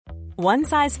One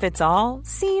size fits all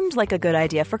seemed like a good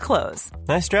idea for clothes.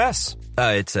 Nice dress.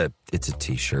 It's a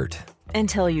t-shirt.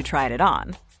 Until you tried it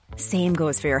on. Same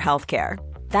goes for your healthcare.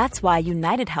 That's why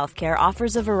United Healthcare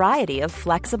offers a variety of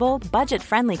flexible,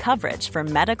 budget-friendly coverage for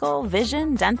medical,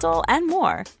 vision, dental, and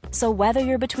more. So whether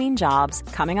you're between jobs,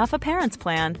 coming off a parent's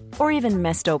plan, or even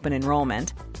missed open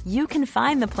enrollment, you can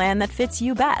find the plan that fits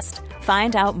you best.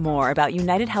 Find out more about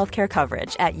United Healthcare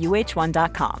coverage at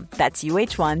uh1.com. That's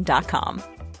uh1.com.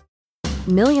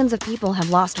 Millions of people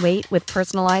have lost weight with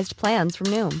personalized plans from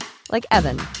Noom. Like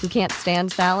Evan, who can't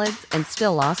stand salads and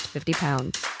still lost 50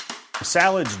 pounds.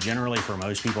 Salads generally for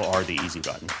most people are the easy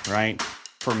button, right?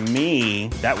 For me,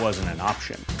 that wasn't an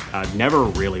option. I never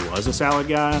really was a salad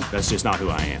guy. That's just not who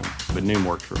I am. But Noom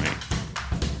worked for me.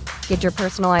 Get your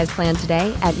personalized plan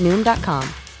today at Noom.com.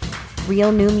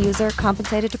 Real Noom user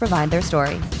compensated to provide their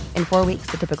story. In 4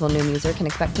 weeks, the typical Noom user can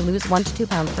expect to lose 1 to 2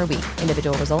 pounds per week.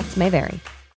 Individual results may vary.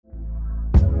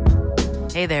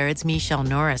 Hey there, it's Michelle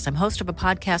Norris. I'm host of a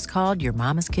podcast called Your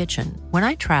Mama's Kitchen. When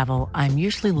I travel, I'm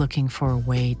usually looking for a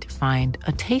way to find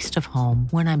a taste of home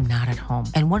when I'm not at home.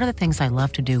 And one of the things I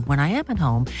love to do when I am at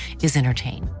home is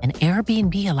entertain. And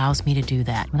Airbnb allows me to do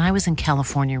that. When I was in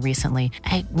California recently,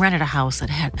 I rented a house that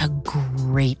had a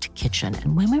great kitchen.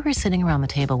 And when we were sitting around the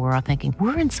table, we were all thinking,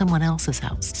 we're in someone else's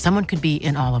house. Someone could be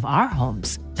in all of our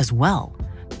homes as well.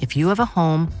 If you have a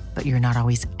home, but you're not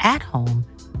always at home,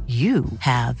 you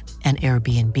have an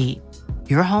Airbnb.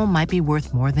 Your home might be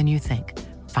worth more than you think.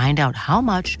 Find out how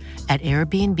much at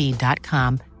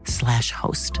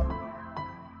airbnb.com/host.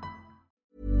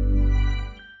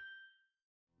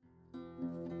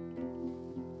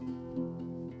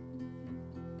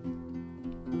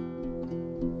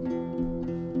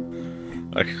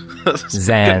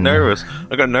 Zen. I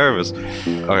got nervous.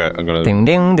 Okay, I'm gonna. Ding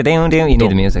ding ding ding. You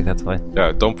need the music. That's why.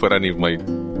 Yeah, don't put any of my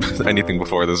anything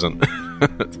before this one.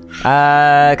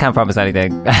 Can't promise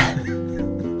anything.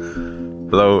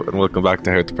 Hello and welcome back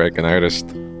to How to Break an Artist.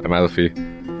 I'm Alfie.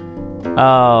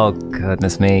 Oh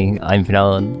goodness me, I'm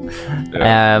Fionn.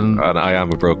 Yeah, and I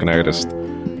am a broken artist.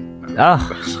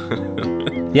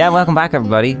 Oh. Yeah, welcome back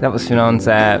everybody. That was Fionn's.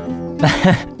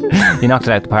 You knocked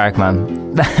it out the park,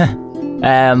 man.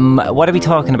 What are we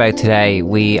talking about today?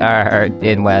 We are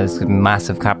in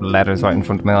massive capital letters right in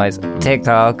front of my eyes.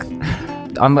 TikTok.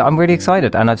 I'm really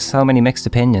excited, and I've so many mixed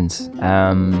opinions.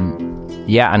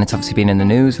 Yeah, and it's obviously been in the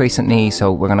news recently,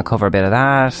 so we're going to cover a bit of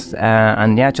that.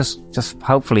 And yeah, just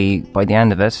hopefully by the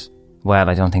end of it, well,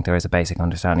 I don't think there is a basic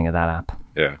understanding of that app.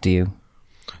 Yeah. Do you?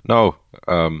 No.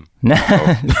 No.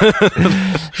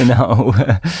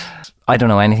 I don't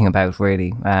know anything about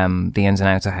really the ins and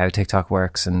outs of how TikTok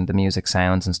works and the music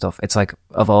sounds and stuff. It's like,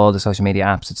 of all the social media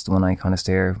apps, it's the one I kind of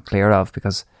steer clear of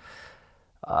because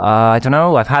I don't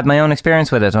know, I've had my own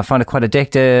experience with it. I find it quite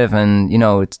addictive, and you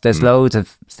know, there's loads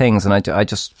of things, and I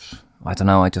just don't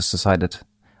know, I just decided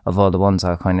of all the ones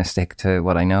I'll kind of stick to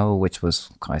what I know, which was,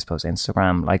 I suppose,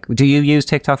 Instagram. Like, do you use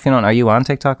TikTok, Fionn? Are you on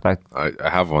TikTok? Like, I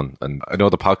have one, and I know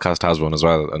the podcast has one as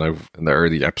well, and I've, in the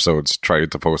early episodes,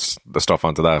 tried to post the stuff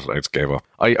onto that, I just gave up.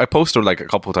 I posted like a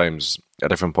couple of times at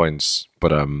different points,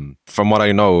 but from what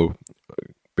I know,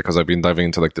 because I've been diving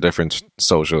into like the different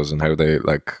socials and how they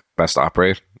like best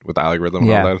operate with the algorithm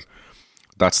and all that,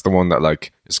 that's the one that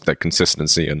like is like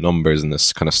consistency and numbers and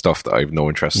this kind of stuff that I have no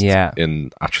interest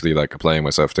in actually like applying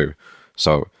myself to.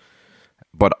 So,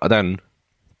 but then,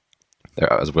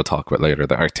 as we'll talk about later,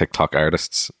 there are TikTok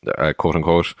artists, quote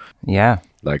unquote. Yeah.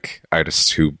 Like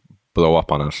artists who blow up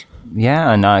on it.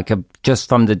 Yeah, and like just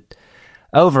from the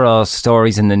overall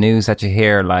stories in the news that you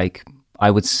hear, like, I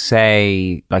would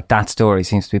say like that story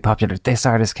seems to be popular. This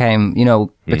artist became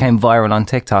viral on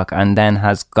TikTok and then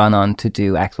has gone on to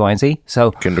do X, Y, and Z. So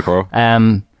Kinder Crow.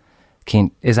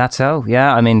 Is that so?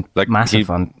 Yeah, I mean, like massive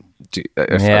fun.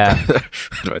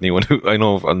 Anyone who I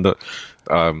know on the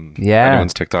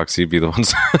anyone's TikToks, he'd be the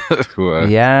ones who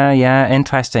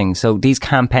interesting. So these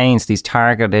campaigns, these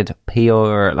targeted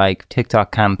PR like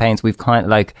TikTok campaigns, we've kind of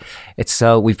like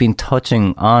we've been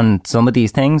touching on some of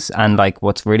these things, and like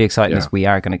what's really exciting is we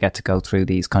are going to get to go through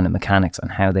these kind of mechanics and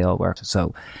how they all work.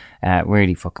 So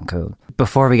really fucking cool.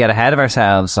 Before we get ahead of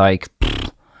ourselves, like,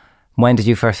 when did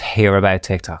you first hear about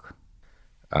TikTok?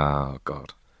 Oh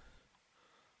God,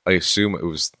 I assume it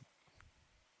was.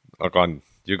 Oh God,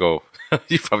 you go.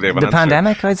 You probably have an answer.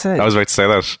 Pandemic, I'd say. I was about to say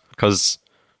that because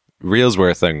Reels were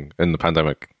a thing in the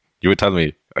pandemic. You would tell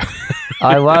me.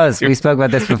 I was. We spoke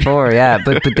about this before, yeah.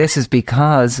 But this is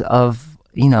because of,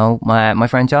 you know, my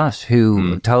friend Josh,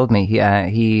 who told me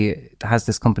he has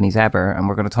this company Zebra, and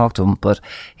we're going to talk to him. But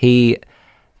he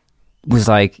was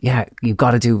like, yeah, you've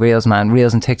got to do Reels, man.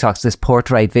 Reels and TikToks, this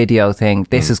portrait video thing.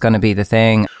 This is going to be the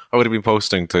thing. I would have been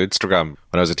posting to Instagram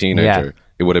when I was a teenager.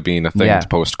 It would have been a thing to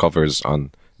post covers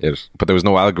on it. But there was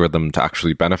no algorithm to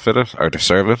actually benefit it or to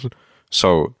serve it.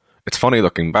 So it's funny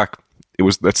looking back.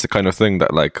 That's the kind of thing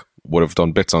that like would have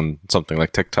done bits on something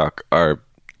like TikTok or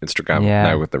Instagram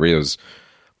now with the Reels.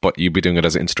 But you'd be doing it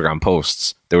as Instagram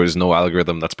posts. There was no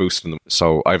algorithm that's boosting them.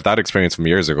 So I have that experience from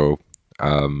years ago.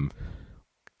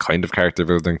 Kind of character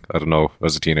building. I don't know. I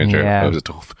was a teenager. I was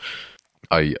tough.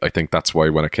 I think that's why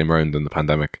when it came around in the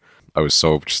pandemic, I was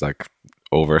so just like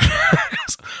over it.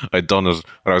 I'd done it, and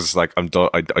I was just like, I'm done.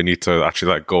 I need to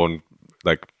actually like go and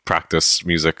like practice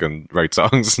music and write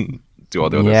songs and do all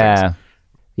the other things.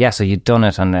 Yeah, so you'd done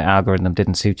it and the algorithm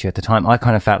didn't suit you at the time. I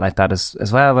kind of felt like that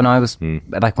as well when I was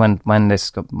like when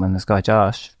this guy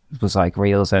Josh was like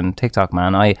Reels and TikTok,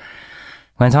 man. I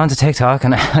went on to TikTok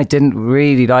and I didn't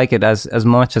really like it as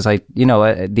much as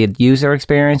the user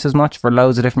experience as much for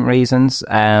loads of different reasons.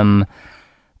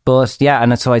 But yeah,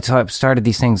 and so I started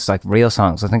these things like Reel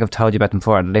songs. I think I've told you about them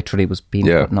before. I literally was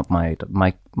putting up my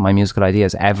musical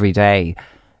ideas every day,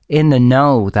 in the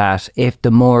know that if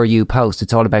the more you post,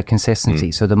 it's all about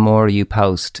consistency. So the more you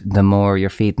post, the more you're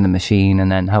feeding the machine, and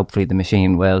then hopefully the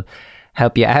machine will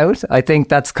help you out. I think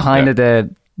that's kind of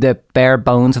the bare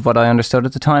bones of what I understood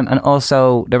at the time. And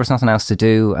also there was nothing else to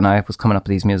do, and I was coming up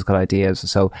with these musical ideas,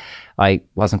 so I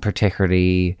wasn't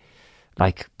particularly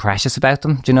like precious about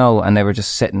them, do you know? And they were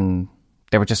just things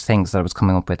that I was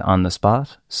coming up with on the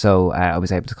spot. So I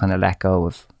was able to kind of let go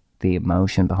of the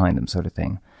emotion behind them, sort of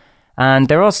thing. And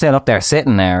they're all still up there,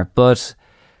 sitting there. But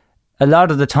a lot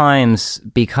of the times,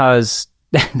 because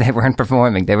they weren't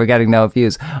performing, they were getting no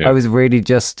views, I was really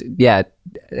just,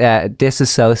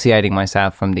 disassociating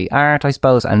myself from the art, I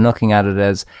suppose, and looking at it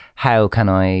as, how can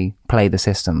I play the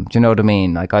system? Do you know what I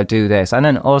mean? Like, I do this. And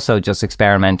then also just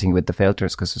experimenting with the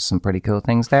filters, because there's some pretty cool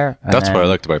things there. That's what I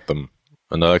liked about them.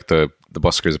 And I like the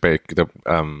Buskers Bake,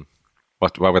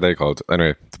 what were they called?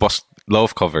 Anyway, the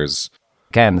Love covers.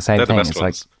 Again, the same thing. It's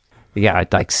ones.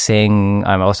 I'd like sing.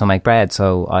 I also make bread,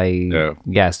 so I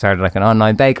started like an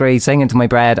online bakery, singing to my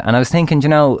bread. And I was thinking,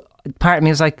 part of me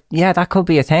was like, that could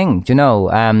be a thing.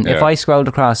 If I scrolled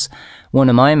across one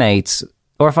of my mates,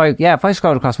 or if I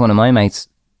scrolled across one of my mates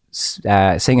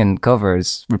singing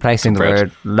covers, replacing the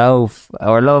word loaf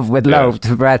or love with loaf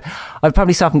to bread, I'd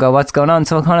probably stop and go, what's going on?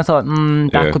 So I kind of thought,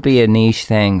 that could be a niche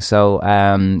thing. So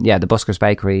the Buskers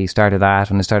Bakery started that,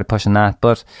 and I started pushing that,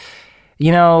 but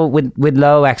with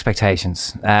low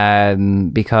expectations,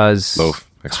 because low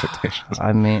expectations.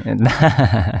 I mean,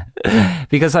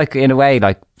 because like in a way,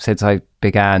 like since I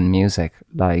began music,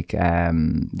 like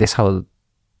this whole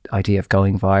idea of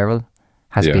going viral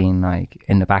has been like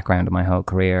in the background of my whole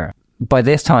career. By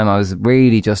this time, I was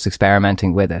really just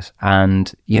experimenting with it,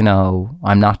 and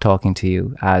I'm not talking to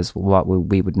you as what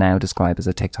we would now describe as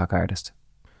a TikTok artist.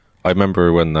 I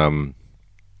remember when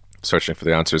Searching for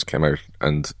the Answers came out,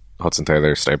 and Hudson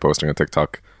Taylor started posting on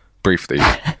TikTok briefly,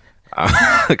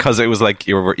 because it was like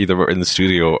you were either in the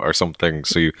studio or something,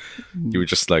 so you were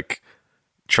just like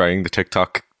trying the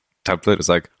TikTok template. It's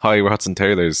like, hi, we're Hudson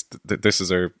Taylor's, this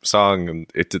is our song, and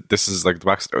this is like the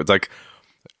backstory. Like,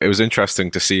 it was interesting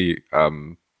to see,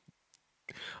 and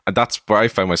that's where I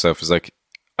found myself, is like,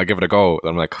 I give it a go, and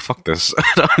I'm like, fuck this.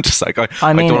 I'm just like,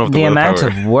 I mean, don't have the amount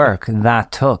of work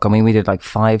that took. I mean, we did like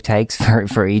 5 takes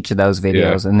for each of those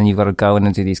videos, and then you've got to go in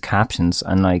and do these captions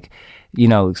and like,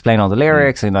 explain all the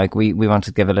lyrics, and like we wanted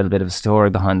to give a little bit of a story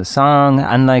behind the song,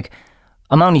 and like,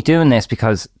 I'm only doing this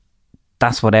because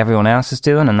that's what everyone else is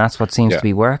doing, and that's what seems to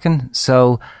be working.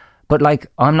 So, but like,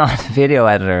 I'm not a video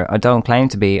editor. I don't claim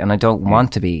to be, and I don't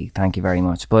want to be. Thank you very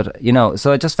much. But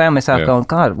so I just found myself going,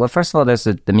 God. Well, first of all, there's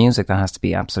the music that has to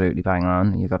be absolutely bang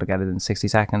on. You got to get it in 60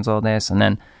 seconds. All this, and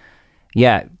then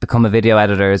become a video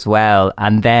editor as well,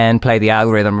 and then play the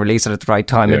algorithm, release it at the right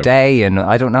time of day, and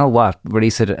I don't know what,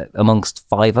 release it amongst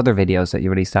 5 other videos that you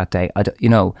release that day.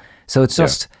 So it's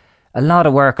just a lot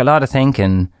of work, a lot of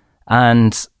thinking,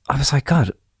 and I was like,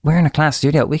 God, we're in a class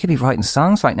studio. We could be writing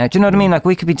songs right now. Do you know what I mean? Like,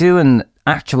 we could be doing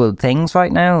actual things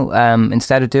right now,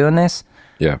 instead of doing this.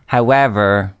 Yeah.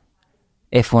 However,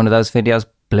 if one of those videos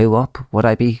blew up, would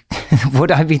I be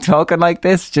talking like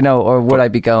this? Or would I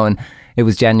be going, it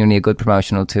was genuinely a good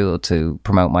promotional tool to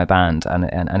promote my band?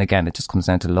 And again, it just comes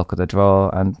down to the luck of the draw,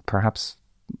 and perhaps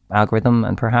algorithm,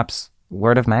 and perhaps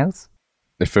word of mouth.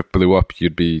 If it blew up,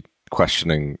 you'd be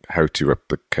questioning how to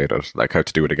replicate it, like how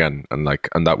to do it again, and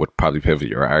that would probably pivot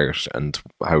your art and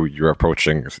how you're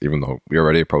approaching it, even though you're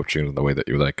already approaching it in the way that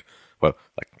you like, well,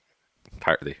 like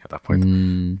partly at that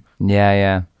point.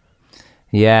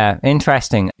 Yeah,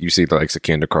 interesting. You see the likes of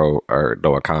Keane Crow or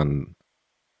Noah Khan,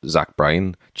 Zach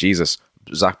Bryan. Jesus,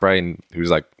 Zach Bryan, who's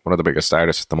like one of the biggest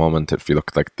artists at the moment, if you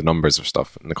look at like the numbers of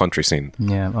stuff in the country scene.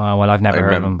 Yeah, well, I've never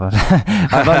heard of him, but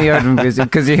I've only heard of him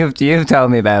because you've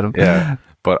told me about him. Yeah,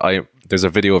 but there's a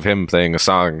video of him playing a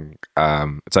song.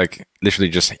 It's like literally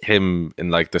just him in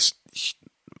like this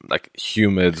like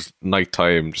humid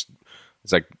nighttime, just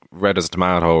it's like red as a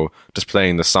tomato, just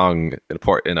playing the song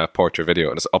in a portrait video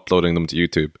and just uploading them to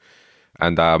YouTube.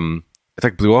 And it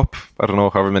like blew up. I don't know,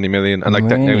 however many million. And like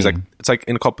really? it was like, it's like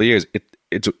in a couple of years,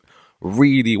 it's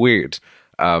really weird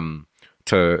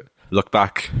to look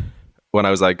back when I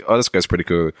was like, oh, this guy's pretty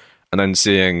cool, and then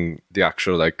seeing the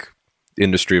actual like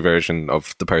industry version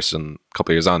of the person a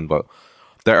couple of years on. But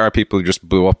there are people who just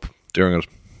blew up during it.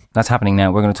 That's happening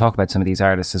now. We're going to talk about some of these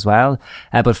artists as well.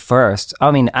 But first,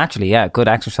 I mean, actually, yeah, good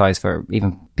exercise for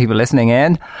even people listening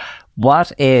in.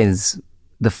 What is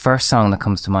the first song that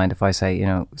comes to mind if I say,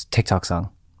 TikTok song?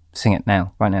 Sing it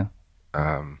now, right now.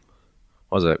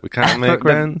 What was it? We can't make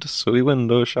rent, so we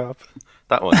window shop.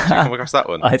 That one. Did you come across that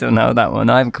one? I don't know that one.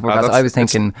 I haven't come across. I was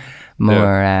thinking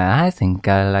more. I think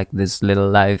I like this little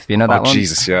life. You know that one? Oh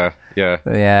Jesus, yeah.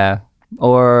 Yeah.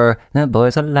 Or The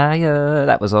Boy's a Liar.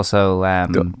 That was also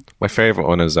my favourite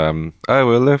one is I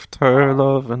Will Lift Her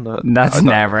Love and that's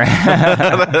never.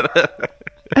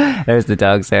 There's the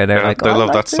dogs there. They're like, they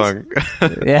love that song.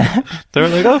 Yeah. They're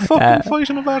like, oh, fucking fight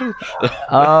in a battle.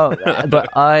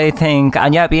 But I think,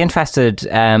 and yeah, I'd be interested,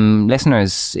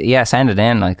 listeners, yeah, send it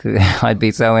in. Like, I'd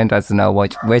be so interested to know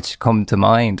which come to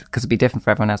mind, because it'd be different for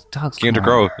everyone else. Dogs. Keane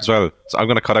Crow as well. So I'm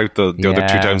going to cut out the other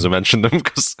 2 times I mentioned them,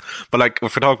 but like,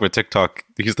 if we're talking about TikTok,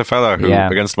 he's the fella who,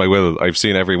 against my will, I've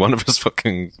seen every one of his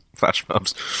fucking flash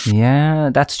mobs. Yeah,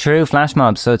 that's true. Flash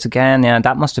mobs. So it's again, yeah,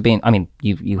 that must have been, I mean,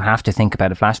 you have to think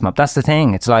about a flash mob. That's the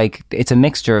thing. It's like, it's a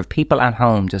mixture of people at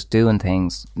home just doing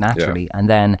things naturally, and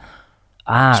then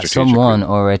someone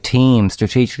or a team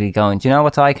strategically going, do you know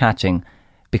what's eye-catching?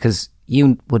 Because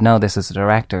you would know this as a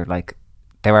director, like,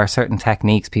 there are certain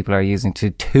techniques people are using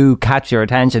to catch your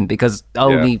attention, because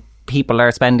only people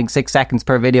are spending 6 seconds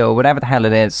per video or whatever the hell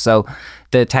it is. So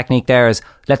the technique there is,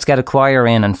 let's get a choir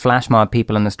in and flash mob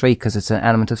people in the street because it's an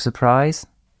element of surprise.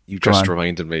 You just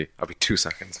reminded me. I'll be 2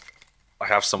 seconds. I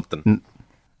have something.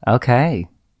 Okay.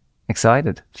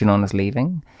 Excited. Fiona's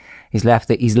leaving. He's left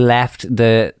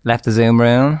the Zoom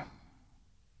room.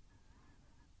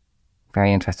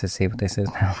 Very interested to see what this is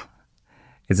now.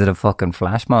 Is it a fucking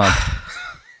flash mob?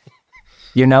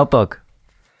 Your notebook.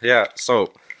 Yeah,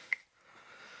 so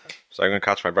I'm going to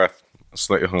catch my breath.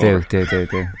 Slightly hungover. Do.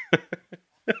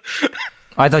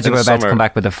 I thought you were about to come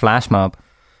back with a flash mob.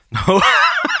 No.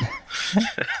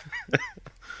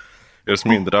 Just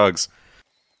me and the dogs.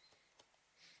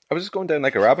 I was just going down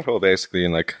like a rabbit hole basically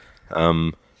in like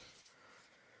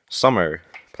summer,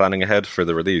 planning ahead for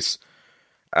the release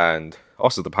and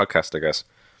also the podcast, I guess.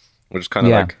 Which is kind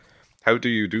of like, how do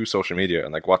you do social media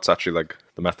and like what's actually like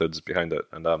the methods behind it?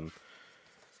 And I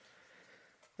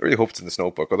really hope it's in this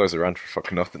notebook, otherwise I ran for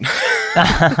fucking nothing.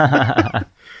 I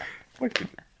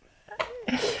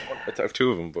have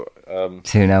 2 of them, but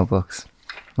 2 notebooks.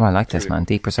 Oh, I like this, man.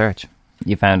 Deep research.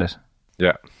 You found it.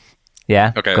 Yeah.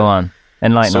 Yeah? Okay. Go on.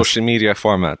 Enlighten us. Social media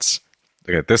formats.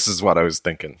 Okay, this is what I was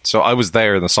thinking. So I was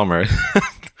there in the summer.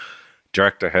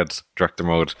 Director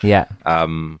mode. Yeah.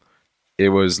 It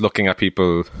was looking at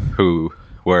people who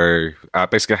were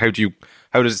basically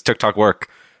how does TikTok work,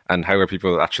 and how are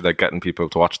people actually like getting people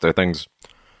to watch their things?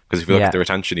 Because if you look at the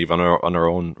retention, even on our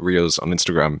own reels on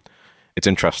Instagram, it's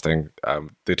interesting. The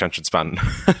attention span.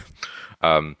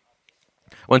 I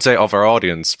wouldn't say of our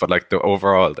audience, but like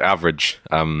the average,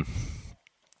 a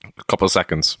couple of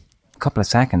seconds. A couple of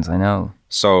seconds, I know.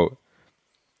 So,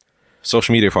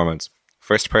 social media formats: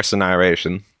 first person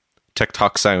narration,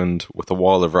 TikTok sound with a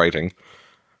wall of writing.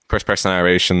 First person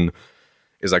narration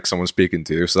is like someone speaking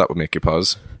to you, so that would make you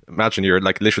pause. Imagine you're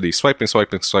like literally swiping,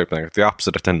 like the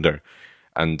opposite of Tinder,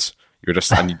 and you're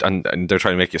just and they're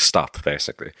trying to make you stop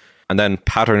basically. And then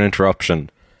pattern interruption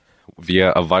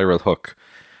via a viral hook.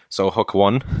 So hook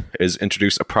 1 is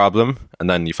introduce a problem and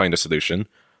then you find a solution.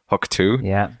 Hook 2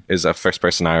 is a first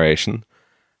person narration.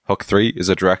 Hook 3 is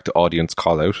a direct audience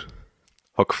call out.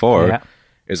 Hook 4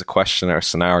 is a question or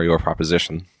scenario or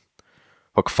proposition.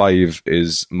 Hook 5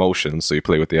 is motion, so you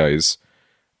play with the eyes.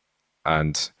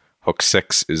 And hook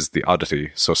 6 is the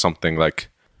oddity. So something like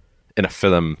in a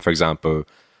film, for example,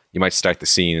 you might start the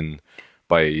scene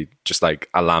by just like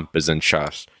a lamp is in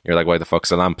shot. You're like, why the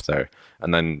fuck's a lamp there?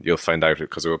 And then you'll find out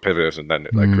because it will pivot and then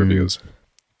it like reveals.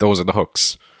 Those are the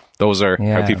hooks. Those are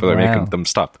how people are making them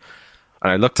stop.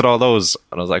 And I looked at all those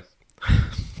and I was like,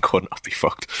 could not be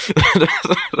fucked.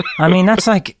 I mean, that's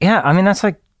like,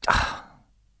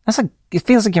 it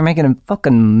feels like you're making a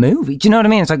fucking movie. Do you know what I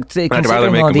mean? It's like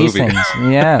considering all these things.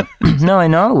 Yeah. No, I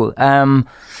know.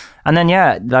 And then,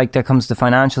 like there comes the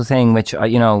financial thing, which,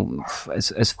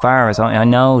 as far as I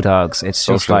know, dogs, it's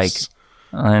just like,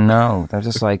 I know. They're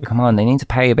just like, come on, they need to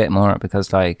pay a bit more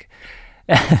because like,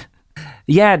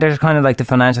 there's kind of like the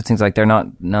financial things, like they're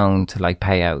not known to like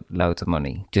pay out loads of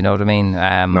money. Do you know what I mean?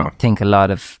 No. I think a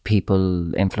lot of people,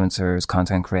 influencers,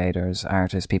 content creators,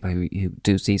 artists, people who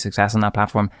do see success on that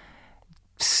platform,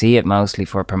 see it mostly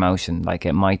for promotion. Like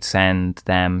it might send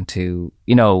them to,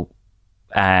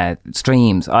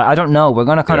 streams. I don't know. We're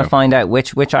going to kind of find out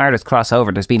which artists cross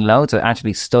over. There's been loads of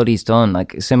actually studies done,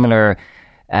 like similar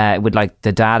with like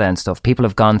the data and stuff. People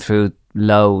have gone through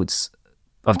loads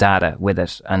of data with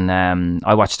it, and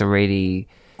I watched can't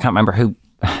remember who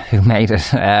made it,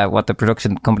 what the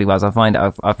production company was. I'll find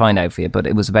out for you. But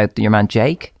it was about your man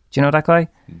Jake. Do you know that guy?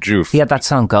 Joof. He had that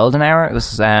song Golden Hour. It was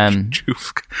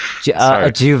Joof.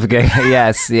 Juvika.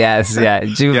 Yes,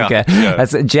 Juvika. Yeah.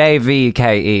 That's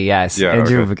JVKE. Yes,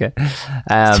 okay.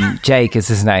 Juvika. Jake is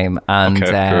his name, and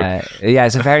okay,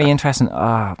 it's a very interesting.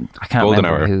 I can't Golden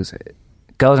remember Hour. who's.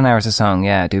 Golden Hour is a song,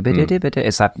 yeah.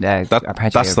 It's that.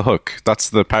 That's the hook.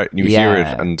 That's the part you hear it,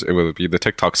 and it will be the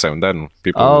TikTok sound. Then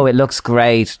people. It looks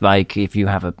great. Like if you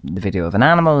have the video of an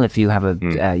animal, if you have a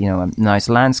nice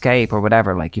landscape or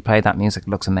whatever, like you play that music, it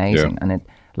looks amazing, and it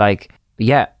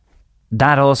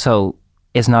that also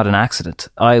is not an accident.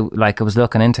 I was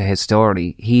looking into his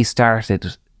story. He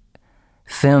started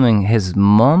filming his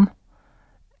mum,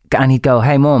 and he'd go,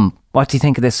 "Hey mum, what do you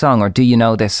think of this song? Or do you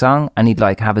know this song?" And he'd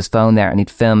like have his phone there and he'd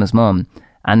film his mum.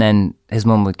 And then his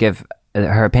mum would give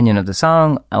her opinion of the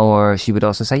song, or she would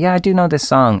also say, "Yeah, I do know this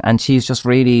song." And she's just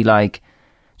really like,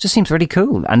 just seems really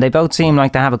cool. And they both seem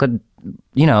like they have a good,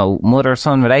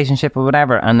 mother-son relationship or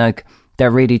whatever. And like, they're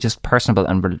really just personable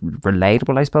and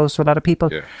relatable, I suppose, to a lot of people.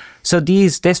 Yeah. So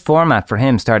this format for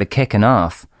him started kicking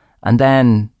off. And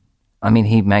then, I mean,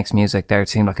 he makes music. They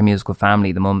seem like a musical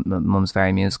family. The mum's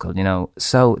very musical,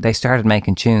 So they started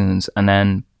making tunes and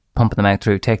then pumping them out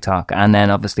through TikTok, and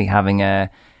then obviously having a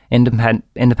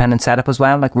independent setup as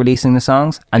well, like releasing the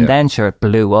songs. And then sure, it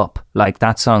blew up. Like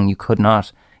that song, you could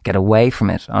not get away from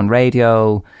it on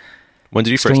radio. When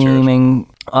did you first streaming? hear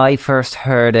it? I first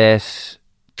heard it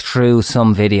through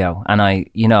some video, and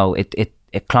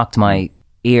it clocked my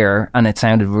ear, and it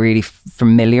sounded really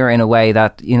familiar in a way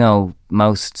that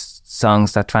most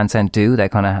songs that Transcend do. They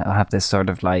kind of have this sort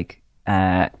of like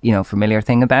familiar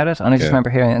thing about it, and I just remember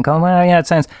hearing it and going, well, yeah, it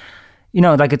sounds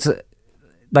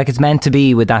like it's meant to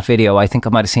be with that video. I think I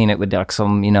might have seen it with like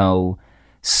some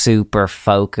super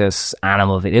focus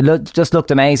animal video. It just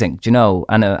looked amazing,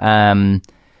 and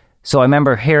so I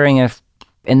remember hearing it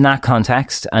in that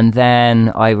context. And then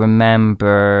I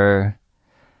remember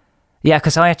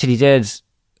because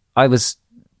I was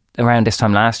around this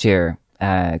time last year,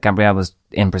 Gabrielle was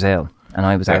in Brazil, and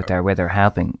I was out there with her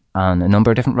helping on a number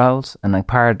of different roles, and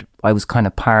I was kind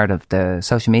of part of the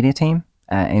social media team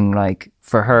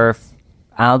for her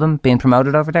album being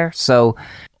promoted over there. So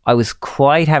I was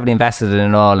quite heavily invested in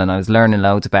it all, and I was learning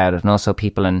loads about it. And also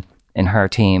people in her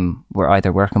team were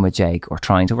either working with Jake or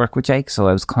trying to work with Jake, so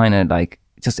I was kind of like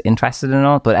just interested in it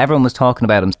all. But everyone was talking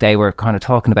about him. They were kind of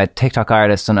talking about TikTok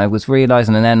artists, and I was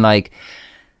realizing, and then like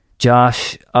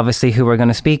Josh, obviously, who we're going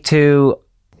to speak to,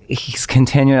 he's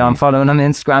continuing on following him on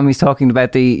Instagram. He's talking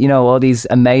about the, all these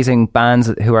amazing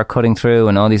bands who are cutting through,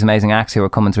 and all these amazing acts who are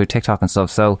coming through TikTok and stuff.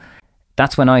 So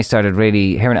that's when I started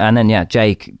really hearing it. And then,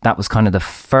 Jake, that was kind of the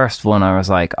first one I was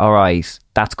like, all right,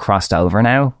 that's crossed over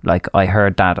now. Like I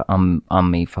heard that on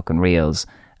me fucking reels,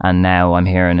 and now I'm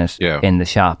hearing it in the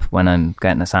shop when I'm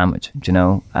getting a sandwich,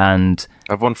 and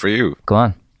I've one for you. Go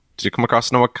on. Did you come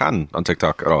across Noah Khan on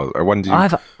TikTok at all? Or when did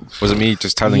you... was it me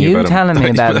just telling you about him? You telling me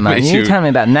about him, man. You telling me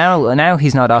about him. Now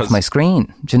he's not off my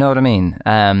screen. Do you know what I mean?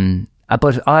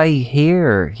 But I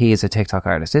hear he is a TikTok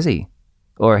artist, is he?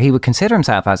 Or he would consider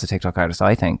himself as a TikTok artist,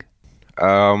 I think.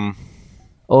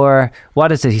 Or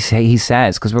what is it he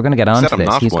says? Because we're going to get on to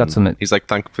this. He's got some... He's like,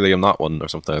 thankfully I'm not one, or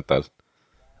something like that.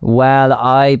 Well,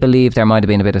 I believe there might have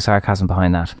been a bit of sarcasm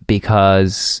behind that,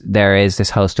 because there is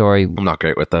this whole story. I'm not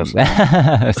great with that.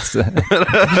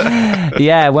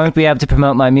 I won't be able to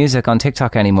promote my music on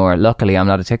TikTok anymore. Luckily, I'm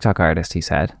not a TikTok artist, he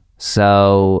said.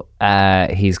 So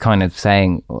he's kind of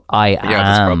saying, I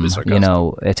am,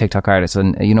 a TikTok artist.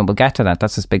 And, we'll get to that.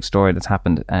 That's this big story that's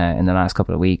happened in the last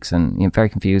couple of weeks, and very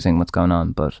confusing what's going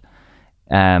on. But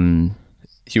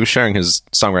he was sharing his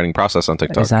songwriting process on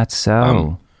TikTok. Is that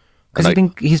so?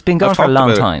 Because he's been going for a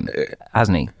long time,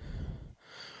 hasn't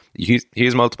he? He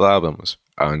has multiple albums,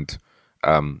 and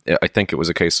I think it was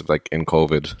a case of like in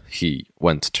COVID he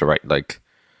went to write like,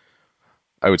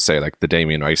 I would say like the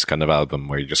Damien Rice kind of album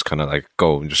where you just kind of like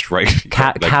go and just write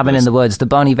like Cabin in the Woods, the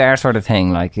Bon Iver sort of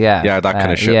thing, like that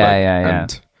kind of shit.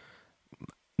 And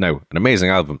now an amazing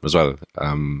album as well.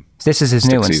 This is his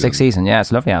new one, Stick Season. Yeah, it's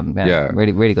a lovely album. Yeah,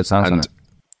 really, really good songs on it.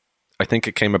 I think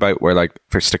it came about where like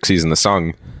for Stick Season, the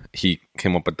song, he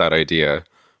came up with that idea.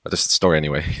 Well, this is the story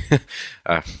anyway.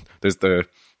 There's the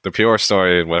pure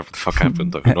story and whatever the fuck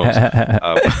happened. Who knows?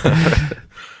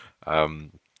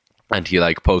 And he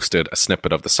like posted a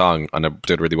snippet of the song and it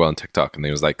did really well on TikTok. And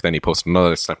he was like, then he posted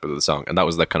another snippet of the song, and that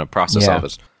was the kind of process of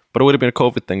it. But it would have been a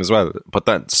COVID thing as well. But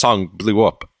that song blew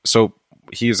up. So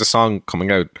he has a song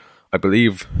coming out, I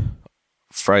believe,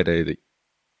 Friday the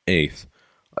 8th.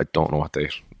 I don't know what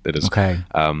date it is. Okay.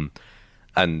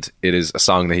 And it is a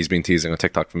song that he's been teasing on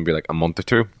TikTok for maybe like a month or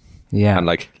two. Yeah. And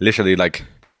like literally like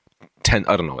 10,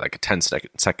 I don't know, like a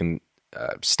 10-second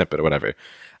snippet or whatever.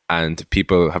 And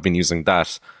people have been using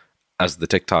that as the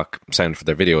TikTok sound for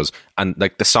their videos. And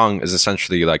like the song is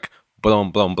essentially like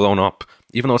blown up,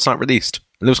 even though it's not released.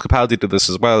 Lewis Capaldi did this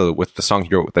as well with the song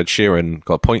he wrote with Ed Sheeran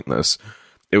called Pointless.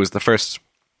 It was the first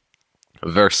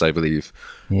verse, I believe.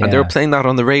 Yeah. And they were playing that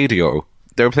on the radio.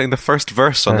 They were playing the first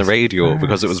verse on the radio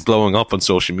because it was blowing up on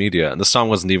social media and the song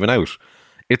wasn't even out.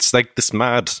 It's like this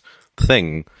mad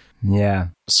thing. Yeah.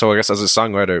 So I guess as a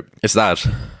songwriter, it's that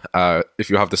if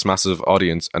you have this massive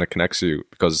audience and it connects you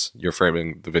because you're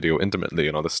framing the video intimately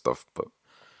and all this stuff. But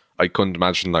I couldn't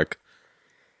imagine like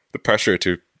the pressure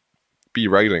to be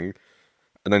writing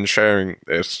and then sharing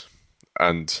it.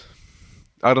 And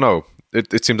I don't know.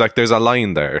 It seems like there's a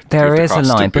line there. There is a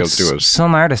line, but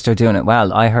some artists are doing it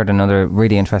well. I heard another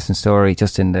really interesting story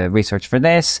just in the research for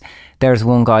this. There's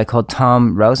one guy called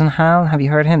Tom Rosenthal. Have you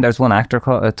heard him? There's one actor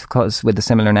with a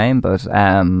similar name, but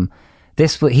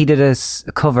he did a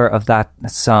cover of that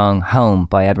song "Home"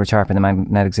 by Edward Sharpe and the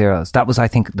Magnetic Zeros. That was, I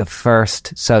think, the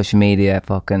first social media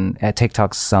fucking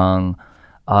TikTok song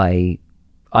I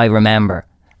remember.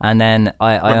 And then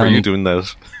I remember you doing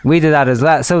that. We did that as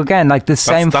well. So again, like the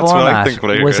same format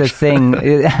was a thing.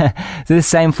 The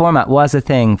same format was a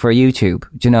thing for YouTube.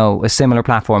 You know, a similar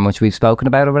platform which we've spoken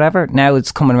about or whatever. Now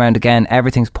it's coming around again.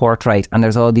 Everything's portrait, and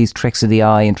there's all these tricks of the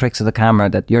eye and tricks of the camera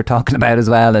that you're talking about as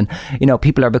well. And you know,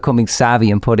 people are becoming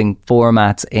savvy and putting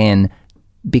formats in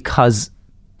because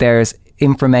there's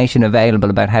information available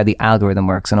about how the algorithm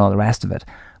works and all the rest of it.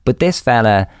 But this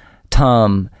fella,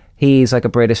 Tom, he's like a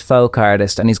British folk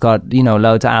artist and he's got, you know,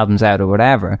 loads of albums out or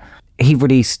whatever. He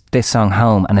released this song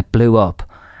 "Home" and it blew up.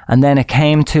 And then it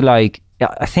came to like,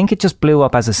 I think it just blew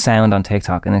up as a sound on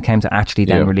TikTok, and it came to actually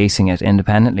then releasing it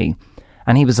independently.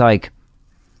 And he was like,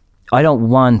 I don't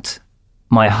want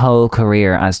my whole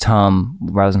career as Tom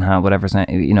Rosenthal, whatever his name,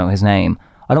 you know, his name.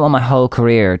 I don't want my whole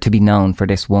career to be known for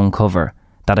this one cover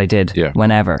that I did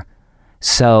whenever.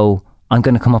 So I'm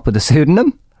going to come up with a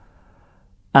pseudonym.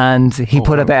 And he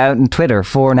put it out on Twitter,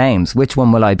 4 names. Which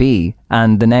one will I be?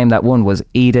 And the name that won was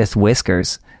Edith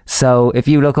Whiskers. So if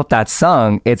you look up that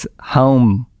song, it's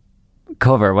 "Home"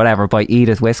 cover, whatever, by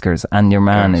Edith Whiskers. And your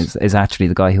man is actually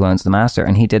the guy who owns the master.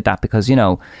 And he did that because, you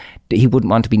know, he wouldn't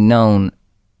want to be known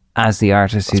as the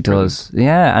artist who does.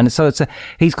 Yeah. And so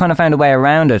he's kind of found a way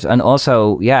around it. And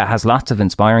also, has lots of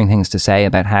inspiring things to say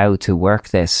about how to work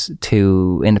this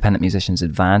to independent musicians'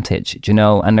 advantage, you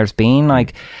know. And there's been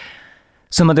like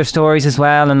some other stories as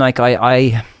well, and like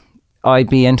I'd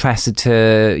be interested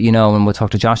to, you know, and we'll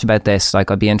talk to Josh about this,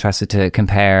 like I'd be interested to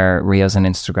compare Reels and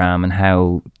Instagram and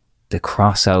how the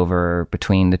crossover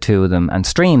between the two of them and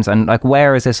streams, and like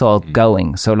where is this all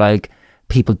going. So like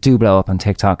people do blow up on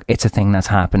TikTok. It's a thing that's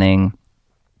happening.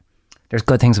 There's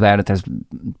good things about it, there's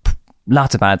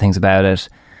lots of bad things about it.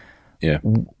 Yeah.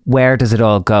 Where does it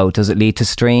all go? Does it lead to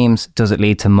streams? Does it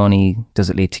lead to money? Does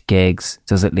it lead to gigs?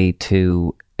 Does it lead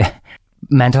to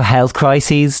mental health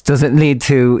crises? Does it lead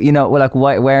to, you know, like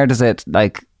where does it,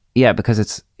 like, because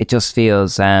it just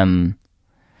feels it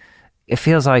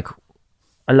feels like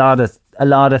a lot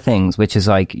of things, which is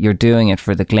like you're doing it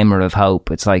for the glimmer of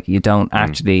hope. It's like you don't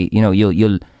actually, you know,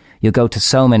 you'll go to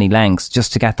so many lengths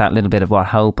just to get that little bit of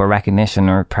hope or recognition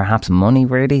or perhaps money,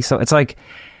 really. So it's like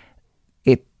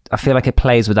I feel like it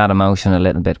plays with that emotion a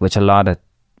little bit, which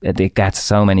it gets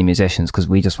so many musicians because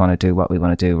we just want to do what we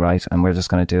want to do, right? And we're just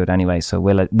going to do it anyway. So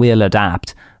we'll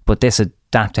adapt, but this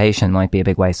adaptation might be a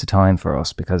big waste of time for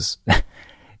us because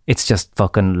it's just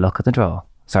fucking luck of the draw.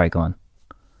 Sorry, go on.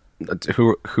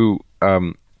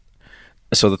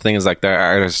 So the thing is, like, there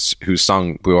are artists whose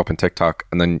song blew up in TikTok,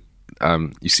 and then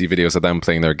you see videos of them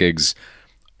playing their gigs.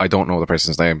 I don't know the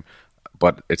person's name,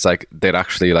 but it's like they'd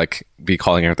actually like be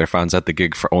calling out their fans at the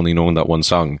gig for only knowing that one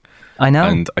song. I know.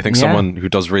 And I think someone who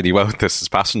does really well with this is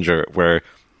Passenger, where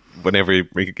whenever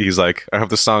he's like, I have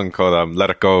this song called Let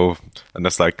It Go, and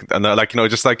it's like, and like,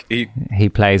 just like he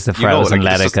plays the Frozen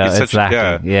Let It Go.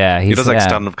 Exactly. He does like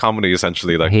stand-up comedy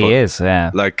essentially. Like he is,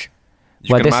 like.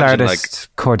 Well, this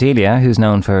artist, Cordelia, who's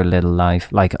known for Little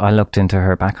Life, like I looked into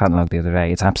her back catalogue the other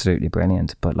day. It's absolutely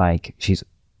brilliant, but like she's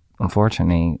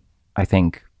unfortunately, I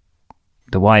think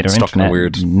the wider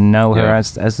internet know her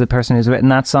as the person who's written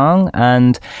that song.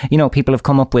 And people have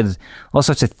come up with all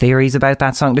sorts of theories about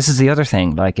that song. This is the other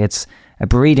thing, like it's a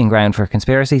breeding ground for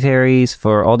conspiracy theories,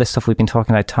 for all this stuff we've been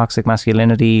talking about, toxic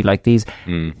masculinity, like these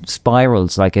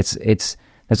spirals. Like it's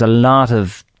there's a lot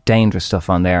of dangerous stuff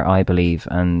on there, I believe,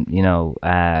 and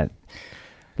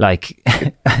like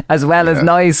as well as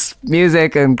nice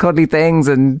music and cuddly things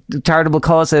and charitable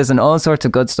causes and all sorts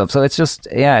of good stuff. So it's just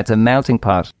it's a melting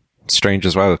pot. Strange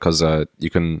as well, because you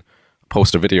can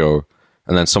post a video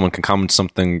and then someone can comment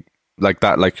something like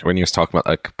that, like when you was talking about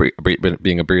like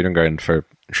being a breeding ground for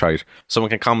shite, someone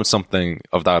can comment something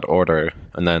of that order,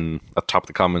 and then at the top of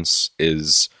the comments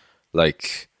is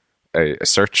like a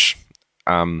search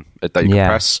that you can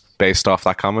press based off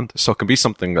that comment. So it can be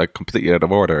something like completely out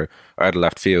of order or out of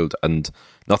left field and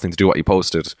nothing to do with what you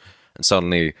posted, and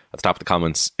suddenly at the top of the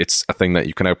comments it's a thing that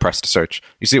you can now press to search.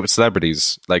 You see it with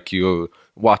celebrities, like you'll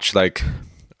watch like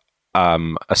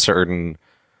a certain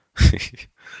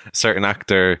certain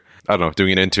actor, I don't know,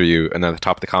 doing an interview, and then at the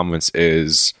top of the comments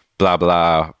is blah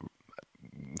blah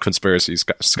conspiracy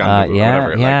scandal or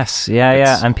whatever.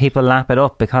 And people lap it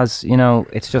up because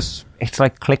it's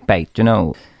like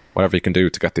clickbait, whatever you can do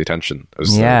to get the attention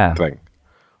is the thing.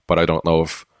 But I don't know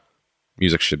if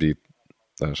music should be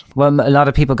that. Well, a lot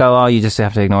of people go, you just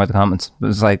have to ignore the comments.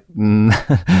 It's like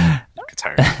it's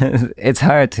hard. It's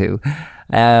hard to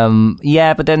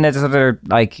but then there's other,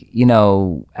 like,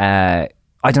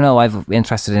 I don't know, I'm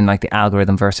interested in like the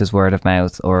algorithm versus word of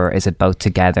mouth, or is it both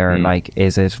together? Like,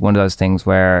 is it one of those things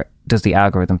where does the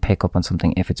algorithm pick up on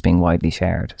something if it's being widely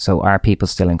shared? So are people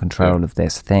still in control of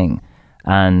this thing?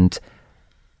 And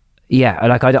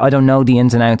like I don't know the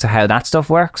ins and outs of how that stuff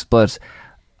works, but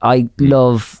I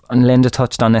love, and Linda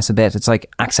touched on this a bit, it's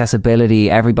like accessibility.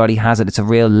 Everybody has it. It's a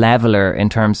real leveler in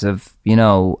terms of,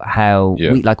 how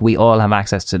we all have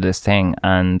access to this thing,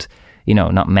 and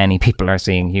not many people are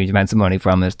seeing huge amounts of money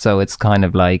from it. So it's kind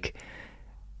of like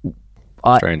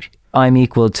strange. I'm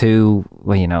equal to,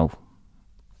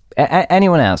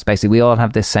 anyone else. Basically, we all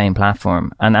have this same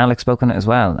platform, and Alex spoke on it as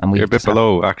well. And you're a bit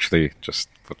below, actually.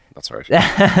 But that's right.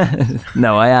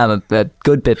 No, I am a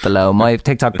good bit below. My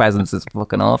TikTok presence is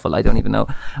fucking awful. I don't even know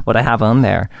what I have on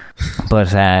there,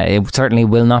 but it certainly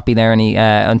will not be there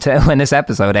until when this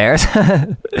episode airs.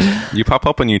 You pop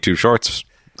up on YouTube Shorts.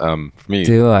 For me,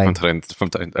 do I?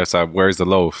 I said, "Where's the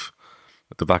loaf?"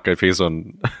 With the Black Eyed Peas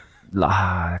on.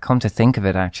 Come to think of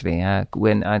it, actually,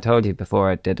 when I told you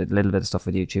before, I did a little bit of stuff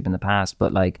with YouTube in the past,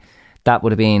 but like this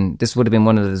would have been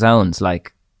one of the zones.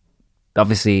 Like,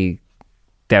 obviously,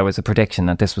 there was a prediction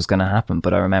that this was going to happen,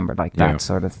 but I remember like that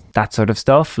sort of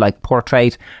stuff, like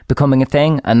Portrait becoming a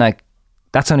thing, and like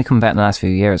that's only come about in the last few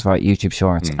years, right? YouTube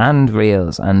Shorts and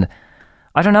Reels, and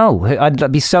I don't know.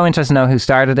 I'd be so interested to know who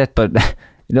started it, but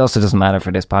it also doesn't matter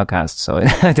for this podcast, so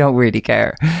I don't really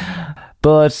care.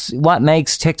 But what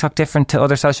makes TikTok different to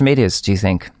other social medias, do you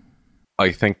think?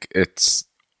 I think it's,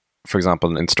 for example,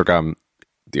 in Instagram,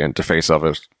 the interface of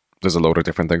it, there's a load of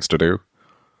different things to do.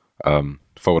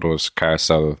 Photos,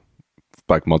 carousel,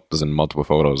 like there's in multiple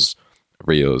photos,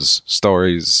 Reels,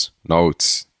 stories,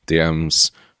 notes, DMs.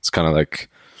 It's kind of like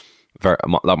a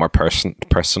lot more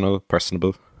personable.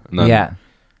 And then,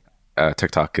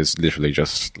 TikTok is literally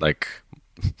just like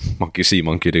monkey see,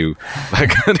 monkey do.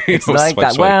 Like, it's like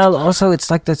that. Swipe. Well, also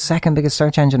it's like the second biggest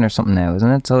search engine or something now,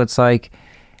 isn't it? So it's like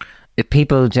if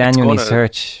people genuinely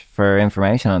search for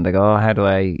information and they go, how do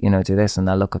I, do this? And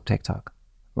they'll look up TikTok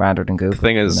rather than Google. The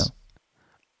thing is,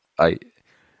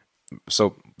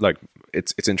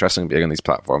 it's interesting being on these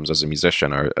platforms as a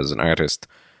musician or as an artist,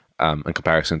 in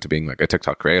comparison to being like a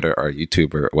TikTok creator or a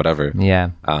YouTuber or whatever. Yeah.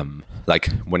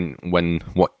 Like when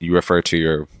what you refer to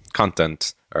your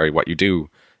content or what you do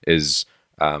is,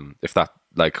 if that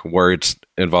like word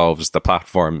involves the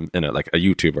platform in it, like a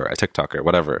YouTuber, a TikToker,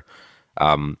 whatever,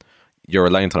 you're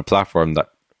reliant on a platform that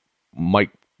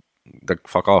might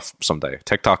fuck off someday.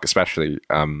 TikTok especially,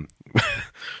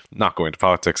 not going to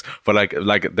politics, but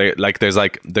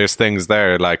there's things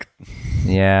there like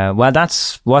Yeah, well,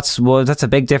 that's a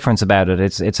big difference about it.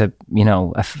 It's a, you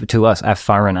know, to us, a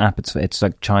foreign app. It's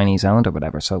like Chinese owned or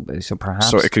whatever. So perhaps.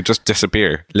 So it could just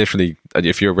disappear, literally.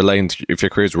 If your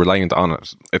career is reliant on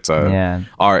it,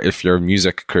 or if your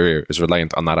music career is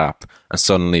reliant on that app, and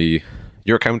suddenly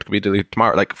your account could be deleted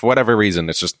tomorrow. Like, for whatever reason,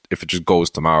 it's just, if it just goes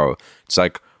tomorrow, it's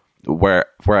like, where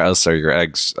else are your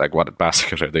eggs? Like, what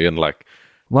basket are they in? Like,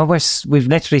 well, we've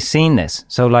literally seen this.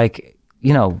 So, like,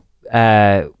 you know,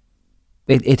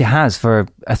 it has, for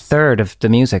a third of the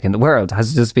music in the world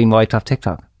has just been wiped off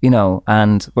TikTok, you know,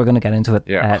 and we're going to get into it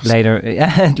later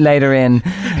later in.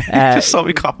 Just saw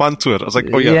me cop onto it. I was like,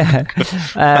 oh yeah.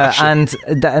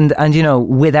 And you know,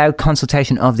 without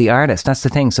consultation of the artist, that's the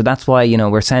thing. So that's why, you know,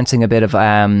 we're sensing a bit of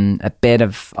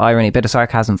irony, a bit of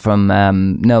sarcasm from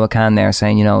Noah Khan there,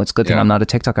 saying, you know, it's a good thing I'm not a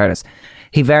TikTok artist.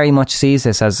 He very much sees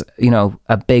this as, you know,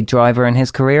 a big driver in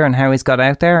his career and how he's got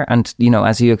out there. And, you know,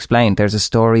 as you explained, there's a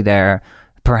story there.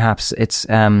 Perhaps it's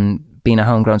been a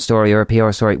homegrown story or a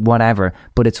PR story, whatever,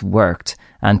 but it's worked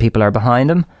and people are behind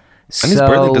him. And he's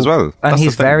brilliant as well. And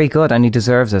he's very good and he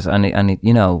deserves it. And he,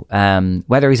 you know,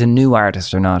 whether he's a new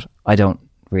artist or not, I don't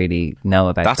really know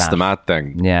about that. That's the mad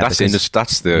thing. Yeah, that's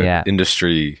the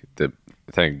industry, the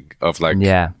thing of, like,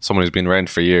 someone who's been around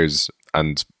for years,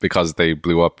 and because they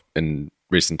blew up in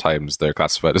recent times, they're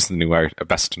classified as the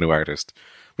best new artist,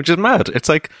 which is mad. It's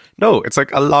like, no, it's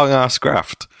like a long ass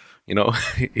graft. You know,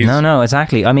 no,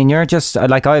 exactly. I mean, you're just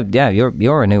like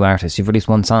you're a new artist. You've released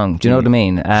one song. Do you know what I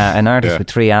mean? An artist with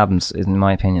 3 albums, in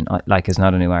my opinion, is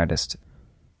not a new artist.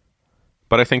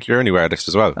 But I think you're a new artist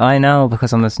as well. I know,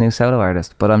 because I'm this new solo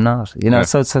artist, but I'm not. You know,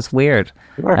 so it's weird.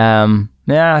 You are.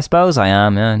 Yeah, I suppose I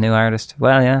am. Yeah, new artist.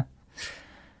 Well,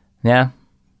 yeah,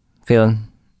 feeling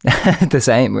the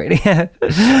same, really.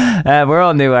 We're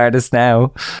all new artists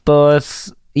now, but.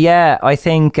 Yeah, I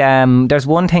think there's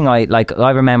one thing I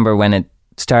remember when it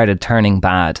started turning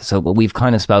bad. So we've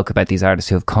kind of spoke about these artists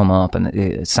who have come up,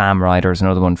 and Sam Ryder is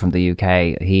another one from the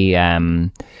UK. He,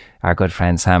 our good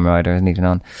friend Sam Ryder, isn't even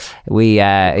on. We,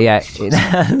 Learning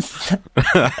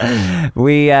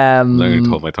to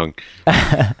hold my tongue.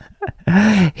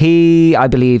 He, I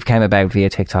believe, came about via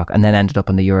TikTok and then ended up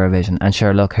on the Eurovision. And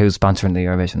sure, look who's sponsoring the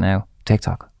Eurovision now?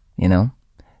 TikTok, you know?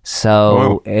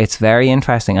 So it's very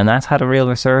interesting, and that's had a real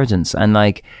resurgence. And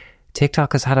like,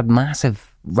 TikTok has had a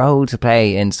massive role to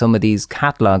play in some of these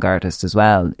catalogue artists as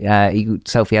well.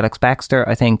 Sophie Ellis-Bextor,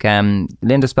 I think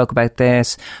Linda spoke about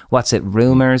this. What's it,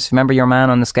 Rumours? Remember your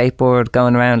man on the skateboard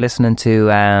going around listening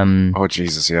to oh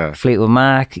Jesus, yeah, Fleetwood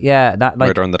Mac? Yeah, that, like,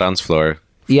 Murder on the Dance Floor.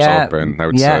 Yeah, Saltburn. Now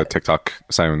it's a TikTok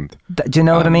sound. Do you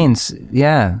know what I mean?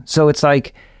 Yeah. So it's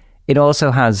like, it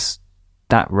also has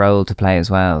that role to play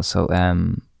as well. So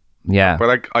yeah, but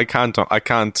like, I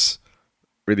can't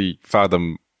really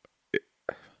fathom.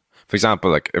 For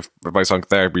example, like, if my song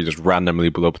Therapy just randomly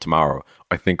blew up tomorrow,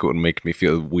 I think it would make me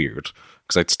feel weird,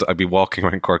 because I'd be walking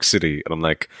around Cork City and I'm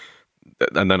like,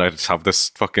 and then I'd have this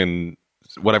fucking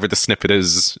whatever the snippet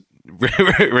is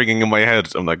ringing in my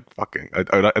head. I'm like, fucking, I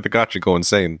think I'd actually go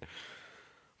insane.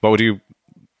 What would you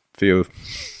feel?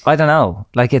 I don't know.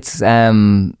 Like, it's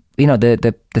you know,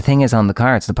 the thing is on the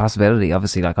cards, the possibility,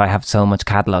 obviously, like, I have so much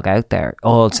catalogue out there,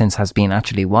 all since has been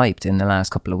actually wiped in the last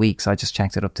couple of weeks. I just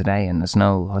checked it up today, and there's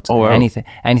no Hudson,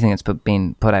 anything that's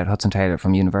been put out. Hudson Taylor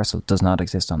from Universal does not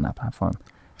exist on that platform.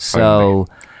 So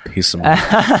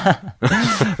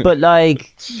but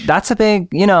like, that's a big,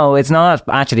 you know, it's not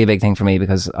actually a big thing for me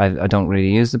because I don't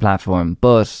really use the platform,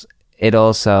 but it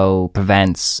also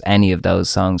prevents any of those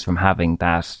songs from having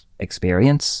that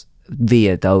experience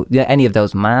via any of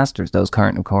those masters, those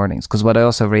current recordings. Because what I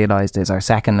also realised is our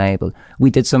second label, we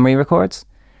did some re-records.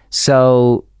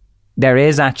 So there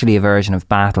is actually a version of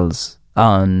Battles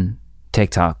on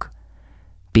TikTok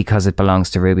because it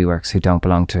belongs to Rubyworks, who don't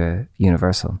belong to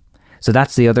Universal. So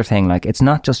that's the other thing. Like, it's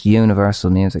not just Universal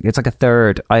Music. It's like a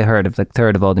third. I heard of like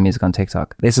third of all the music on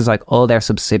TikTok. This is like all their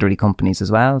subsidiary companies as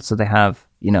well. So they have,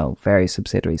 you know, various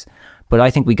subsidiaries. But I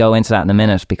think we go into that in a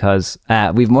minute because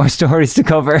we've more stories to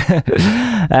cover.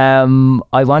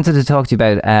 I wanted to talk to you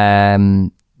about,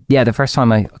 the first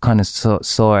time I kind of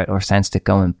saw it or sensed it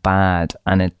going bad,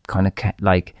 and it kind of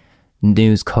like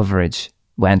news coverage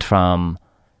went from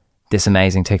this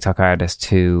amazing TikTok artist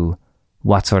to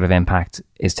what sort of impact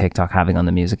is TikTok having on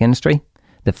the music industry.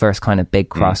 The first kind of big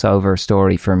crossover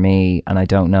story for me, and I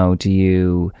don't know, do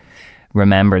you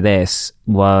remember this,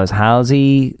 was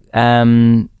Halsey.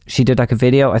 She did like a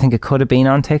video, I think it could have been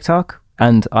on TikTok,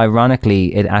 and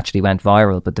ironically it actually went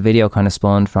viral, but the video kind of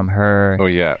spawned from her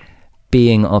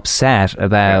being upset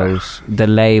about the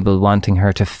label wanting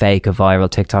her to fake a viral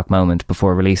TikTok moment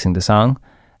before releasing the song.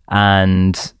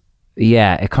 And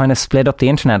yeah, it kind of split up the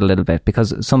internet a little bit,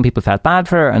 because some people felt bad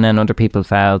for her, and then other people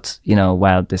felt, you know,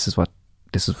 well, this is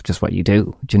just what you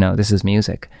do. You know, this is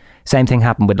music. Same thing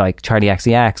happened with like Charlie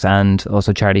XCX and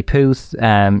also Charlie Puth,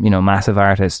 you know, massive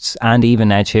artists, and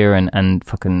even Ed Sheeran and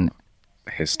fucking...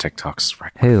 His TikToks.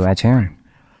 Right. Who? Ed Sheeran?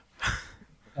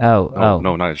 Oh.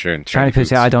 No, not Ed Sheeran. Charlie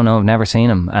Puth, yeah, I don't know. I've never seen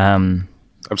him. I'm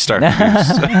starting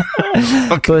to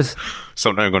But...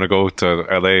 So now I'm going to go to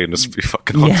LA and just be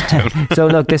fucking hunted down. So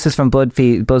look, this is from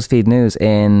BuzzFeed News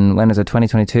in, when is it,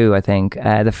 2022, I think.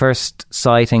 The first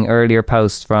citing earlier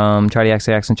posts from Charlie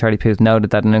XCX and Charlie Puth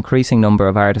noted that an increasing number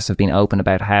of artists have been open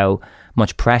about how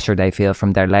much pressure they feel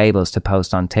from their labels to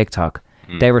post on TikTok.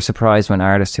 They were surprised when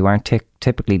artists who aren't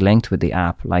typically linked with the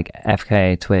app, like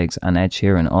FKA Twigs and Ed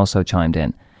Sheeran, also chimed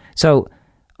in. So,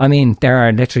 I mean, there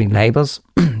are literally labels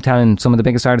telling some of the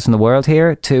biggest artists in the world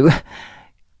here to...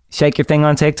 shake your thing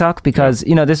on TikTok, because,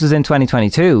 you know, this was in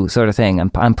 2022 sort of thing,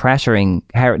 and pressuring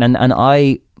her. And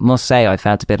I must say, I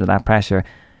felt a bit of that pressure.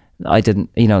 I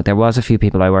didn't, you know, there was a few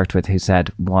people I worked with who said,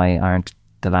 why aren't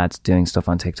the lads doing stuff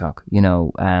on TikTok? You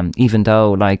know, even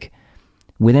though, like,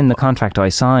 within the contract I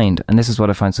signed, and this is what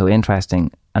I find so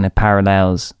interesting, and it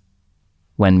parallels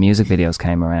when music videos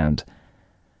came around.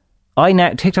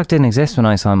 TikTok didn't exist when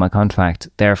I signed my contract,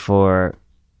 therefore...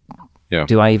 Yeah.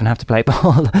 Do I even have to play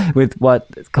ball with what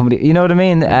company? You know what I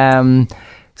mean?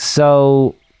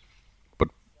 So, but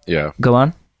yeah, go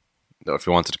on. No, if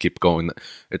you wanted to keep going,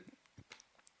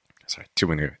 sorry, too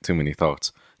many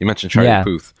thoughts. You mentioned Charlie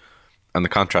Puth, and the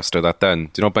contrast to that. Then,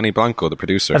 do you know Benny Blanco, the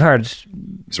producer? I've heard.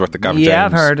 He's worked with Gavin James. Yeah,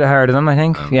 I've heard of him. I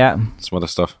think. Yeah, some other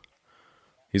stuff.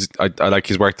 I like.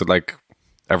 He's worked with like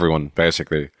everyone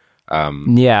basically.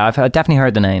 Yeah, I've definitely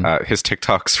heard the name. His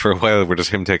TikToks for a while were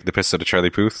just him taking the piss out of Charlie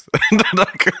Puth, and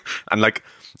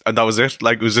that was it.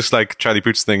 Like, it was just like Charlie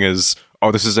Puth's thing is,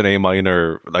 oh, this is an A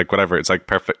minor, like whatever. It's like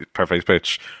perfect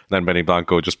pitch. And then Benny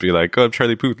Blanco would just be like, oh, I'm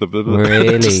Charlie Puth, blah, blah, blah.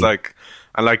 Really? Just like,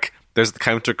 and like, there's the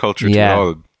counterculture to it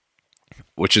all,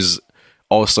 which is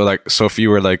also like, so if you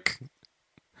were like,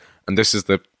 and this is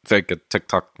the fake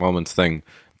TikTok moment thing,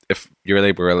 if your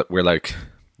label were like,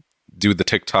 do the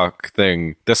TikTok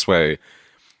thing this way,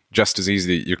 just as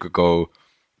easily you could go,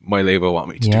 my label want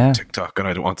me to do TikTok and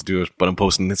I don't want to do it, but I'm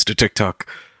posting this to TikTok.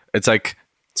 It's like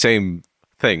same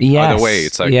thing. Either way,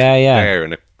 it's like there,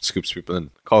 and it scoops people in.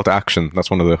 Call to action,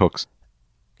 that's one of the hooks.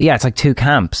 Yeah, it's like two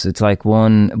camps. It's like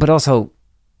one, but also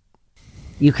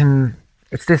you can,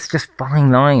 it's this just fine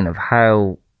line of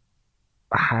how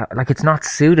like, it's not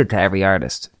suited to every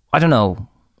artist. I don't know,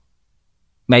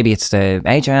 maybe it's the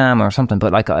age I am or something,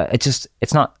 but like,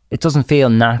 it doesn't feel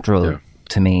natural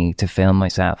to me to film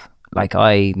myself. Like,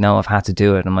 I know I've had to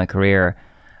do it in my career,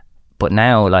 but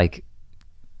now, like,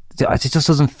 it just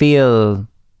doesn't feel,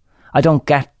 I don't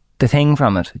get the thing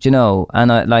from it, you know?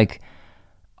 And I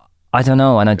don't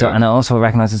know. And I also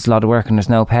recognize it's a lot of work and there's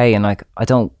no pay. And like, it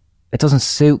doesn't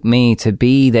suit me to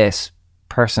be this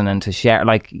person and to share,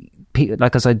 like,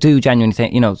 as I do genuinely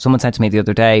think, you know, someone said to me the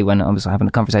other day when I was having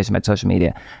a conversation about social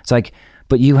media, it's like,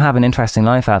 but you have an interesting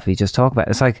life, Alfie, just talk about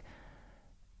it. It's like,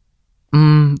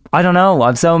 I don't know,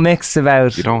 I'm so mixed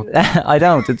about, you don't. I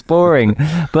don't, it's boring,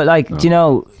 but like, do you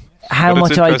know how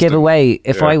much I give away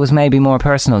if I was maybe more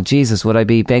personal? Jesus, would I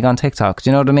be big on TikTok? Do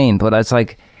you know what I mean? But it's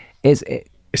like, it's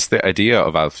the idea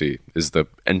of Alfie is the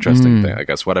interesting thing, I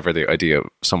guess, whatever the idea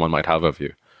someone might have of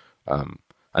you,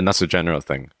 and that's a general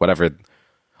thing. Whatever,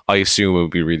 I assume it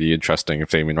would be really interesting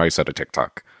if Damien Rice had a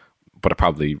TikTok, but it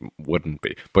probably wouldn't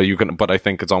be. But I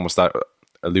think it's almost that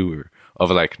allure of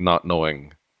like not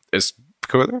knowing is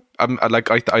cooler.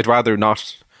 I'd rather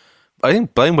not. I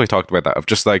think Blameboy talked about that, of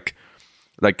just like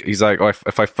he's like, oh,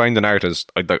 if I find an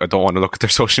artist, I don't want to look at their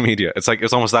social media. It's like,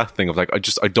 it's almost that thing of like,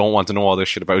 I don't want to know all this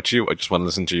shit about you. I just want to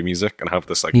listen to your music and have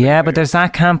this like. Yeah, but there's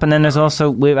that camp, and then there's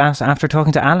also, after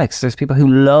talking to Alex, there's people who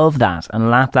love that and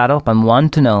lap that up and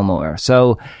want to know more.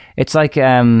 So it's like,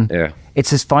 it's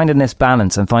just finding this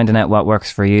balance and finding out what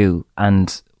works for you.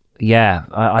 And yeah,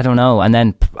 I don't know. And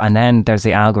then there's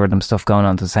the algorithm stuff going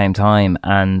on at the same time,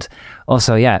 and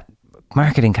also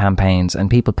marketing campaigns and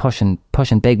people pushing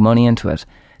big money into it.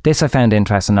 This I found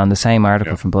interesting on the same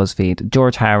article from BuzzFeed.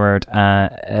 George Howard,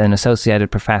 an associated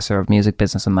professor of music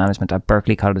business and management at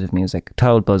Berklee College of Music,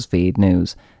 told BuzzFeed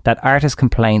News that artists'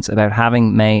 complaints about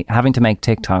having to make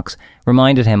TikToks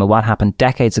reminded him of what happened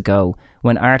decades ago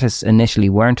when artists initially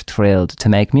weren't thrilled to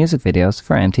make music videos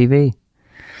for MTV.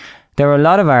 There were a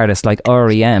lot of artists like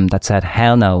R.E.M. that said,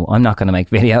 hell no, I'm not going to make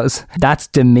videos. That's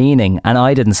demeaning, and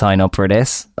I didn't sign up for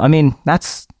this. I mean,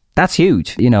 that's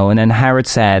huge, you know. And then Howard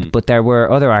said, but there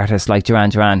were other artists like Duran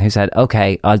Duran who said,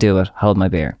 okay, I'll do it, hold my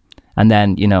beer. and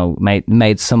then, you know,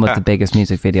 made some of the biggest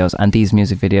music videos, and these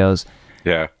music videos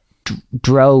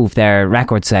drove their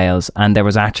record sales, and there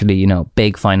was actually, you know,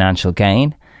 big financial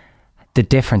gain. The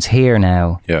difference here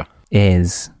now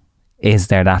is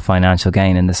there that financial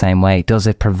gain in the same way? Does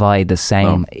it provide the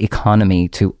same economy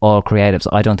to all creatives?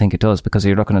 I don't think it does, because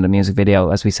you're looking at a music video,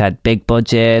 as we said, big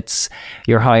budgets,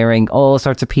 you're hiring all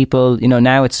sorts of people, you know.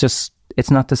 Now it's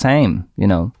not the same, you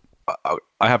know.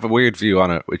 I have a weird view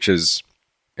on it, which is,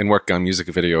 in working on music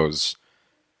videos,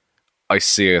 I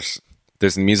see it,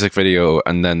 there's the music video,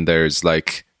 and then there's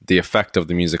like the effect of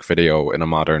the music video in a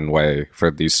modern way for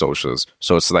these socials.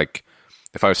 So it's like,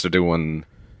 if I was to do one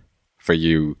for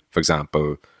you, for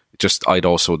example, I'd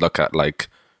also look at like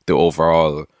the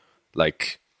overall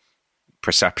like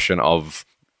perception of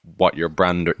what your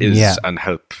brand is, and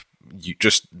help you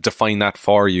just define that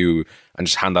for you, and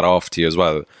just hand that off to you as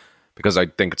well. Because I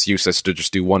think it's useless to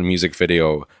just do one music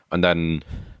video and then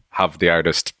have the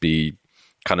artist be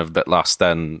kind of a bit lost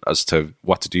then as to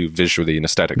what to do visually and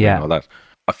aesthetically and all that.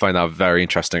 I find that very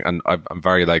interesting, and I'm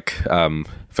very like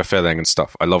fulfilling and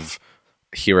stuff. I love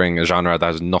hearing a genre that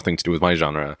has nothing to do with my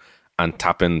genre and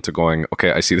tap into going,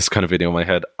 okay, I see this kind of video in my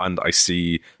head, and I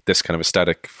see this kind of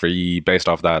aesthetic free based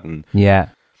off that. And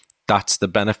that's the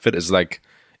benefit, is like,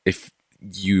 if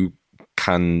you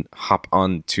can hop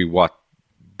on to what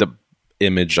the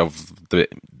image of the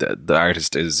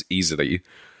artist is easily,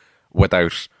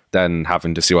 without then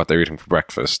having to see what they're eating for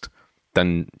breakfast,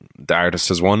 then the artist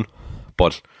has won.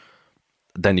 But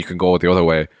then you can go the other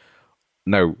way.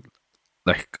 Now,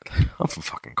 like, I'm from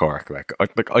fucking Cork. Like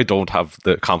I don't have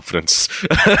the confidence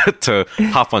to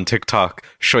hop on TikTok,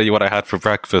 show you what I had for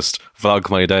breakfast, vlog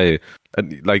my day.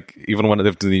 And like, even when I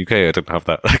lived in the UK, I didn't have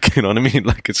that. Like, you know what I mean?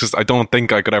 Like, it's just, I don't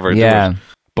think I could ever do it.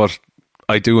 But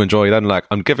I do enjoy that. And like,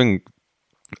 I'm giving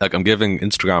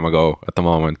Instagram a go at the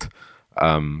moment.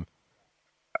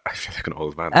 I feel like an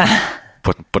old man,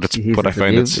 but it's Jesus, but I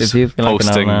find it's just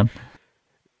posting. Like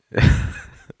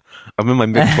I'm in my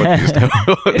mid-20s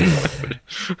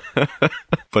now.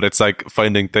 But it's like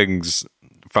finding things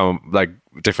from like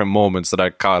different moments that I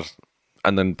caught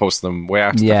and then post them way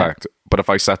after the fact. But if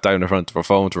I sat down in front of a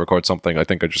phone to record something, I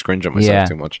think I just cringe at myself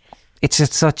too much. It's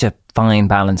just such a fine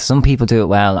balance. Some people do it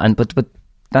well, and but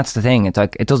that's the thing. It's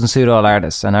like, it doesn't suit all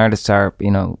artists, and artists are,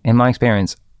 you know, in my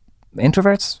experience,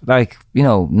 introverts, like, you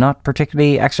know, not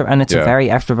particularly extra, and it's a very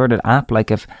extroverted app.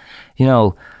 Like, if, you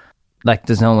know, like,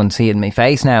 there's no one seeing my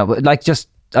face now, but like, just,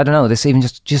 I don't know, this even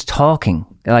just talking,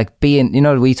 like being, you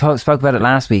know, we spoke about it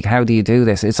last week. How do you do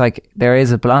this? It's like, there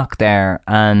is a block there,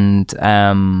 and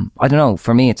I don't know,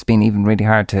 for me it's been even really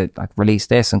hard to like release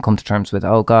this and come to terms with,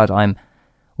 oh God,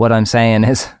 what I'm saying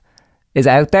is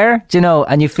out there, do you know?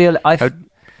 And you feel, how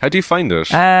do you find it?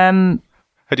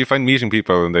 How do you find meeting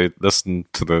people and they listen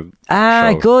to the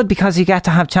show? Good, because you get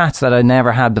to have chats that I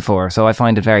never had before. So I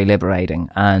find it very liberating,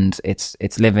 and it's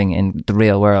living in the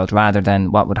real world rather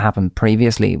than what would happen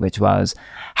previously, which was,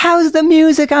 how's the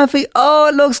music, Alfie? Oh,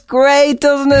 it looks great,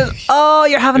 doesn't it? Oh,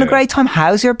 you're having a great time.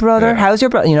 How's your brother? How's your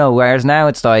brother? You know, whereas now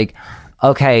it's like,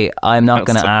 okay, I'm not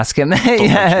going to ask him.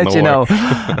 You know,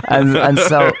 and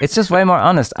so it's just way more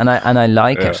honest, and I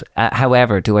like it.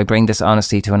 However, do I bring this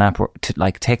honesty to an app to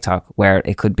like TikTok, where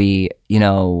it could be, you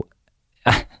know,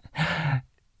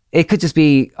 it could just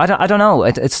be, I don't know.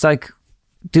 It's like,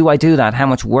 do I do that? How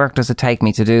much work does it take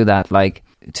me to do that? Like,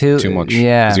 too much.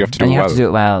 Yeah, 'cause you have to do and it you well. have to do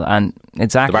it well, and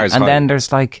exactly. The and then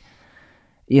there's like,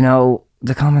 you know,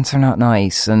 the comments are not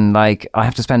nice, and like, I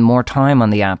have to spend more time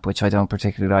on the app, which I don't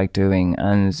particularly like doing.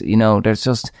 And, you know, there's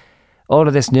just all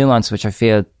of this nuance which I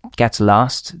feel gets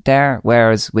lost there.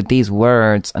 Whereas with these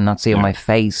words and not seeing my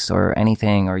face or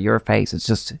anything, or your face, it's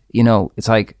just, you know, it's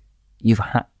like you've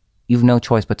no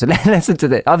choice but to listen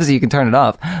to it. Obviously you can turn it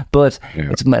off, but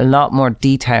it's a lot more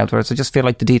detailed, whereas I just feel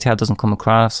like the detail doesn't come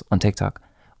across on TikTok.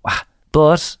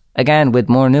 But again, with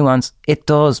more nuance, it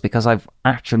does, because I've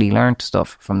actually learned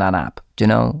stuff from that app, do you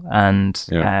know? And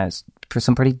for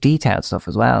some pretty detailed stuff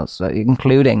as well, so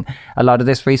including a lot of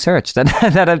this research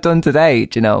that I've done today,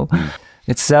 do you know?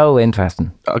 It's so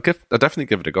interesting. I'll definitely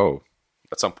give it a go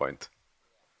at some point.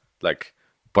 Like,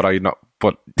 but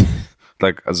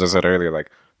like, as I said earlier, like,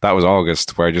 that was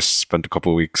August, where I just spent a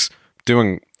couple of weeks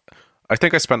doing, I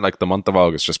think I spent like the month of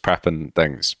August just prepping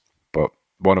things, but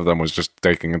one of them was just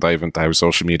taking a dive into how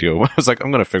social media. I was like, I'm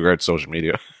going to figure out social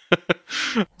media.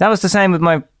 That was the same with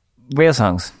my real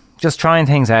songs. Just trying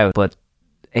things out, but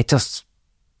it just,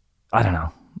 I don't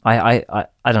know. I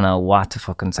don't know what to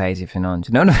fucking say to you, Fionnán. Do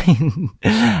you know what I mean?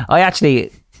 I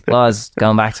actually was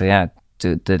going back to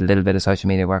the little bit of social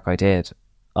media work I did.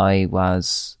 I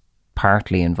was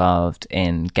partly involved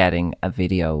in getting a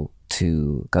video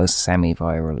to go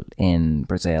semi-viral in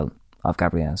Brazil of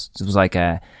Gabriel's. It was like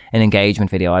an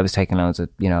engagement video. I was taking loads of,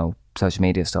 you know, social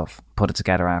media stuff, put it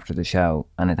together after the show,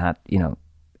 and it had, you know,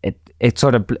 it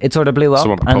sort of blew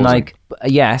up. And like,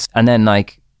 yes, and then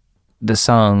like the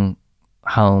song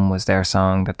Home was their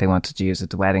song that they wanted to use at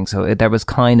the wedding, so there was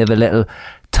kind of a little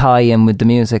tie-in with the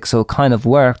music, so it kind of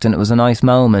worked, and it was a nice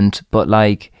moment. But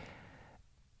like,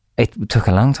 it took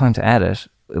a long time to edit.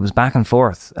 It was back and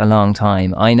forth a long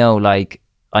time. I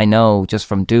know just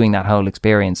from doing that whole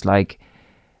experience, like,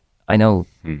 I know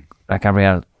like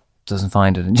Gabrielle doesn't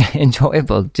find it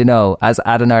enjoyable, you know, as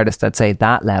at an artist at say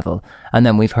that level. And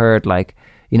then we've heard like,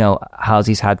 you know,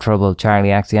 Halsey's had trouble, Charlie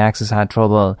XCX has had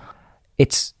trouble.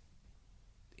 It's,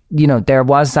 you know, there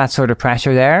was that sort of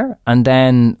pressure there. And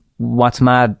then what's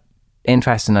mad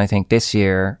interesting, I think, this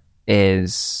year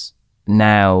is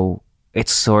now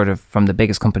it's sort of from the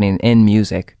biggest company in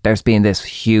music, there's been this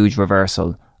huge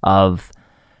reversal of,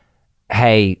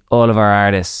 hey, all of our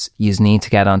artists, you need to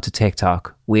get onto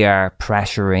TikTok. We are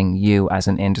pressuring you as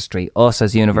an industry. Us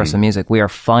as Universal Music, we are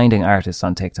finding artists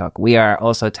on TikTok. We are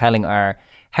also telling our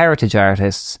heritage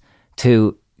artists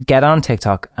to get on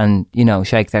TikTok and, you know,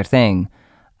 shake their thing.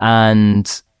 And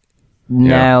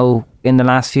now, in the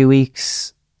last few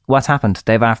weeks, what's happened?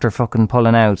 They've, after fucking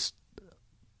pulling out,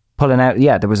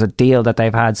 yeah, there was a deal that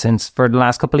they've had for the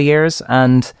last couple of years,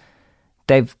 and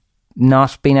they've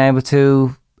not been able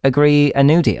to agree a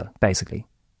new deal, basically.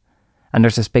 And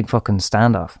there's this big fucking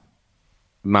standoff.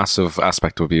 Massive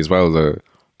aspect would be as well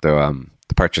the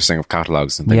purchasing of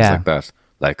catalogs and things like that,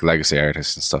 like legacy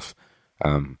artists and stuff.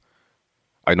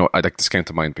 I know, this came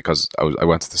to mind because I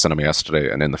went to the cinema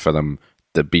yesterday, and in the film,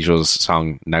 the Beatles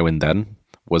song Now and Then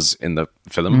was in the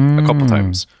film a couple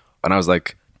times, and I was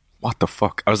like, what the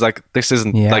fuck? I was like, this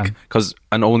isn't like,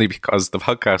 and only because the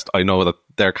podcast, I know that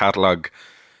their catalog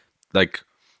like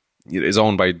is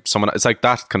owned by someone. It's like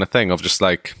that kind of thing of just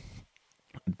like,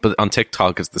 but on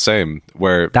TikTok it's the same,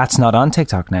 where that's not on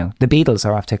TikTok now. The Beatles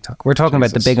are off TikTok. We're talking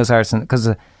about the biggest artists, because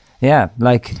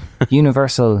like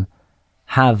Universal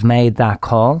have made that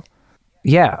call.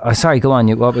 Yeah, sorry, go on.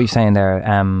 What were you saying there?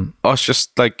 It's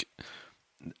just like,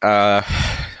 how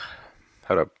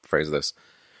to phrase this?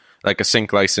 Like a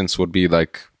sync license would be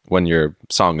like when your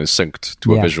song is synced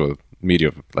to a visual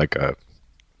medium, like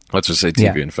let's just say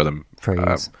TV and film,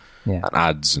 and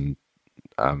ads and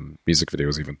music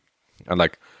videos even. And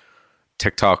like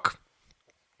TikTok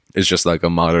is just like a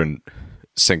modern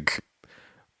sync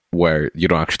where you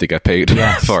don't actually get paid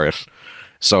for it.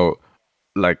 So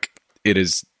like it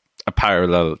is a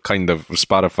parallel kind of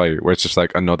Spotify, where it's just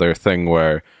like another thing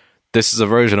where this is a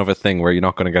version of a thing where you're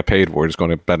not going to get paid, we're just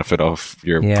going to benefit off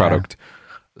your product.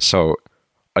 So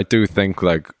I do think,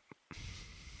 like,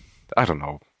 I don't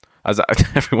know, as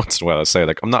every once in a while I say,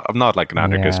 like, I'm not like an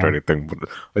anarchist or anything, but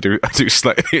I do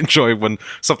slightly enjoy when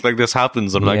something like this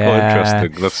happens. I'm like, oh,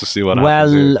 interesting, let's just see what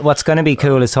happens. Well, what's going to be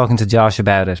cool is talking to Josh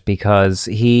about it, because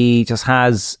he just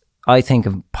has, I think,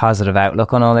 a positive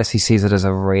outlook on all this. He sees it as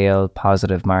a real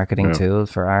positive marketing tool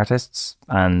for artists,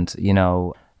 and, you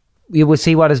know, you will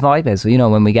see what his vibe is, you know,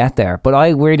 when we get there. But I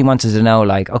really wanted to know,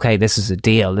 like, okay, this is a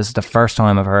deal. This is the first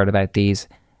time I've heard about these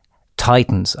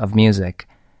titans of music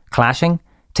clashing.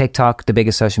 TikTok, the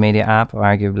biggest social media app,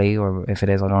 arguably, or if it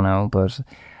is, I don't know.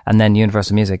 And then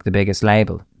Universal Music, the biggest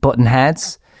label. Button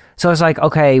heads. So I was like,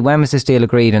 okay, when was this deal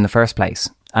agreed in the first place?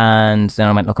 And then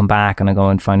I went looking back, and I go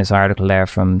and find this article there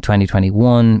from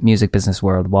 2021, Music Business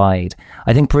Worldwide.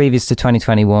 I think previous to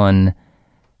 2021,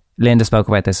 Linda spoke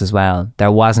about this as well,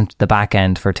 there wasn't the back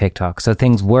end for TikTok. So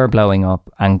things were blowing up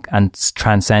and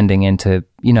transcending into,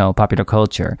 you know, popular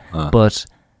culture. But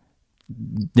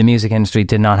the music industry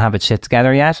did not have its shit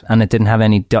together yet, and it didn't have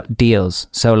any deals.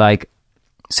 So, like,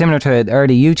 similar to the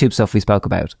early YouTube stuff we spoke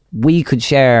about, we could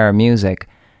share music,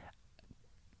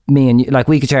 me and you, like,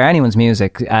 we could share anyone's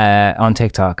music on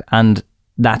TikTok, and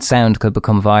that sound could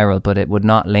become viral, but it would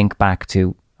not link back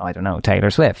to, I don't know,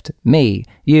 Taylor Swift, me,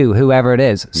 you, whoever it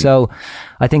is. So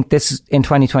I think this, in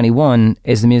 2021,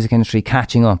 is the music industry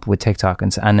catching up with TikTok.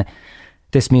 And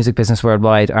this Music Business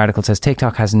Worldwide article says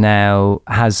TikTok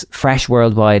has fresh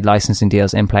worldwide licensing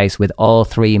deals in place with all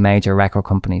three major record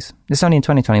companies. This is only in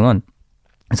 2021.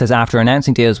 It says, after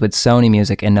announcing deals with Sony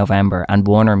Music in November and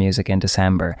Warner Music in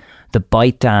December, the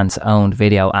ByteDance-owned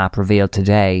video app revealed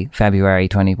today, February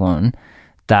 21,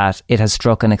 that it has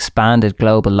struck an expanded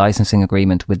global licensing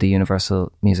agreement with the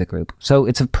Universal Music Group. So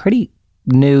it's a pretty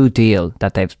new deal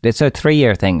that it's a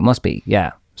 3-year thing, it must be,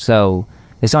 yeah. So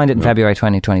they signed it in February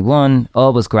 2021,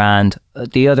 all was grand.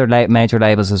 The other major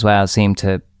labels as well seem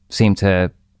to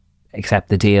accept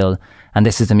the deal, and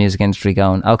this is the music industry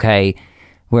going, okay,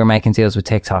 we're making deals with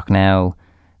TikTok now.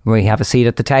 We have a seat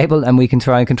at the table and we can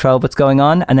try and control what's going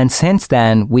on. And then since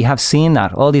then, we have seen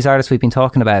that all these artists we've been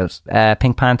talking about,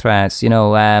 Pink Panthers,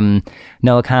 Noah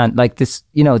Khan, like this,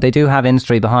 they do have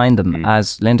industry behind them,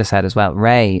 as Linda said as well,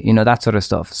 Ray, that sort of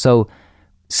stuff. So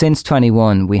since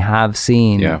 21, we have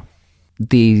seen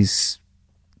this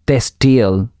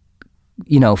deal,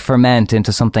 ferment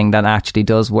into something that actually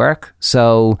does work.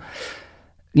 So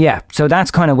so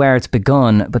that's kind of where it's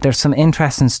begun, but there's some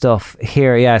interesting stuff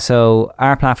here. So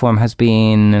our platform has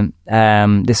been,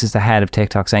 this is the head of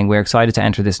TikTok saying, we're excited to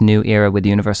enter this new era with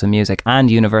Universal Music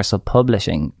and Universal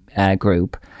Publishing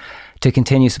Group to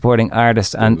continue supporting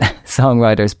artists and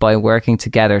songwriters by working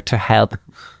together to help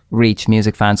reach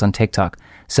music fans on TikTok.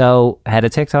 So head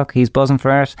of TikTok, he's buzzing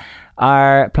for it.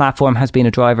 Our platform has been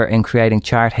a driver in creating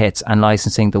chart hits and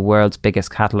licensing the world's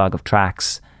biggest catalogue of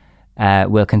tracks.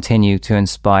 Will continue to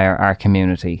inspire our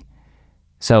community.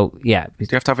 So, do you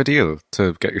have to have a deal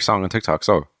to get your song on TikTok?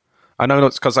 So, I know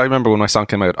it's because I remember when my song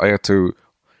came out, I had to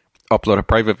upload a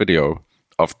private video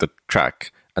of the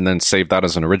track and then save that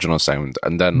as an original sound,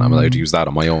 and then I'm allowed to use that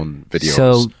on my own videos.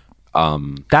 So,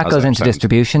 that goes into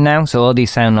distribution now. So all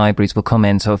these sound libraries will come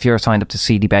in. So if you're signed up to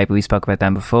CD Baby, we spoke about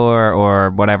them before, or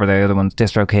whatever the other ones,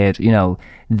 DistroKid,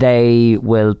 they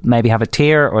will maybe have a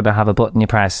tier or they'll have a button you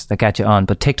press that gets you on.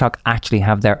 But TikTok actually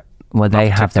have their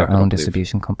own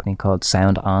distribution company called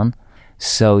Sound On.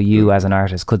 So you as an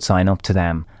artist could sign up to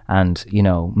them and,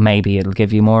 maybe it'll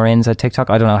give you more ins at TikTok.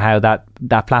 I don't know how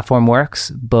that platform works,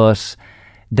 but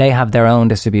they have their own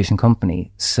distribution company.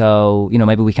 So,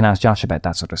 maybe we can ask Josh about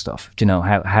that sort of stuff. Do you know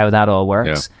how that all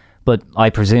works? Yeah. But I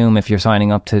presume if you're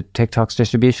signing up to TikTok's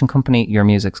distribution company, your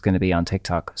music's going to be on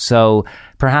TikTok. So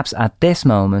perhaps at this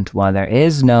moment, while there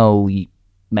is no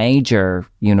major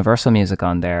Universal Music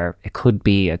on there, it could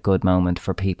be a good moment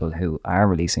for people who are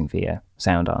releasing via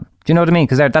Sound On. Do you know what I mean?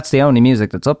 Because that's the only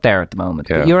music that's up there at the moment.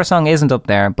 Yeah. But your song isn't up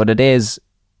there, but it is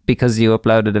because you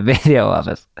uploaded a video of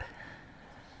it.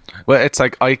 Well, it's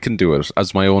like I can do it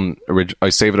as my own. I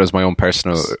save it as my own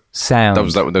personal sound.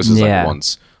 This is like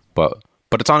once, but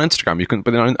it's on Instagram. You can,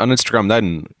 but on Instagram,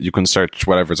 then you can search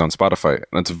whatever's on Spotify,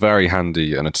 and it's very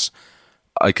handy. And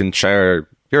I can share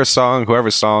your song,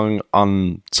 whoever's song,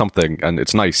 on something, and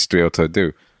it's nice to be able to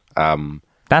do.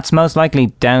 That's most likely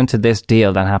down to this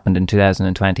deal that happened in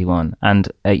 2021. And,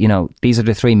 these are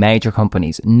the three major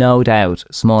companies. No doubt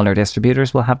smaller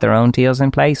distributors will have their own deals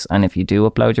in place. And if you do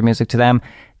upload your music to them,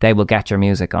 they will get your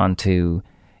music onto,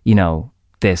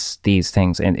 these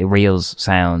things in Reels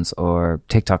sounds or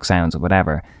TikTok sounds or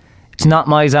whatever. It's not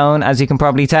my zone, as you can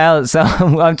probably tell. So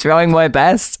I'm trying my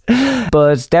best.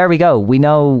 But there we go. We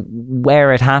know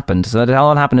where it happened. So it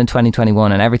all happened in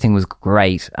 2021 and everything was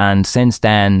great. And since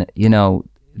then,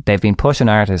 they've been pushing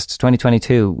artists.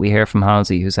 2022, we hear from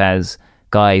Halsey who says,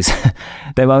 guys,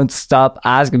 they won't stop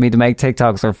asking me to make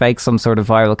TikToks or fake some sort of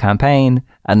viral campaign.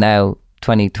 And now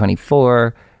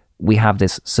 2024, we have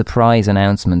this surprise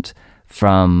announcement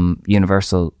from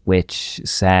Universal, which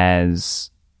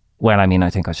says, well, I mean, I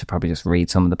think I should probably just read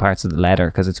some of the parts of the letter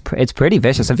because it's pretty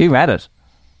vicious. Have you read it?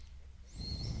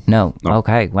 No.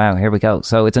 Okay. Wow. Here we go.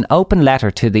 So it's an open letter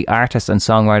to the artist and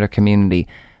songwriter community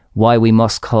why we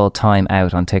must call time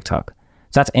out on TikTok.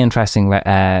 So that's interesting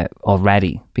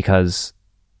already because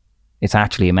it's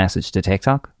actually a message to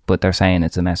TikTok, but they're saying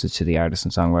it's a message to the artist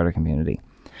and songwriter community.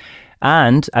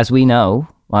 And as we know,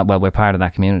 well, we're part of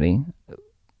that community.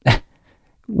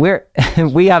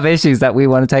 We have issues that we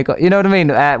want to take. You know what I mean?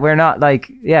 We're not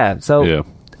like, So yeah.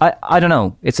 I don't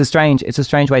know. It's a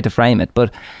strange way to frame it,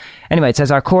 but anyway, it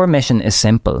says our core mission is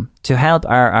simple: to help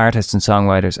our artists and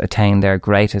songwriters attain their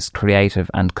greatest creative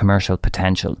and commercial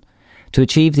potential. To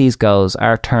achieve these goals,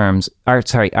 our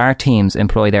teams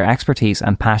employ their expertise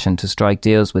and passion to strike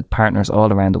deals with partners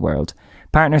all around the world.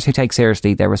 Partners who take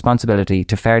seriously their responsibility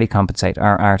to fairly compensate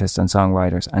our artists and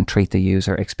songwriters and treat the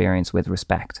user experience with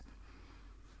respect.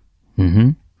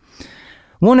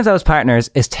 One of those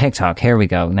partners is TikTok. Here we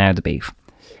go. Now the beef.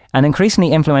 An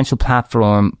increasingly influential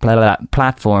platform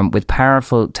with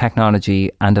powerful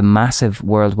technology and a massive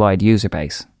worldwide user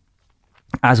base.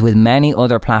 As with many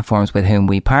other platforms with whom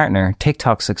we partner,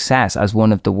 TikTok's success as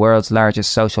one of the world's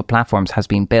largest social platforms has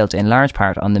been built in large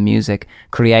part on the music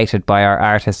created by our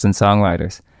artists and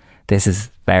songwriters. This is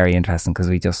very interesting because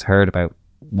we just heard about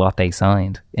what they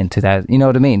signed in 2000. You know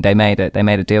what I mean? They made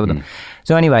a deal with them.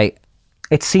 So anyway,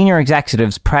 its senior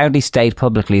executives proudly state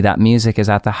publicly that music is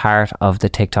at the heart of the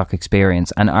TikTok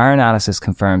experience, and our analysis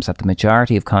confirms that the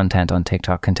majority of content on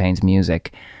TikTok contains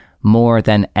music, more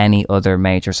than any other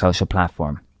major social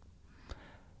platform.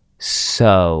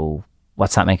 So,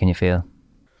 what's that making you feel?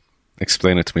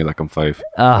 Explain it to me like I'm 5.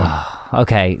 Oh,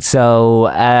 okay. So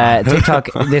TikTok,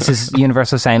 this is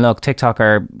Universal saying, look, TikTok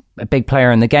are a big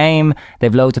player in the game.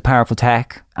 They've loads of powerful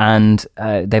tech, and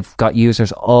they've got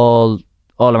users all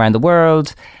around the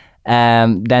world.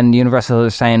 Then Universal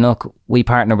is saying, look, we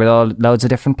partner with loads of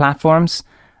different platforms,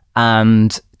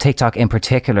 and TikTok in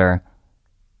particular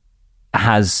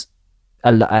has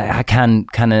can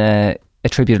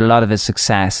attribute a lot of its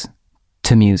success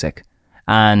to music.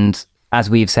 And as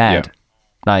we've said,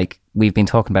 like, we've been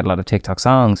talking about a lot of TikTok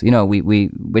songs. You know, we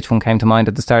which one came to mind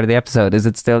at the start of the episode? Is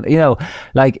it still, you know,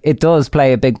 like, it does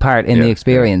play a big part in the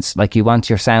experience. Like, you want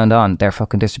your sound on. Their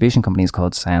fucking distribution company is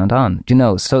called Sound On. Do you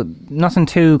know? So nothing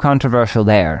too controversial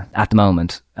there at the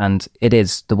moment. And it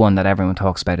is the one that everyone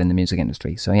talks about in the music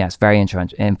industry. So yes, very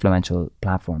influential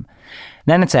platform.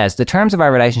 Then it says, the terms of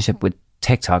our relationship with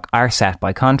TikTok are set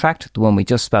by contract, the one we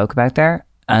just spoke about there.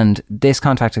 And this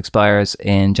contract expires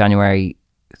in January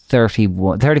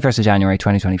 31st of January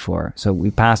 2024. So we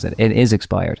passed it. It is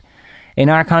expired. In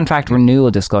our contract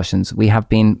renewal discussions, we have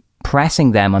been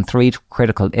pressing them on 3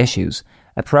 critical issues: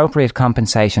 appropriate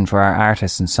compensation for our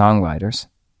artists and songwriters.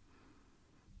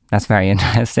 That's very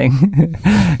interesting.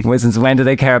 Since when do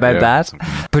they care about that?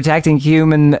 Protecting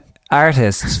human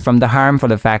artists from the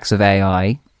harmful effects of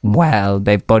AI. Well,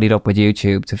 they've buddied up with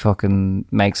YouTube to fucking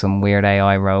make some weird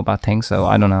AI robot thing, so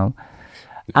I don't know.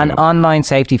 And online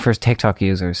safety for TikTok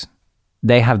users.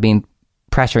 They have been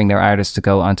pressuring their artists to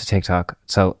go onto TikTok,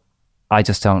 so I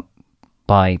just don't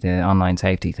buy the online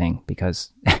safety thing,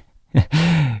 because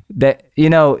you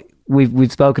know,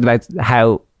 we've spoken about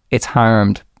how it's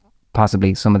harmed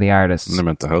possibly some of the artists. And their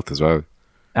mental health as well.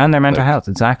 And their mental health,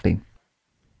 exactly.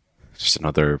 Just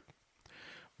another...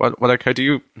 Well, like, how do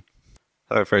you...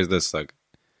 How do I phrase this? Like,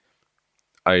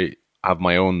 I have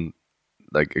my own,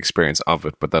 like, experience of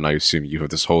it, but then I assume you have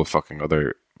this whole fucking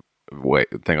other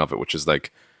thing of it, which is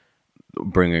like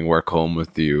bringing work home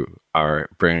with you, or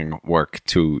bringing work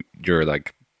to your,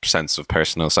 like, sense of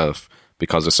personal self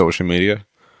because of social media.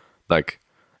 Like,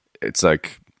 it's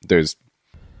like there's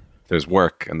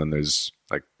work, and then there's,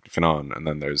 like, Finan, and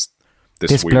then there's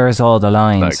this weird, blurs all the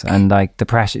lines, like, and like the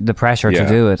pressure to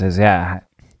do it is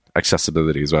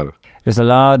accessibility as well. There's a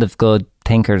lot of good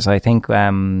thinkers. I think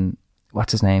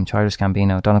what's his name, Childish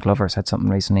Gambino, Donald Glover said something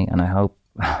recently, and I hope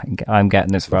I'm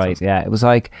getting this right. Yeah, it was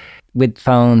like, with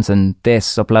phones and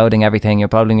this uploading everything, you're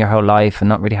uploading your whole life and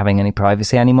not really having any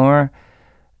privacy anymore.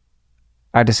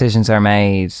 Our decisions are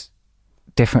made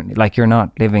differently. Like, you're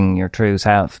not living your true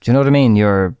self. Do you know what I mean?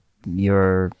 You're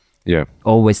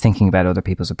always thinking about other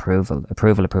people's approval.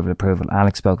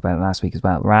 Alex spoke about it last week as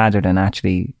well, rather than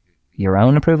actually your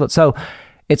own approval. So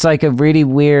it's like a really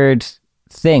weird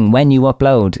thing when you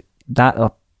upload. That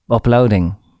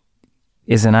uploading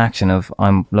is an action of,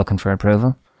 I'm looking for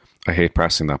approval. I hate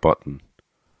pressing that button.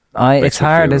 It's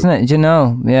hard, isn't it? You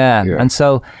know, yeah. And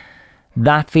so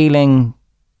that feeling,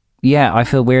 I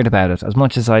feel weird about it. As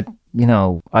much as I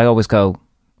always go,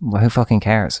 well, who fucking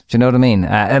cares? Do you know what I mean?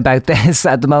 About this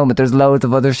at the moment, there's loads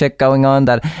of other shit going on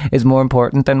that is more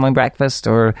important than my breakfast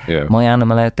or my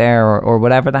animal out there or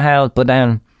whatever the hell. But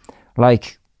then,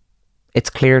 like, it's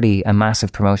clearly a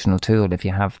massive promotional tool if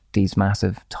you have these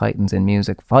massive titans in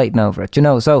music fighting over it, you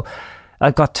know. So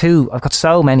I've got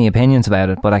so many opinions about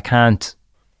it, but I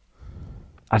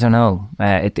don't know.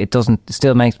 It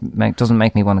doesn't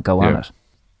make me want to go on it.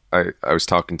 I was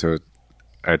talking to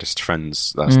artist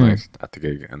friends last night at the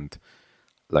gig, and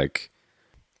like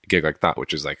a gig like that,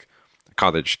 which is like a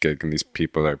college gig, and these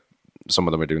people are, some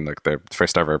of them are doing like their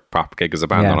first ever prop gig as a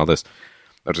band and all this.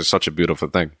 That is such a beautiful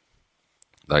thing.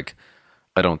 Like,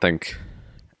 I don't think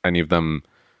any of them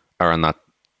are on that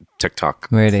TikTok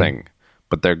thing,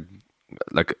 but they're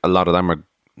like, a lot of them are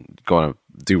going to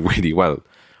do really well,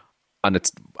 and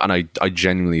I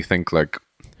genuinely think, like,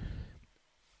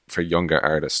 for younger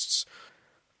artists,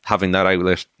 having that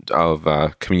outlet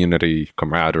of community,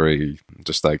 camaraderie,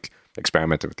 just like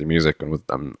experimenting with the music and with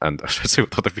them, and I should say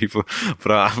with other people,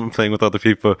 but I haven't playing with other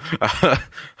people.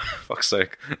 Fuck's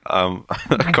sake.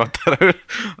 Cut that out.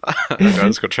 I'm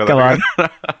just gonna try that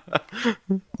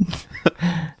again.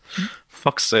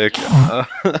 Fuck's sake.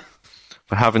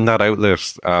 But having that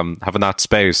outlet, having that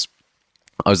space,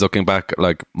 I was looking back at,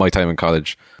 like, my time in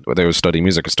college, whether I was studying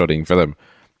music or studying film,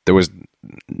 there was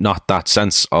not that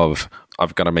sense of,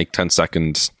 I've got to make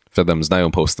 10-second films now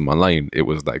and post them online. It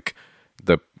was like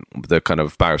the kind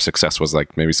of bar of success was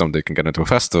like, maybe someday can get into a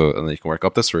festival and then you can work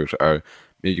up this route, or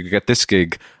maybe you can get this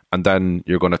gig and then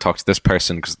you're going to talk to this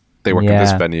person because they work in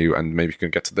this venue, and maybe you can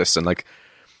get to this. And like,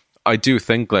 I do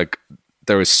think, like,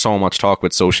 there is so much talk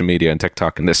with social media and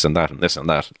TikTok and this and that and this and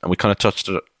that, and we kind of touched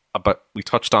but we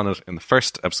touched on it in the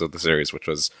first episode of the series, which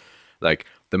was like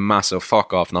the massive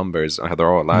fuck off numbers and how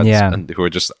they're all lads and who are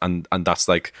just and that's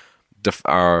like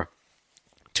our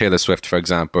Taylor Swift, for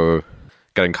example,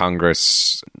 getting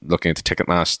Congress looking into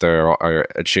Ticketmaster, or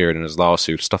Ed Sheeran in his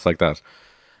lawsuit, stuff like that.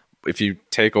 If you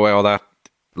take away all that,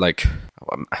 like,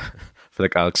 I feel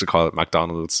like Alex would call it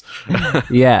McDonald's.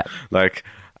 Yeah. Like,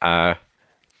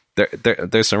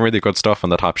 there's some really good stuff on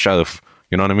the top shelf.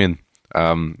 You know what I mean?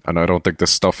 And I don't think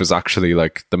this stuff is actually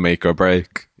like the make or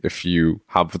break if you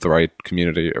have the right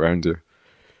community around you.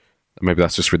 Maybe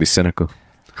that's just really cynical.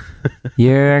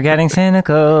 You're getting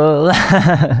cynical.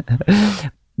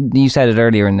 You said it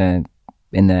earlier in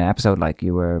the episode, like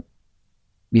you were,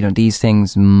 you know, these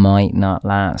things might not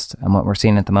last, and what we're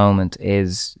seeing at the moment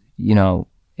is, you know,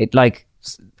 it, like,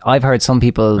 I've heard some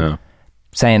people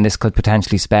saying this could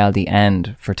potentially spell the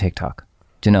end for TikTok.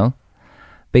 Do you know?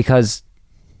 Because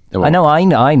I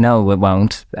know it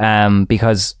won't.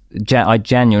 Because I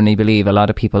genuinely believe a lot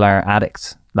of people are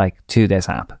addicts, like, to this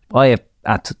app. I have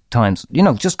at times, you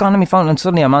know, just gone on my phone and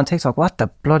suddenly I'm on TikTok. What the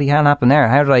bloody hell happened there?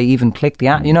 How did I even click the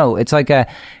app? You know, it's like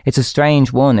it's a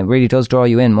strange one. It really does draw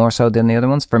you in more so than the other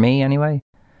ones, for me anyway.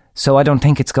 So I don't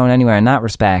think it's going anywhere in that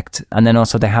respect. And then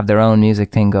also they have their own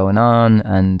music thing going on,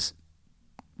 and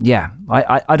yeah,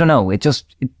 I don't know.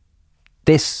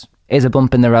 This is a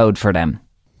bump in the road for them.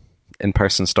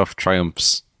 In-person stuff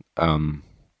triumphs.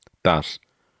 That,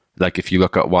 like, if you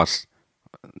look at like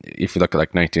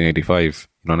 1985,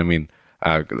 you know what I mean?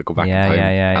 Go back in time,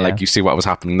 and like you see what was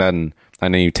happening then,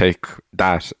 and then you take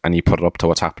that and you put it up to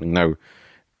what's happening now.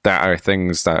 There are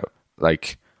things that,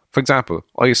 like, for example,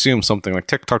 I assume something like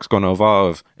TikTok's going to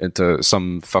evolve into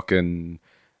some fucking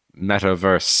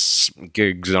metaverse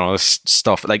gigs and all this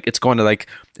stuff. Like, it's going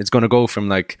to go from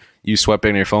like you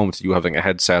swiping your phone to you having a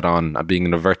headset on and being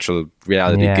in a virtual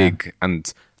reality gig,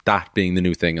 and that being the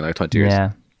new thing in like 20 years.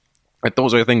 Yeah. Like,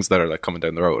 those are things that are like coming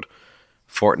down the road.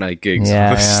 Fortnite gigs,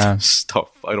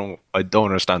 stuff. I don't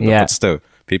understand that, but still,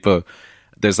 people,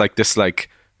 there's like this, like,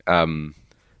 and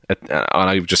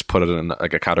I've just put it in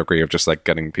like a category of just like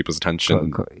getting people's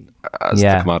attention as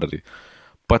the commodity.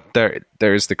 But there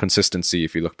is the consistency,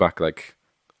 if you look back like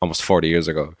almost 40 years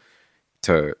ago,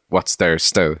 to what's there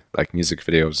still, like music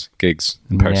videos, gigs,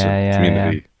 in person,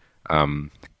 community,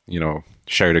 you know,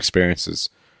 shared experiences.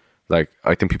 Like,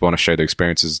 I think people want to share their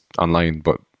experiences online,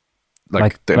 but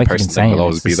like the in-person thing will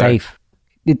always be there.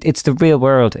 It's the real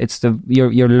world. It's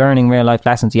you're learning real life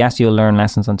lessons. Yes, you'll learn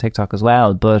lessons on TikTok as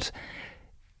well, but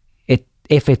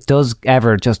if it does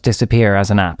ever just disappear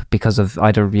as an app because of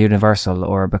either Universal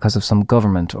or because of some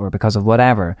government or because of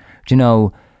whatever, you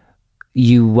know,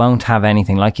 you won't have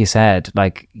anything. Like you said,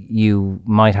 like, you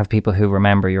might have people who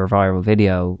remember your viral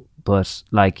video, but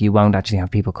like, you won't actually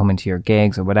have people coming to your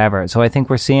gigs or whatever. So I think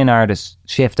we're seeing artists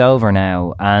shift over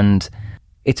now, and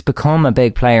it's become a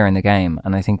big player in the game.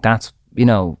 And I think that's, you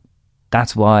know,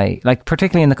 that's why, like,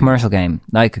 particularly in the commercial game,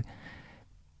 like,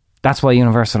 that's why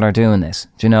Universal are doing this.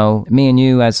 Do you know, me and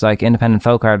you as like independent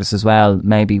folk artists as well,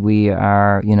 maybe we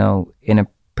are, you know, in a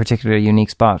particular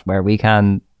unique spot where we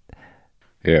can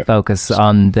focus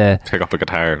on the... Pick up a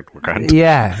guitar.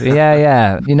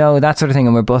 Yeah. You know, that sort of thing.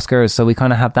 And we're buskers, so we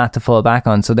kind of have that to fall back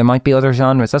on. So there might be other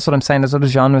genres. That's what I'm saying. There's other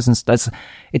genres, and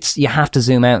you have to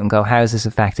zoom out and go, how is this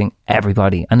affecting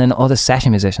everybody? And then other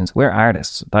session musicians, we're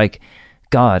artists. Like,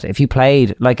 God, if you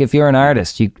played, like, if you're an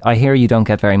artist, I hear you don't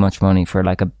get very much money for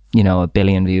like a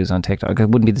billion views on TikTok. It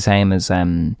wouldn't be the same as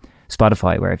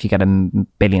Spotify, where if you get a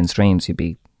billion streams, you'd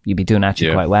be doing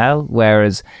actually quite well.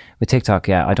 Whereas with TikTok,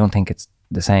 I don't think it's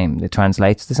the same. It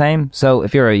translates the same. So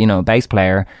if you're a bass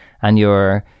player and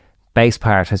your bass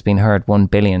part has been heard 1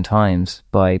 billion times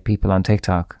by people on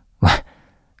TikTok,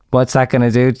 what's that going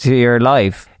to do to your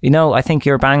life? You know, I think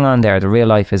you're bang on there. The real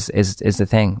life is the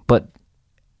thing, but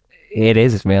it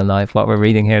is real life what we're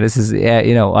reading here. This is,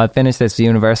 I'll finish this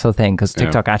Universal thing because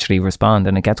TikTok actually respond,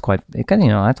 and I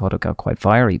thought it got quite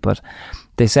fiery, but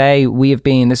they say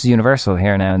this is Universal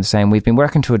here now, and saying we've been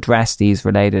working to address these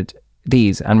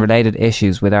and related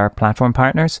issues with our platform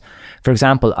partners. For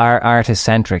example, our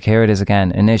artist-centric, here it is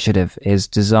again, initiative is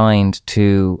designed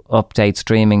to update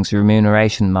streaming's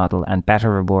remuneration model and better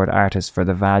reward artists for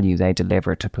the value they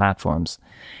deliver to platforms.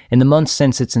 In the months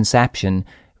since its inception,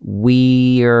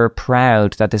 we are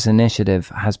proud that this initiative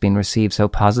has been received so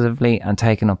positively and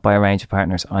taken up by a range of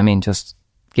partners. I mean, just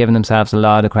giving themselves a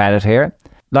lot of credit here.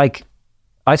 Like,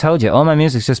 I told you, all my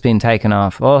music's just been taken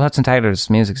off. All Hudson Taylor's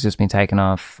music's just been taken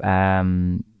off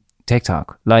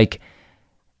TikTok. Like,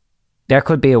 there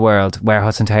could be a world where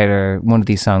Hudson Taylor, one of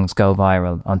these songs, go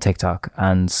viral on TikTok,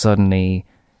 and suddenly,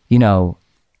 it's a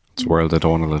world I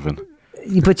don't want to live in.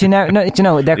 But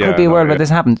there could be a world where this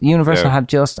happened. Universal have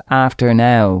just after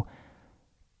now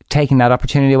taking that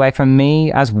opportunity away from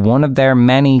me as one of their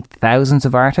many thousands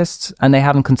of artists, and they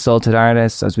haven't consulted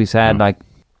artists, as we said, like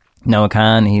Noah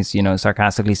Khan, he's,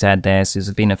 sarcastically said this.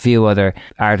 There's been a few other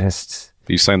artists.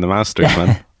 You signed the masters,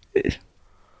 man.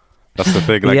 That's the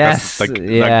thing. Like, yes,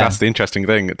 that's the interesting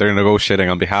thing. They're negotiating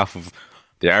on behalf of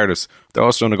the artists. They're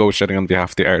also negotiating on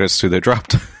behalf of the artists who they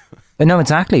dropped. No,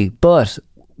 exactly. But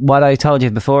what I told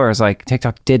you before is like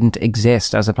TikTok didn't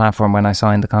exist as a platform when I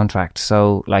signed the contract.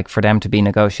 So like for them to be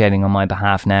negotiating on my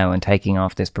behalf now and taking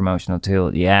off this promotional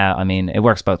tool, I mean, it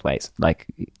works both ways. Like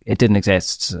it didn't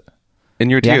exist.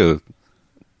 In your deal,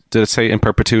 did it say in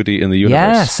perpetuity in the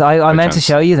universe? Yes, I meant to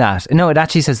show you that. No, it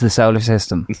actually says the solar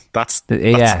system. That's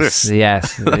yes. Does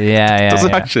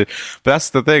it actually? But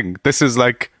that's the thing. This is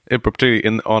like in perpetuity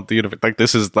on the universe. Like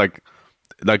this is like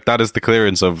that is the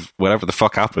clearance of whatever the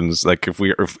fuck happens. Like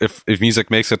if music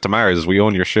makes it to Mars, we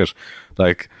own your shit.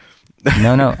 Like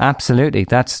no, absolutely.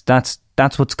 That's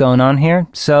what's going on here.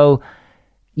 So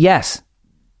yes,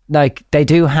 like they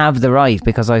do have the right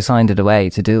because I signed it away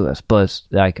to do it. But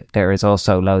like there is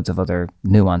also loads of other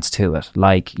nuance to it.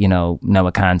 Like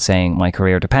Noah Khan saying my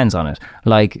career depends on it.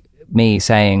 Like me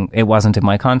saying it wasn't in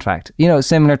my contract.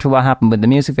 Similar to what happened with the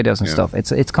music videos and stuff.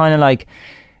 It's kind of like.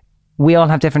 We all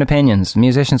have different opinions.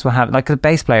 Musicians will have, like a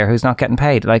bass player who's not getting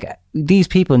paid. Like these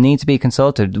people need to be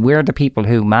consulted. We're the people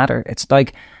who matter. It's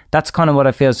like, that's kind of what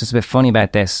I feel is just a bit funny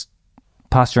about this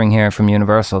posturing here from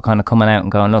Universal, kind of coming out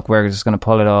and going, look, we're just going to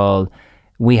pull it all.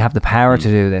 We have the power to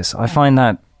do this. I find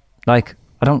that, like,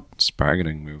 it's a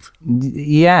bargaining move.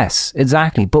 Yes,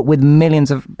 exactly. But with millions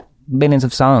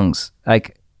of songs,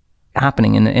 like,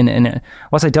 happening in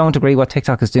what I don't agree what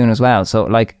TikTok is doing as well. So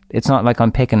like it's not like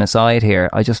I'm picking a side here.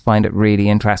 I just find it really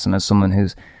interesting as someone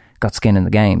who's got skin in the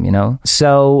game,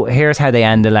 So here's how they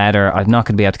end the letter. I'm not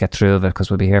going to be able to get through of it because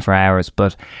we'll be here for hours,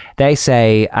 but they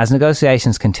say, as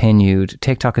negotiations continued,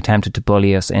 TikTok attempted to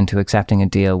bully us into accepting a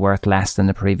deal worth less than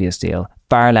the previous deal,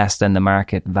 far less than the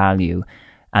market value,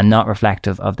 and not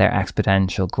reflective of their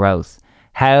exponential growth.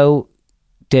 How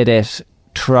did it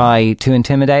try to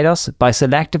intimidate us? By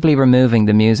selectively removing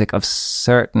the music of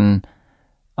certain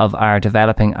of our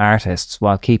developing artists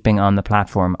while keeping on the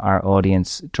platform our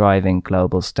audience driving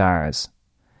global stars.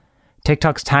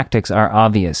 TikTok's tactics are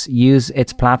obvious. Use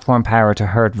its platform power to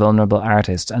hurt vulnerable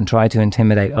artists and try to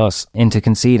intimidate us into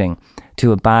conceding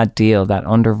to a bad deal that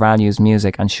undervalues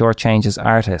music and shortchanges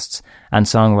artists and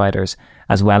songwriters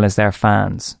as well as their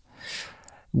fans.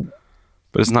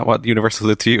 But isn't that what Universal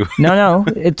did to you? No,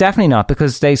 it definitely not,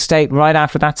 because they state right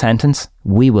after that sentence,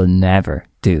 we will never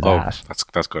do that. Oh,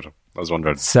 that's good. I was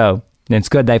wondering. So it's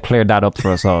good they cleared that up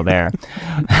for us all there.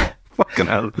 Fucking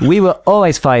hell. We will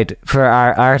always fight for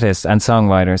our artists and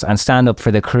songwriters and stand up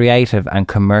for the creative and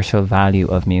commercial value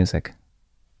of music.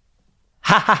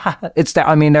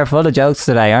 They're full of jokes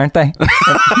today, aren't they?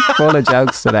 Full of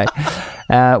jokes today.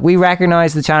 We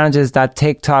recognise the challenges that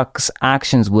TikTok's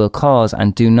actions will cause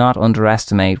and do not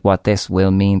underestimate what this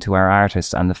will mean to our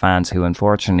artists and the fans who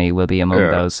unfortunately will be among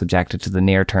those subjected to the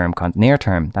near-term.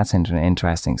 That's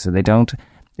interesting. So they don't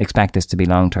expect this to be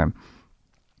long-term.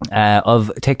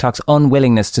 Of TikTok's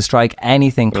unwillingness to strike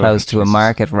anything close to a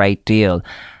market rate deal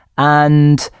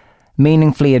and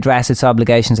meaningfully address its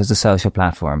obligations as a social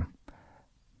platform.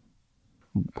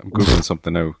 I'm Googling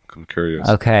something now. I'm curious.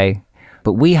 Okay.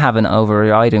 But we have an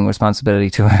overriding responsibility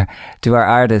to our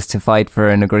artists to fight for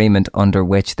an agreement under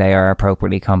which they are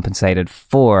appropriately compensated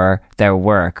for their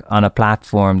work on a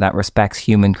platform that respects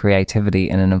human creativity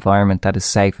in an environment that is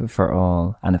safe for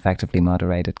all and effectively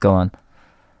moderated. Go on.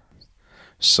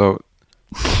 So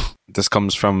this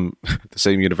comes from the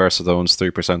same Universal that owns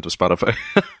 3% of Spotify.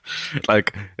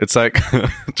 It's like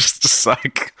just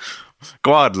like,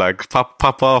 go on, like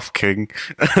pop off, King.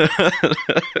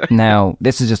 Now,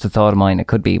 this is just a thought of mine. It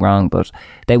could be wrong, but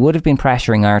they would have been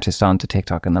pressuring artists onto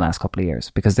TikTok in the last couple of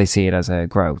years because they see it as a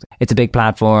growth. It's a big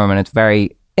platform and it's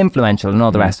very influential and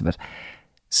all the rest of it.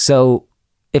 So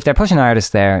if they're pushing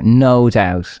artists there, no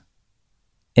doubt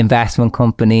investment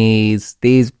companies,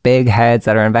 these big heads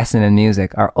that are investing in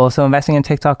music are also investing in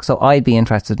TikTok. So I'd be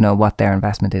interested to know what their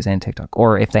investment is in TikTok,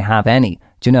 or if they have any.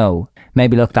 Do you know?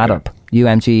 Maybe look that up.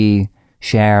 UMG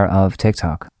share of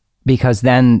TikTok. Because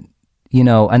then,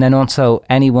 and then also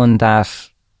anyone that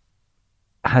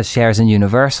has shares in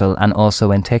Universal and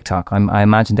also in TikTok, I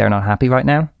imagine they're not happy right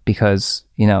now because,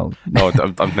 No,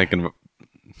 I'm thinking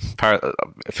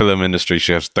film industry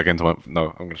shit. No,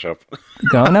 I'm going to shut up.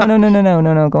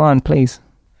 No, go on, please.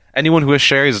 Anyone who has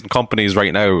shares in companies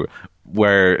right now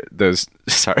where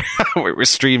where we're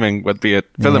streaming, would be it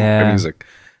film or music,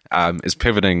 is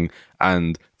pivoting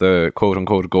and the quote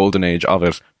unquote golden age of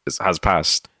it has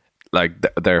passed. Like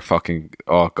they're fucking,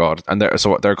 oh god, and there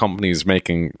are companies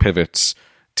making pivots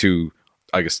to,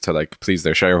 I guess, to like please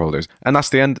their shareholders, and that's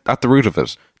the end. At the root of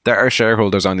it, there are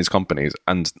shareholders on these companies,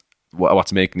 and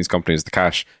what's making these companies the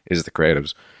cash is the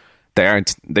creatives. They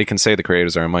aren't. They can say the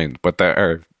creators are in mind, but there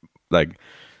are like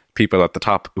people at the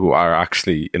top who are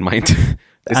actually in mind.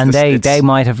 They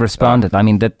might have responded. I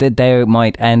mean, that they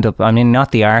might end up. I mean,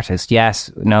 not the artist. Yes,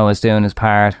 Noah's doing his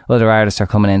part. Other artists are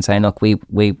coming in saying, "Look,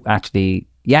 we actually."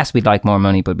 Yes, we'd like more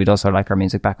money, but we'd also like our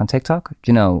music back on TikTok.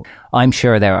 You know, I'm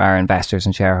sure there are investors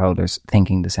and shareholders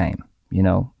thinking the same, you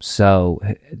know. So,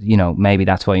 you know, maybe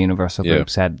that's why Universal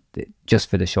Group said just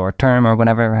for the short term or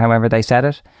whatever, however they said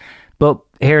it. But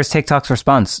here's TikTok's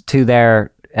response to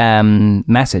their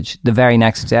message the very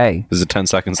next day. Is it 10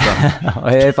 seconds long?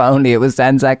 If only it was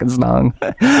 10 seconds long.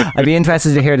 I'd be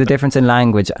interested to hear the difference in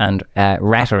language and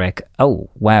rhetoric. Oh,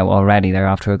 wow, already they're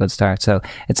off to a good start. So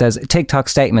it says, TikTok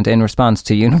statement in response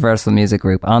to Universal Music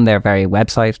Group on their very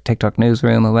website, TikTok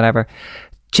Newsroom or whatever,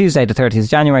 Tuesday the 30th of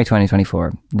January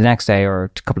 2024, the next day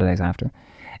or a couple of days after.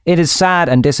 It is sad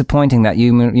and disappointing that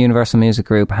Universal Music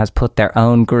Group has put their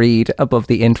own greed above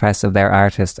the interests of their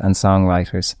artists and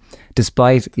songwriters.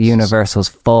 Despite Universal's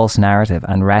false narrative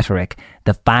and rhetoric,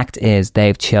 the fact is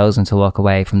they've chosen to walk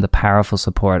away from the powerful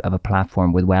support of a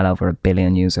platform with well over 1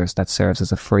 billion users that serves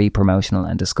as a free promotional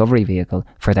and discovery vehicle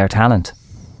for their talent.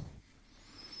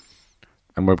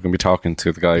 And we're going to be talking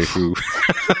to the guy who...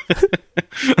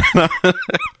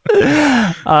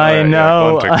 I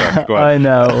know. I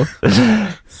know.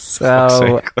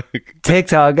 So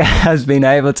TikTok has been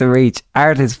able to reach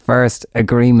artist first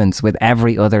agreements with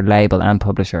every other label and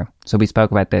publisher. So we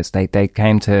spoke about this. They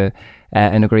came to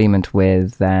an agreement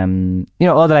with,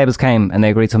 all the labels came and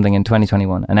they agreed something in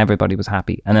 2021 and everybody was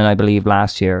happy. And then I believe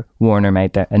last year Warner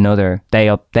made they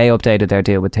updated their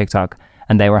deal with TikTok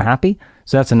and they were happy.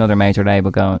 So that's another major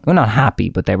label going, well, not happy,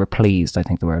 but they were pleased, I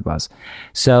think the word was.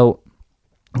 So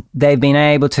they've been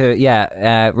able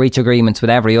to, reach agreements with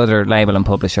every other label and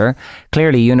publisher.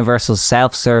 Clearly, Universal's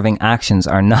self-serving actions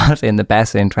are not in the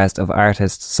best interest of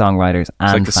artists, songwriters, and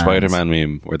it's like the Spider-Man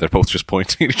meme where they're both just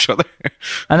pointing at each other.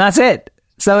 And that's it.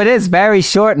 So it is very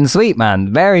short and sweet,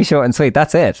 man. Very short and sweet.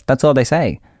 That's it. That's all they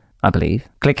say, I believe.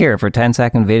 Click here for a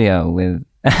 10-second video with...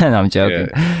 No, I'm joking.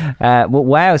 Yeah.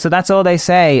 Wow, so that's all they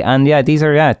say. And yeah, these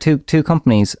are two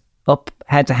companies up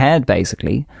head to head,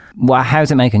 basically.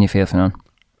 How's it making you feel, Fionnán?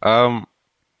 I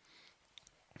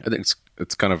think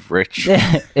it's kind of rich.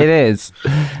 It is.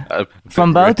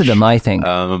 From both of them, I think.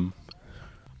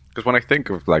 Because when I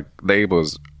think of like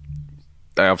labels,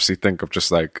 I obviously think of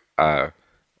just like I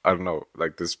don't know,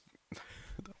 like this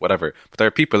whatever. But there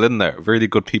are people in there, really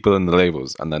good people in the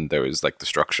labels, and then there is like the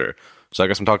structure. So I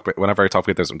guess whenever I talk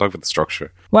about this, I'm talking about the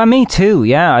structure. Well, me too.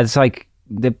 Yeah, it's like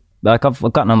I've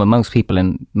gotten on with most people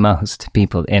in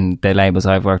the labels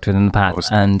I've worked with in the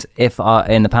past, and if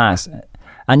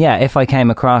I came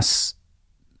across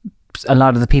a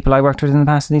lot of the people I worked with in the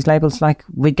past in these labels, like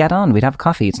we'd get on, we'd have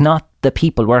coffee. It's not the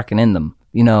people working in them,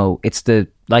 you know. It's the,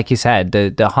 like you said,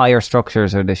 the higher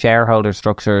structures or the shareholder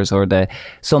structures or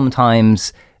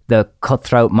sometimes the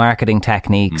cutthroat marketing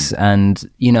techniques and,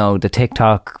 you know, the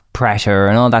TikTok pressure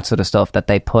and all that sort of stuff that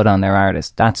they put on their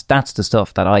artists. That's the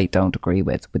stuff that I don't agree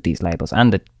with these labels,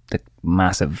 and the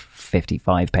massive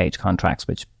 55-page contracts,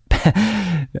 which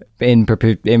in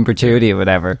perpetuity or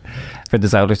whatever for the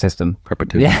solar system.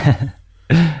 Perpetuity. Yeah.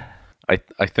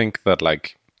 I think that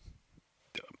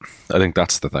I think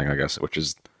that's the thing, I guess, which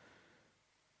is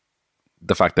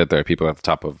the fact that there are people at the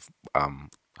top of,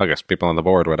 I guess, people on the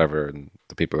board, whatever, and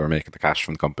the people who are making the cash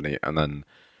from the company, and then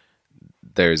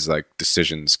there's like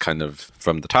decisions kind of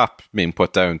from the top being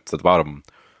put down to the bottom.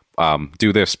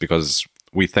 Do this because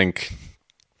we think,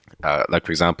 like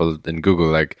for example, in Google,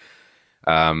 like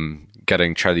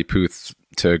getting Charlie Puth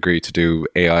to agree to do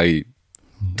AI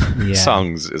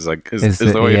songs is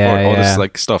the way forward. All this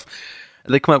like stuff,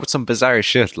 and they come out with some bizarre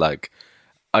shit. Like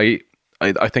I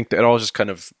think that it all just kind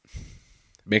of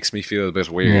makes me feel a bit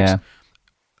weird,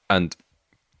 and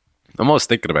I'm always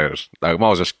thinking about it. Like I'm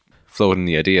always just floating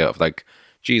the idea of like,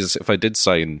 Jesus, if I did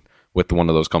sign with one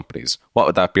of those companies, what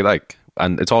would that be like?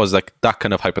 And it's always like that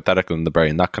kind of hypothetical in the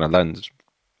brain, that kind of lens.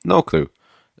 No clue.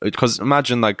 Because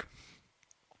imagine I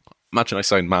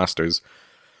sign Masters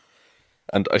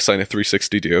and I sign a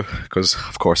 360 deal, because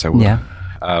of course I would. Yeah.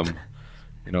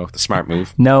 You know, the smart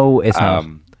move. No, it's not.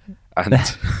 And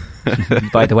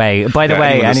by the way,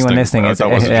 anyone listening, that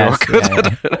was a joke.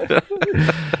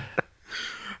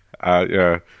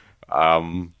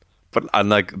 But and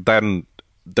like then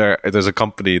there's a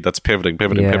company that's pivoting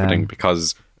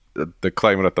because the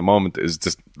climate at the moment is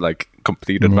just like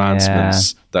complete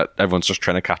advancements that everyone's just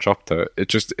trying to catch up to.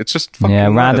 It's just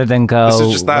fucking rather mad. than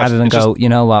go, you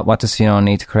know what does Fionn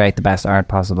need to create the best art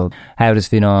possible? How does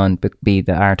Fionn be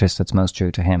the artist that's most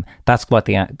true to him? That's what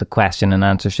the question and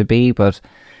answer should be. But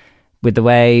with the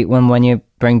way when you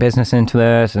bring business into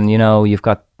it, and you know, you've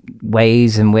got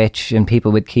ways in which, and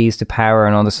people with keys to power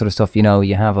and all this sort of stuff, you know,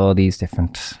 you have all these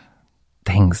different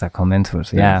things that come into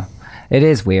it. Yeah. It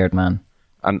is weird, man.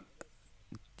 And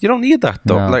you don't need that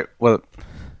though. No. Like, well,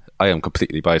 I am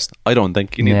completely biased. I don't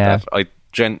think you need that.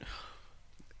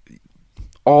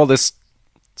 All this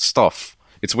stuff,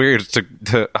 it's weird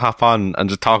to hop on and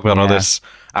just talk about all this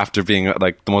after being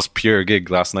like the most pure gig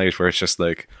last night, where it's just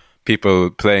like people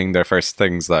playing their first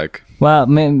things. Like, well,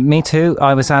 me too.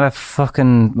 I was at a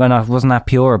fucking, well, I wasn't that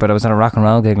pure, but I was at a rock and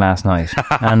roll gig last night,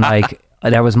 and like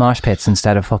there was mosh pits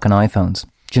instead of fucking iPhones.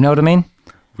 Do you know what I mean?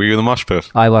 Were you in the mosh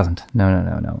pit? I wasn't.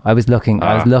 No. I was looking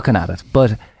at it,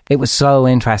 but it was so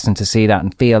interesting to see that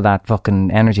and feel that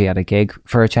fucking energy at a gig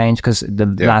for a change, because the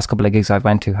last couple of gigs I've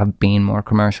went to have been more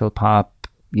commercial pop,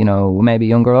 you know, maybe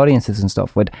younger audiences and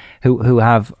stuff who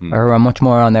are much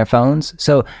more on their phones.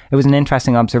 So it was an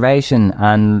interesting observation.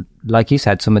 And like you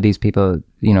said, some of these people,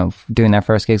 you know, doing their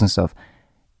first gigs and stuff,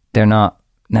 they're not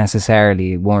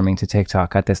necessarily warming to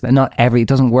TikTok at this. It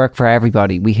doesn't work for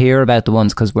everybody. We hear about the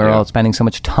ones because we're all spending so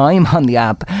much time on the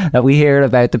app that we hear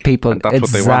about the people. And that's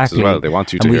what they want as well. They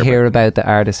want you to and hear. We hear about the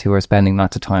artists who are spending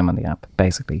lots of time on the app,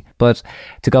 basically. But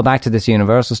to go back to this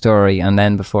Universal story, and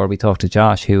then before we talk to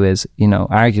Josh, who is, you know,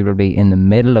 arguably in the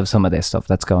middle of some of this stuff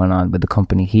that's going on with the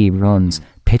company he runs,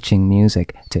 pitching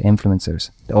music to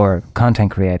influencers or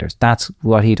content creators. That's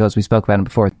what he does. We spoke about him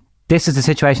before. This is the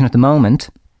situation at the moment.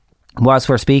 Whilst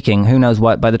we're speaking, who knows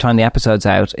what, by the time the episode's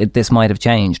out, this might have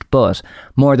changed, but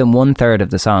more than 1/3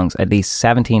 of the songs, at least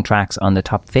 17 tracks on the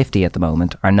top 50 at the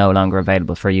moment, are no longer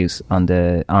available for use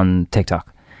on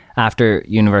TikTok. After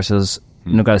Universal's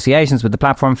negotiations with the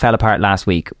platform fell apart last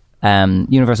week,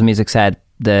 Universal Music said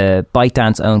the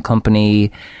ByteDance owned company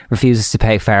refuses to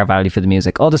pay fair value for the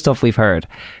music, all the stuff we've heard.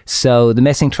 So the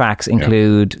missing tracks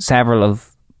include several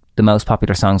of the most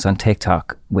popular songs on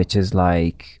TikTok, which is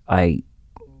like, I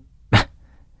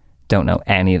don't know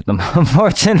any of them,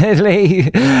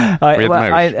 unfortunately.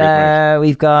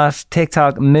 We've got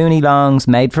TikTok Mooney Long's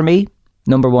Made For Me,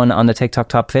 number 1 on the TikTok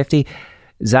top 50.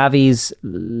 Xavi's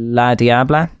La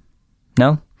Diabla,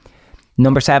 no.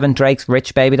 Number 7, Drake's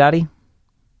Rich Baby Daddy.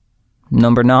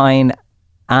 Number 9,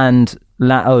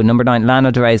 number 9,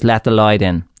 Lana Del Rey's Let the Light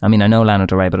In. I mean, I know Lana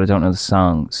Del Rey, but I don't know the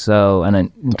song. So, and then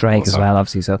Drake as well,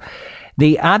 obviously. So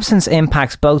the absence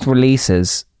impacts both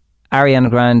releases, Ariana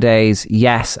Grande's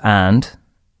Yes and,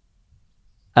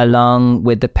 along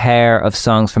with the pair of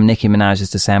songs from Nicki Minaj's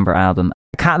December album.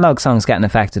 Catalogue songs getting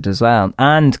affected as well.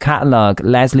 And catalogue,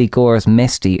 Leslie Gore's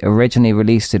Misty, originally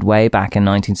released it way back in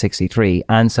 1963,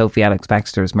 and Sophie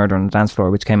Ellis-Bextor's Murder on the Dance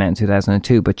Floor, which came out in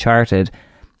 2002, but charted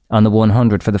on the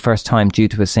 100 for the first time due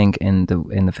to a sync in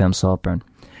the film Saltburn.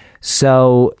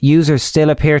 So users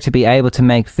still appear to be able to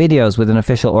make videos with an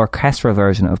official orchestral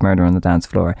version of Murder on the Dance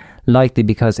Floor, likely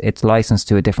because it's licensed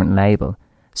to a different label.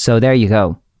 So there you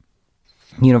go.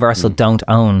 Universal don't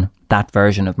own that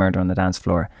version of Murder on the Dance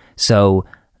Floor. So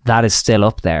that is still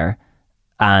up there,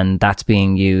 and that's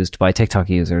being used by TikTok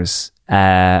users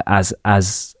as a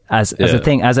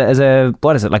thing, as a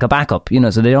what is it, like a backup, you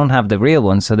know, so they don't have the real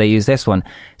one, so they use this one.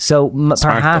 So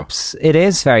perhaps it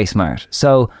is very smart.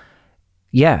 So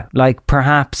yeah, like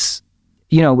perhaps,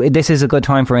 you know, this is a good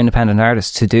time for independent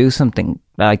artists to do something.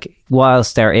 Like,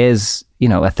 whilst there is, you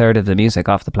know, 1/3 of the music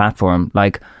off the platform,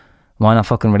 like, why not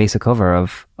fucking release a cover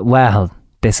of, well,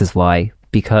 this is why,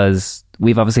 because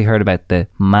we've obviously heard about the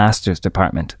masters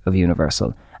department of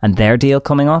Universal and their deal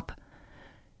coming up.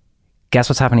 Guess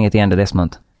what's happening at the end of this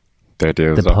month? Their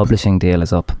deal The publishing deal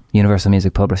is up. Universal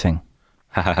Music Publishing.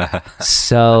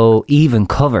 So even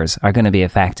covers are going to be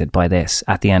affected by this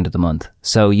at the end of the month.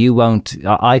 So you won't,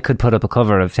 I could put up a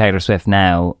cover of Taylor Swift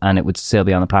now and it would still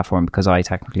be on the platform because I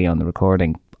technically own the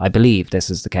recording. I believe this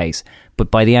is the case. But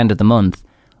by the end of the month,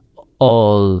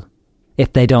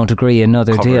 if they don't agree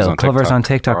another deal, covers on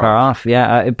TikTok are off.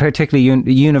 Yeah,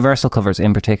 particularly Universal covers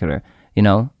in particular, you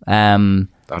know.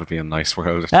 That would be a nice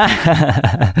world.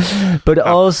 But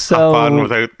also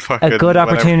a good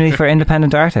opportunity for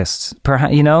independent artists,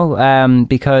 perhaps, you know,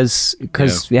 because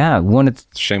one of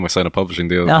shame I signed a publishing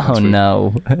deal. Oh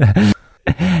no.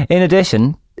 In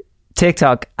addition,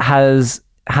 TikTok has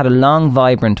had a long,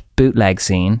 vibrant bootleg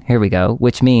scene, here we go,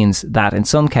 which means that in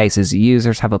some cases,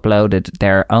 users have uploaded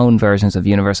their own versions of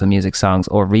Universal Music songs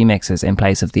or remixes in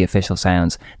place of the official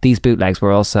sounds. These bootlegs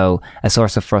were also a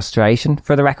source of frustration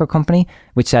for the record company,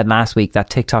 which said last week that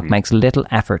TikTok makes little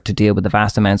effort to deal with the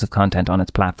vast amounts of content on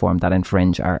its platform that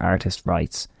infringe our artist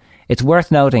rights. It's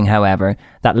worth noting, however,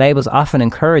 that labels often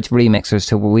encourage remixers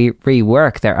to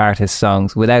rework their artists'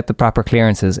 songs without the proper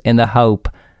clearances in the hope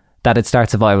that it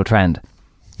starts a viral trend.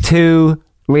 Two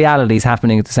realities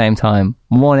happening at the same time.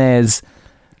 One is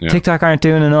TikTok aren't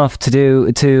doing enough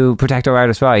to protect our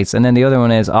artists' rights, and then the other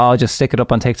one is, I'll just stick it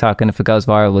up on TikTok, and if it goes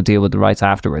viral, we'll deal with the rights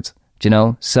afterwards. Do you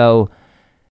know? So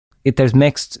there's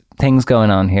mixed things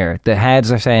going on here. The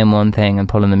heads are saying one thing and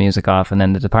pulling the music off, and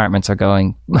then the departments are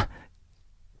going,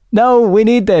 no, we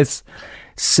need this.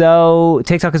 So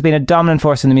TikTok has been a dominant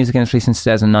force in the music industry since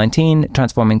 2019,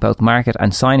 transforming both market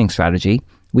and signing strategy.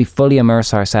 We fully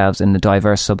immerse ourselves in the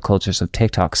diverse subcultures of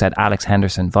TikTok, said Alex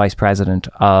Henderson, vice president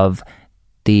of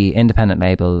the independent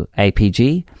label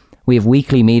APG. We have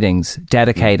weekly meetings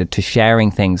dedicated to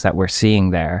sharing things that we're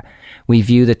seeing there. We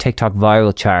view the TikTok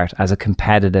viral chart as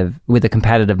with a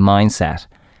competitive mindset,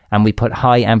 and we put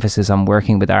high emphasis on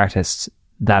working with artists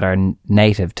that are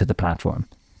native to the platform.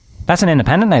 That's an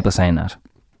independent label saying that.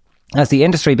 As the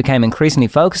industry became increasingly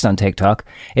focused on TikTok,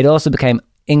 it also became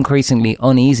increasingly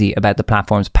uneasy about the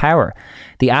platform's power.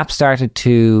 The app started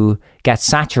to get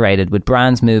saturated with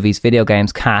brands, movies, video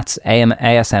games, cats,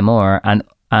 ASMR,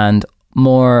 and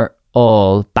more,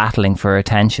 all battling for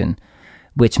attention,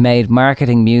 which made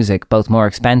marketing music both more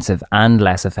expensive and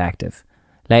less effective.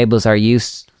 Labels are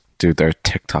used... Dude, they're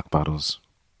TikTok battles.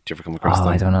 Do you ever come across them?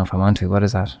 I don't know if I want to. What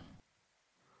is that?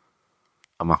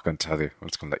 I'm not going to tell you. I'm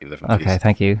just going to let you live in peace. Okay,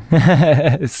 thank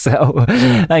you. So,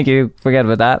 thank you. Forget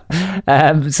about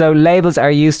that. So, labels are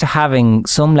used to having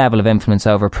some level of influence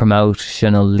over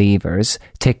promotional levers.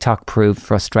 TikTok proved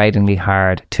frustratingly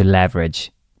hard to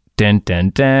leverage. Dun, dun,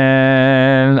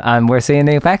 dun. And we're seeing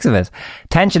the effects of it.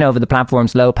 Tension over the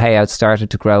platform's low payouts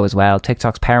started to grow as well.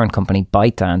 TikTok's parent company,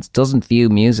 ByteDance, doesn't view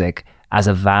music as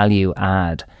a value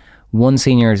add. One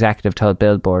senior executive told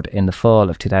Billboard in the fall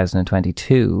of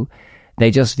 2022... they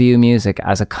just view music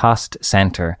as a cost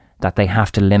centre that they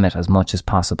have to limit as much as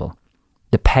possible.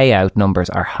 The payout numbers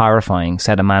are horrifying,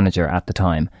 said a manager at the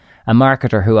time. A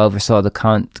marketer who oversaw the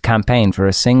campaign for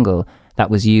a single that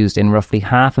was used in roughly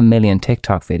 500,000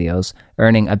 TikTok videos,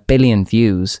 earning 1 billion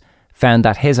views, found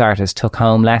that his artist took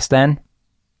home less than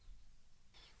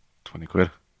 20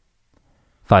 quid.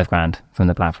 $5,000 from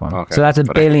the platform. Okay. So that's a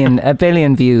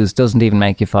billion views doesn't even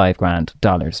make you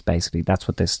 $5,000, basically. That's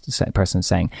what this person is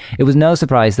saying. It was no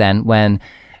surprise then when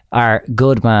our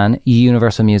good man,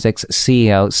 Universal Music's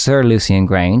CEO, Sir Lucian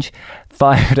Grange,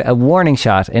 fired a warning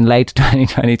shot in late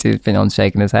 2022. Finon's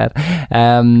shaking his head,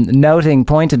 noting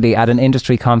pointedly at an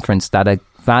industry conference that a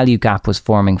value gap was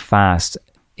forming fast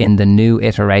in the new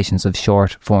iterations of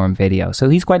short form video. So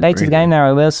he's quite late to the game now,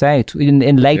 I will say,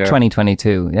 in late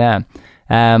 2022. Yeah.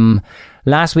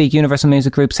 Last week, Universal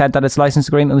Music Group said that its license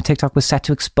agreement with TikTok was set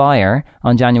to expire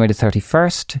on January the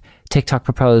 31st. TikTok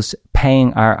proposed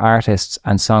paying our artists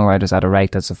and songwriters at a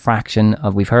rate that's a fraction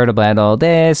of, we've heard about all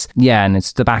this. Yeah, and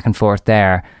it's the back and forth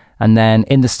there. And then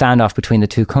in the standoff between the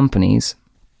two companies,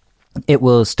 it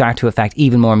will start to affect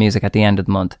even more music at the end of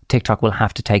the month. TikTok will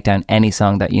have to take down any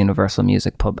song that Universal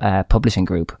Music Publishing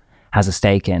Group has a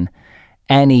stake in.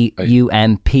 Any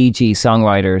UMPG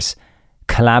songwriters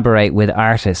collaborate with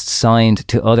artists signed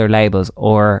to other labels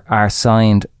or are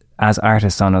signed as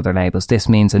artists on other labels. This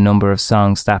means a number of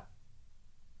songs that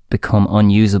become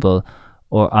unusable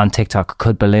or on TikTok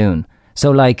could balloon.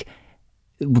 So like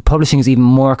publishing is even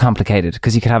more complicated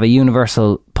because you could have a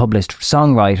Universal published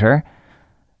songwriter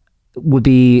would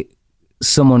be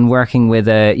someone working with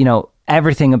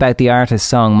everything about the artist's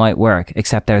song might work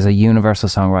except there's a Universal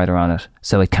songwriter on it,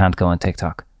 so it can't go on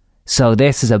TikTok. So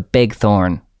this is a big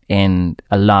thorn in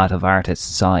a lot of artists'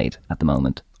 side at the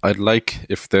moment. I'd like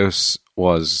if this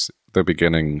was the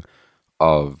beginning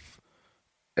of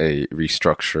a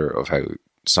restructure of how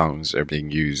songs are being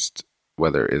used,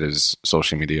 whether it is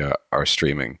social media or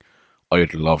streaming.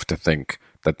 I'd love to think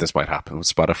that this might happen with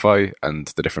Spotify and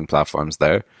the different platforms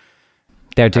there.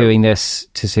 They're doing this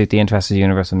to suit the interests of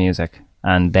Universal Music,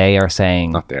 and they are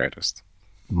saying... Not the artist.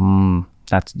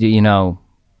 That's,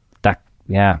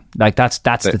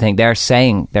 that's the thing. They're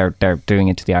saying they're doing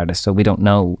it to the artist, so we don't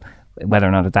know whether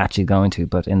or not it's actually going to,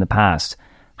 but in the past,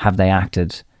 have they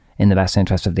acted in the best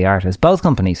interest of the artist? Both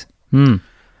companies. Do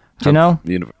you know?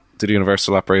 Did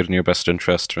Universal operate in your best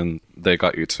interest when they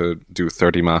got you to do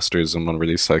 30 masters in one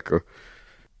release cycle?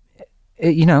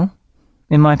 In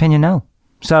my opinion, no.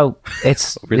 So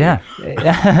it's, Really? yeah.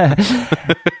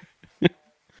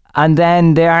 And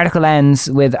then the article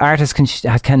ends with artists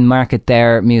can market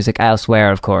their music elsewhere,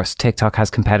 of course. TikTok has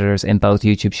competitors in both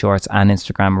YouTube Shorts and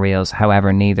Instagram Reels.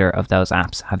 However, neither of those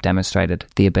apps have demonstrated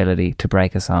the ability to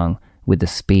break a song with the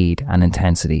speed and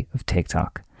intensity of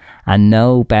TikTok. And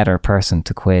no better person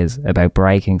to quiz about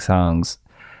breaking songs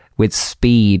with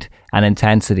speed and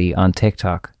intensity on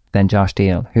TikTok than Josh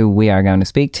Deal, who we are going to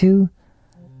speak to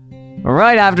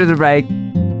right after the break.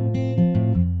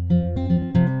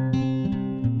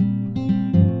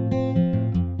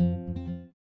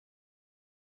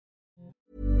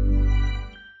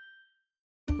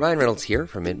 Ryan Reynolds here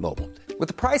from Mint Mobile. With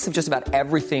the price of just about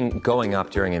everything going up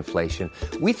during inflation,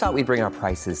 we thought we'd bring our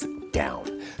prices down.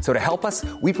 So to help us,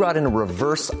 we brought in a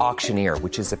reverse auctioneer,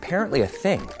 which is apparently a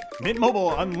thing. Mint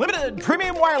Mobile Unlimited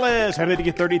Premium Wireless. How to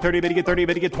get 30, 30, bit to get 30,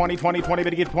 bit to get 20, 20, 20, bit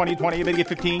to get 20, 20, bit to get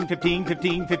 15, 15,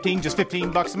 15, 15, just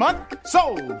 $15 a month?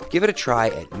 Sold! Give it a try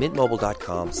at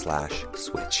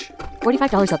mintmobile.com/switch.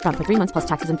 $45 up front for 3 months plus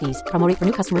taxes and fees. Promo rate for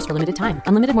new customers for limited time.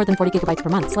 Unlimited more than 40 gigabytes per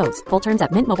month. Slows full terms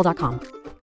at mintmobile.com.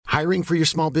 Hiring for your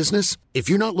small business? If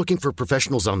you're not looking for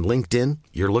professionals on LinkedIn,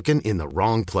 you're looking in the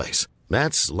wrong place.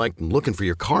 That's like looking for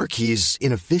your car keys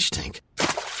in a fish tank.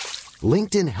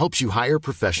 LinkedIn helps you hire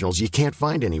professionals you can't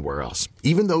find anywhere else,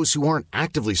 even those who aren't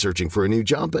actively searching for a new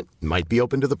job but might be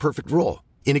open to the perfect role.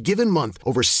 In a given month,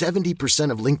 over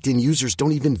 70% of LinkedIn users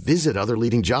don't even visit other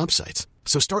leading job sites.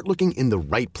 So start looking in the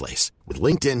right place. With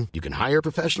LinkedIn, you can hire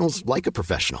professionals like a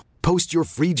professional. Post your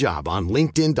free job on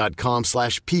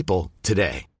linkedin.com/people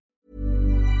today.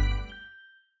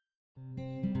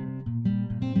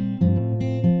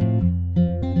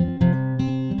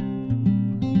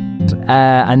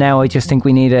 And now I just think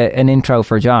we need an intro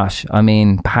for Josh. I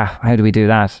mean, how do we do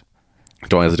that?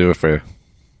 Do I have to do it for you?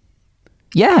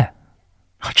 Yeah.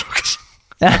 I'm joking.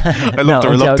 I love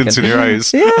the reluctance in your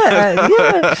eyes.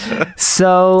 Yeah.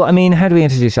 So, I mean, how do we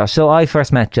introduce Josh? So I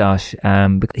first met Josh.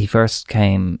 He first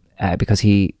came because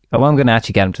I'm going to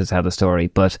actually get him to tell the story,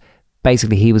 but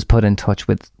basically he was put in touch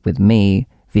with me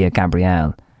via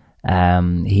Gabrielle.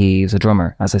 He's a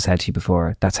drummer, as I said to you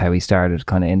before. That's how he started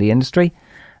kind of in the industry.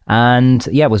 And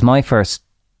yeah, it was my first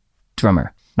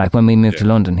drummer. Like when we moved to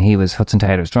London, he was Hudson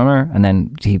Taylor's drummer, and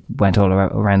then he went all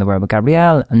around the world with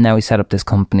Gabrielle, and now he set up this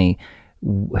company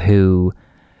who,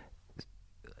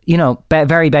 you know,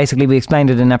 very basically, we explained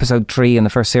it in episode 3 in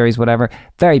the first series, whatever,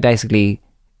 very basically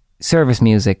service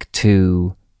music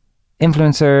to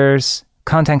influencers,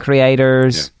 content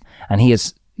creators, and he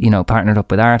has, you know, partnered up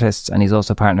with artists, and he's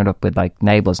also partnered up with like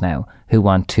labels now who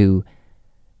want to,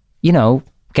 you know,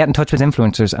 get in touch with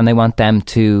influencers, and they want them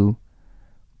to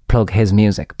plug his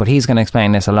music. But he's going to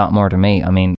explain this a lot more to me. I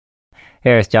mean,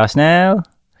 here's Josh now.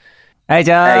 Hey,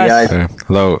 Josh. Hey, guys.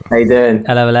 Hello. How you doing?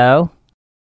 Hello.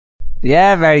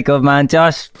 Yeah, very good, man.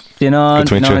 Josh, Good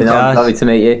to meet you. Josh. Lovely to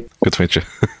meet you. Good to meet you.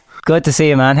 Good to see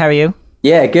you, man. How are you?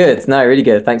 Yeah, good. No, really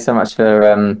good. Thanks so much for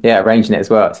arranging it as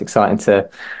well. It's exciting to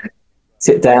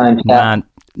sit down and chat. Man.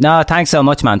 No, thanks so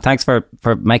much, man. Thanks for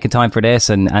making time for this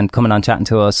and coming on chatting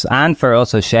to us, and for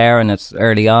also sharing it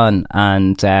early on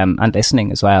and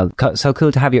listening as well. So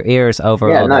cool to have your ears over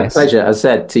all this. Pleasure. As I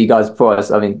said to you guys before, I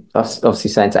was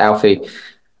obviously saying to Alfie,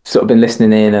 sort of been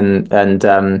listening in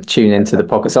and tuning into the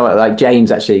podcast. So like James,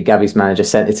 actually, Gabby's manager,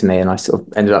 sent it to me, and I sort of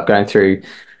ended up going through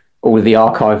all of the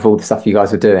archive of all the stuff you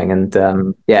guys were doing. And so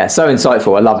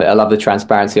insightful. I love it. I love the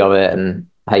transparency of it and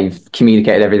how you've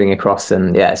communicated everything across,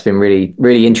 and it's been really,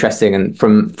 really interesting. And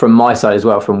from my side as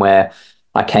well, from where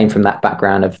I came from, that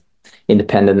background of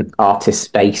independent artist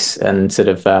space, and sort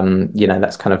of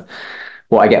that's kind of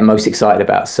what I get most excited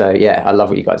about. So I love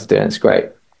what you guys are doing. It's great.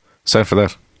 Same for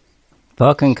that.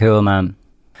 Fucking cool, man.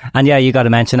 And you got to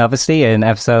mention, obviously, in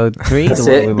episode 3, That's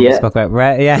we spoke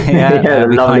about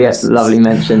lovely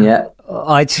mention.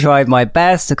 I tried my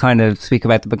best to kind of speak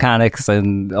about the mechanics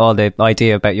and all the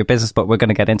idea about your business, but we're going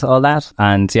to get into all that.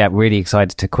 And really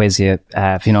excited to quiz you.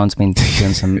 Fionnuala's been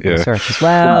doing some research as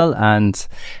well. And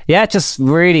just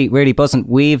really, really buzzing.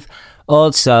 We've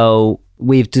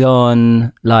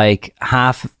done like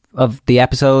half of the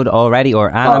episode already, or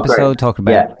an episode talking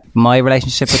about my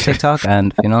relationship with TikTok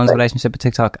and Fionnuala's relationship with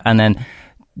TikTok. And then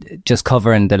just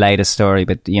covering the latest story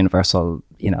with Universal,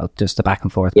 just the back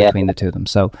and forth between the two of them.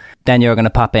 So then you're going to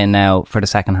pop in now for the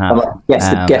second half. Guess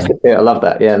I love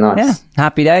that. Yeah, nice. Yeah,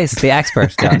 happy days. The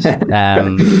expert, Josh.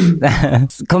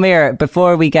 Come here.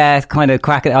 Before we get kind of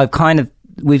cracking,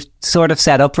 we've sort of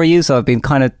set up for you. So I've been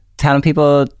kind of telling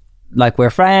people like we're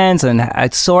friends and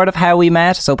it's sort of how we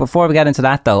met. So before we get into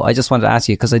that though, I just wanted to ask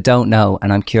you, because I don't know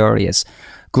and I'm curious,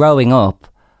 growing up,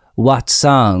 what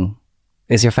song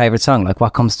is your favourite song? Like,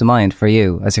 what comes to mind for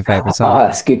you as your favourite song?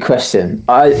 That's a good question.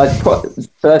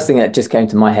 First thing that just came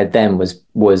to my head then was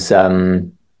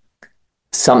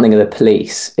something of the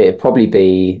Police. It'd probably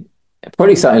be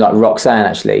something like Roxanne,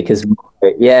 actually, because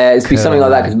it'd be something like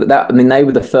that. Because they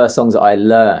were the first songs that I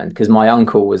learned, because my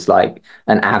uncle was like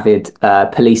an avid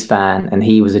Police fan, and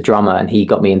he was a drummer, and he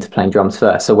got me into playing drums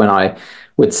first. So when I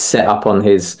would set up on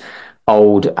his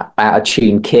old out of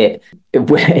tune kit,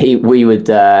 we would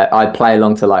I'd play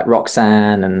along to like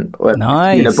Roxanne and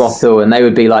In a Bottle, and they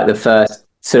would be like the first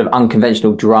sort of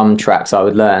unconventional drum tracks I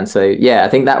would learn. So yeah, I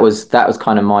think that was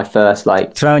kind of my first,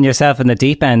 like, throwing yourself in the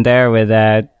deep end there with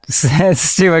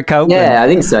Stuart Copeland. Yeah, I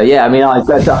think so. Yeah, I mean, I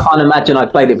can't imagine I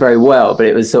played it very well, but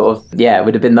it was sort of, it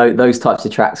would have been those types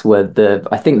of tracks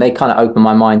I think they kind of opened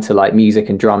my mind to like music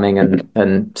and drumming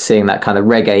and seeing that kind of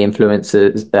reggae influence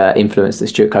that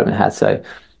Stuart Copeland had. So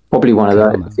probably one of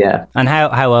those. Yeah. And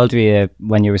how old were you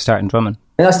when you were starting drumming?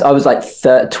 I was like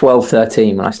 12,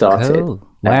 13 when I started. Cool.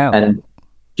 Wow. And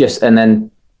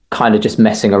then kind of just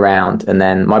messing around, and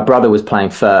then my brother was playing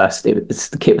first.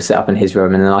 The kit was set up in his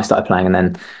room, and then I started playing,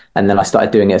 and then I started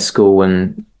doing it at school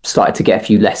and started to get a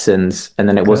few lessons, and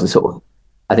then it wasn't sort of,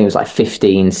 I think it was like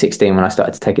 15, 16 when I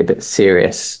started to take it a bit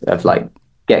serious, of like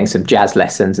getting some jazz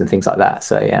lessons and things like that.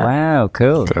 So yeah. Wow,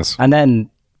 cool. Yes. And then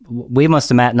we must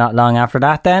have met not long after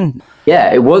that then.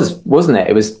 Yeah, it was, wasn't it?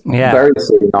 It was very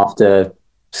soon after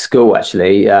school,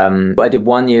 actually. I did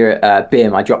 1 year at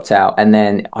BIM. I dropped out, and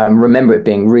then I remember it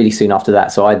being really soon after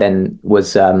that. So I then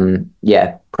was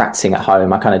practicing at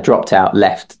home. I kind of dropped out,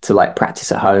 left to like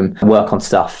practice at home, work on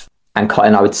stuff, and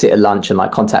I would sit at lunch and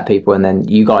like contact people. And then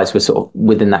you guys were sort of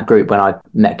within that group when I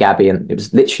met Gabby, and it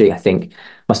was literally, I think,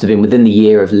 must have been within the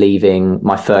year of leaving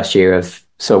my first year of.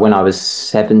 So when I was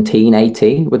 17,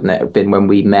 18, wouldn't it have been when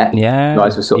we met? Yeah, you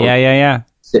guys were sort of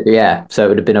yeah. So it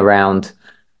would have been around.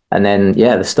 And then,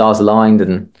 the stars aligned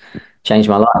and changed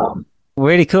my life.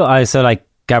 Really cool. So like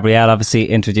Gabrielle obviously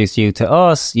introduced you to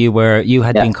us. You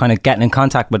had been kind of getting in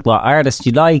contact with what artists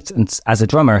you liked, and as a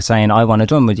drummer saying, I want to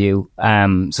drum with you,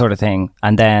 sort of thing.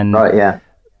 And then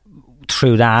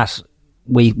through that,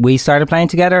 we started playing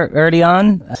together early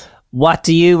on. What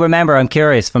do you remember? I'm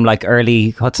curious, from like early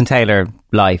Hudson Taylor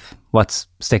life. What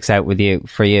sticks out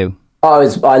for you?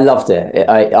 I loved it.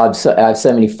 I have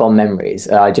so many fond memories.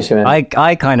 I just remember.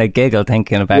 I kind of giggle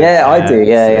thinking about it. Yeah, I do.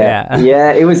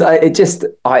 Yeah. It was.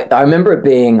 I remember it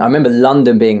being. I remember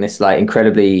London being this like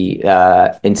incredibly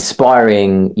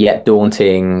inspiring yet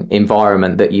daunting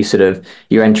environment that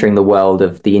you're entering the world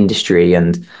of the industry,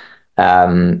 and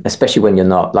especially when you're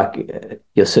not like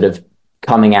you're sort of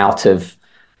coming out of,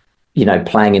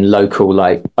 playing in local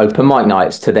like open mic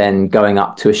nights to then going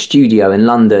up to a studio in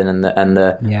London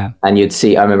and you'd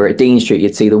see, I remember at Dean Street,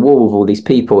 you'd see the wall of all these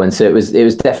people. And so it was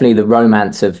definitely the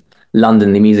romance of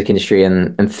London, the music industry,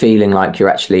 and feeling like you're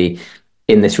actually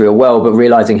in this real world, but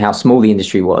realizing how small the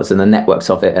industry was and the networks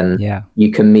of it. And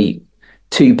you can meet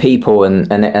two people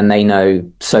and they know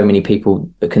so many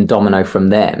people that can domino from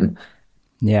them.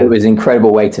 Yeah. It was an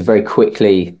incredible way to very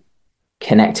quickly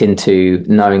connect into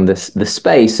knowing the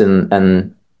space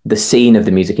and the scene of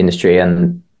the music industry,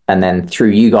 and then through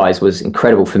you guys was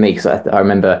incredible for me, because I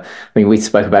remember, we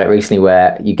spoke about it recently,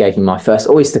 where you gave me my first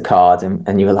Oyster card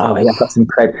and you were like, I've got some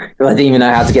credit. I didn't even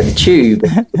know how to get the tube,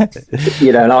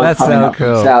 and I was that's so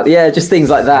cool. Just things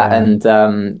like that. And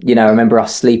I remember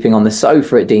us sleeping on the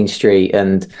sofa at Dean Street,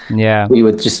 and we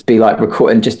would just be like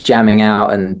recording, just jamming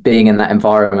out and being in that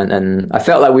environment. And I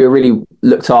felt like we were really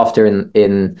looked after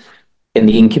in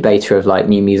the incubator of like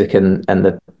new music and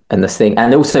this thing.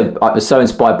 And also I was so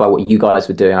inspired by what you guys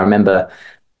were doing. I remember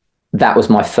that was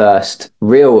my first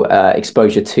real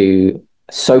exposure to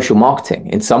social marketing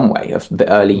in some way, of the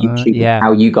early YouTube,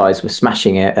 how you guys were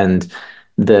smashing it, and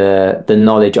the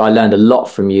knowledge. I learned a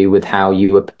lot from you with how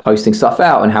you were posting stuff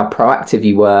out and how proactive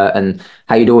you were, and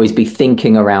how you'd always be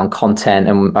thinking around content.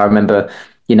 And I remember,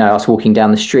 us walking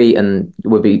down the street, and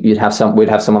we'd have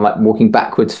someone like walking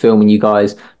backwards filming you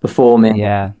guys performing.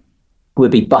 Yeah.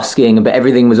 We'd be busking, but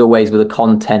everything was always with a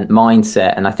content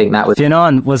mindset. And I think that was...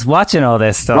 Fionnán was watching all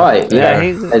this stuff. Right, yeah.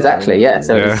 Exactly, yeah.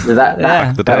 So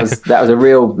that was a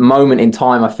real moment in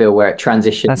time, I feel, where it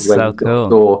transitioned. That's so cool.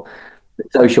 Saw the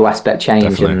social aspect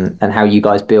change and how you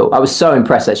guys built... I was so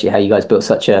impressed, actually, how you guys built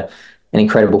such an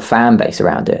incredible fan base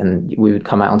around it. And we would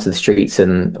come out onto the streets,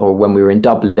 or when we were in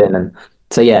Dublin, and...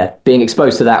 So being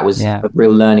exposed to that was a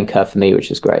real learning curve for me, which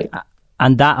was great.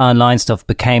 And that online stuff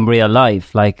became real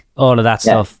life, like all of that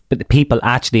stuff. But the people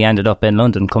actually ended up in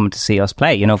London coming to see us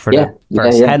play, for the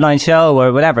first headline show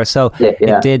or whatever. So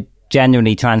it did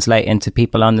genuinely translate into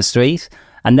people on the street.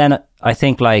 And then I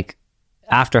think, like,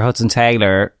 after Hudson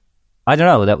Taylor, I don't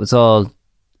know, that was all,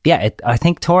 I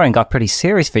think touring got pretty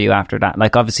serious for you after that.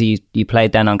 Like, obviously, you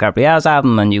played then on Gabrielle's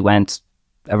album and you went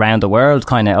around the world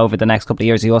kind of over the next couple of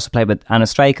years. You also played with Anna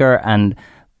Straker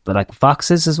but like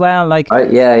Foxes as well. Like,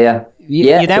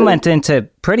 you then went into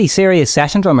pretty serious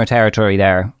session drummer territory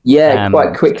there. Yeah,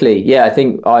 quite quickly. Yeah, I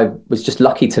think I was just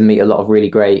lucky to meet a lot of really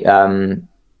great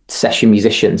session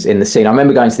musicians in the scene. I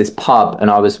remember going to this pub and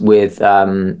I was with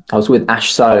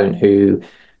Ash Sohn, who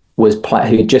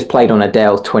had just played on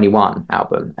Adele's 21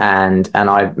 album, and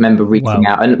I remember reaching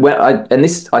out, and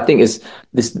this I think is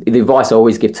the advice I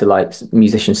always give to like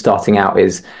musicians starting out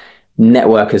is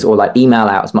networkers, or like email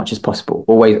out as much as possible.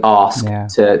 Always ask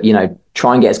to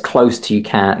try and get as close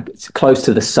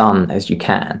to the sun as you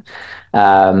can.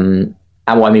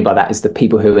 And what I mean by that is the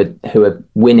people who are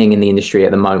winning in the industry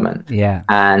at the moment. Yeah.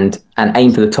 And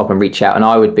aim for the top and reach out. And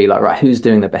I would be like, right, who's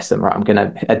doing the best?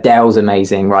 Right, Adele's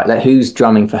amazing. Right, like who's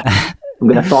drumming for her? I'm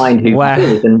going to find who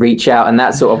is and reach out. And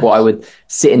that's sort of what I would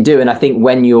sit and do. And I think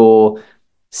when you're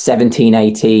 17,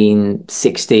 18,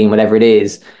 16, whatever it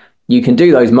is, you can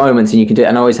do those moments and you can do it.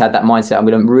 And I always had that mindset. I'm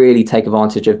going to really take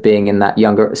advantage of being in that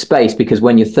younger space, because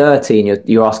when you're 30 and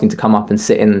you're asking to come up and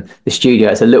sit in the studio,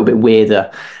 it's a little bit weirder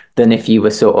than if you were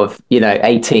sort of,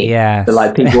 18. Yeah. So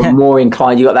like people are more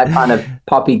inclined. You got that kind of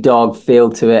puppy dog feel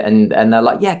to it, and they're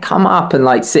like, yeah, come up and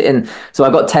like sit in. So I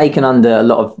got taken under a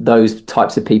lot of those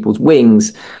types of people's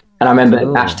wings. And I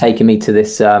remember Ash taking me to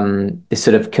this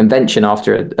sort of convention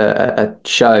after a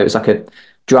show. It was like a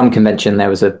drum convention. There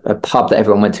was a pub that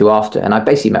everyone went to after, and I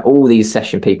basically met all these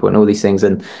session people and all these things,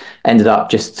 and ended up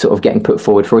just sort of getting put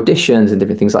forward for auditions and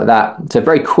different things like that. So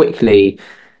very quickly,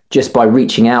 just by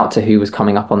reaching out to who was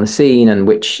coming up on the scene,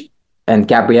 and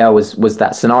Gabrielle was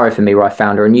that scenario for me, where I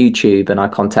found her on YouTube and I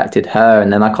contacted her,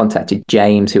 and then I contacted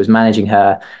James, who was managing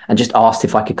her, and just asked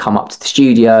if I could come up to the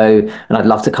studio, and I'd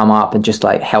love to come up and just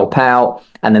like help out.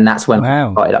 And then that's when I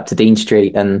invited up to Dean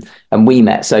Street and we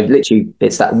met. So literally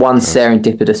it's that one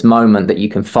serendipitous moment that you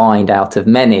can find out of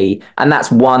many. And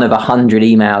that's one of 100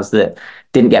 emails that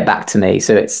didn't get back to me.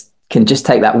 So can just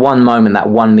take that one moment, that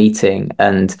one meeting,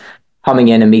 and coming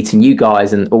in and meeting you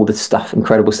guys and all the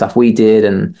incredible stuff we did,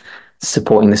 and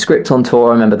supporting the Script on tour.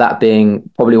 I remember that being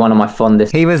probably one of my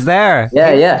fondest. He was there.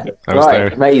 Yeah.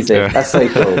 Right. Amazing. Yeah. That's so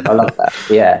cool. I love that.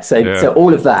 Yeah. So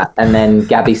all of that, and then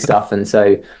Gabby stuff. And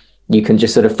so you can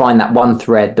just sort of find that one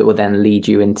thread that will then lead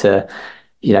you into,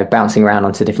 bouncing around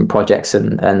onto different projects.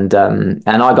 And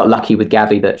I got lucky with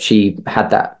Gabby that she had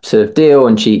that sort of deal,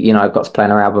 and she, got to play on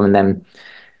her album, and then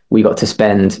we got to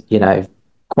spend,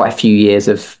 quite a few years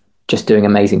of just doing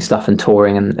amazing stuff and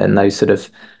touring, and those sort of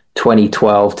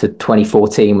 2012 to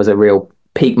 2014 was a real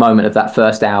peak moment of that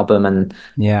first album, and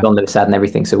John Lewis Sad and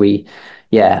everything. So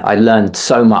I learned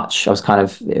so much.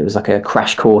 It was like a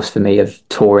crash course for me of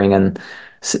touring, and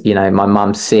my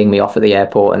mum seeing me off at the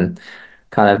airport and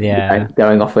kind of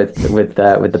going off with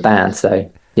the band.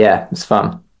 So yeah, it was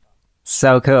fun.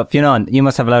 So cool. Fionn, you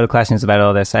must have a lot of questions about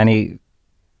all this. Anything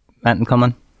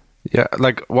coming? Yeah,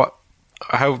 like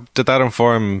how did that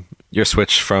inform your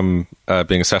switch from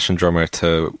being a session drummer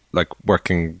to like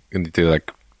working in the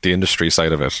industry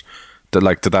side of it? Did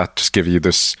that just give you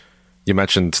this? You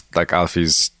mentioned like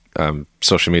Alfie's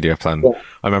social media plan. Yeah.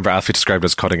 I remember Alfie described it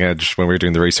as cutting edge when we were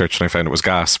doing the research, and I found it was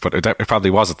gas, but it probably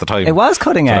was at the time. It was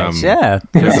cutting edge, Not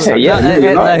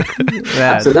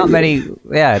many.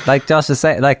 Yeah, like Josh was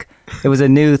saying, like it was a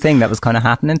new thing that was kind of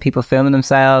happening. People filming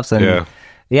themselves, and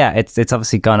it's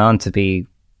obviously gone on to be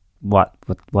what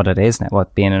it is now,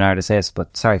 what being an artist is.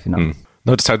 But sorry if you're not.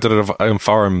 No, just how did it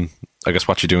inform, I guess,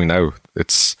 what you're doing now?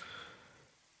 It's,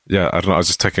 I don't know, I was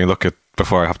just taking a look at,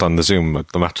 before I hopped on the Zoom,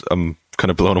 I'm kind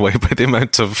of blown away by the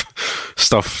amount of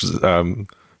stuff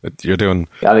you're doing.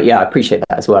 Yeah, I appreciate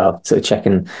that as well. Sort of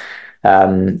checking,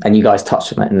 and you guys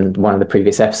touched on it in one of the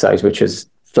previous episodes, which was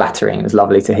flattering. It was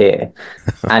lovely to hear.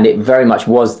 And it very much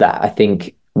was that. I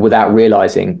think without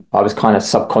realizing, I was kind of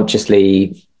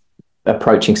subconsciously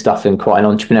approaching stuff in quite an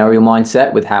entrepreneurial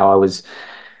mindset with how I was,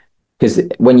 because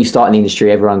when you start in the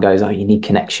industry, everyone goes, oh, you need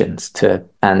connections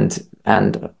and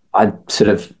I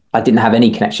didn't have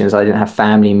any connections. I didn't have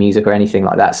family in music or anything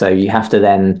like that. So you have to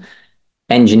then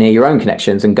engineer your own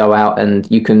connections and go out, and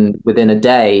you can, within a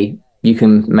day, you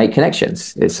can make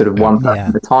connections. It's sort of one person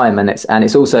at a time. And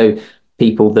it's also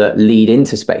people that lead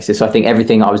into spaces. So I think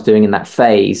everything I was doing in that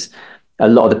phase, a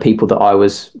lot of the people that I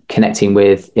was connecting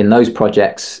with in those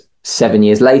projects 7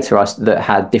 years later, that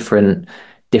had different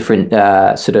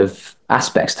sort of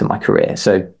aspects to my career.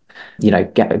 So, a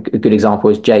good example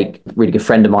is Jake, a really good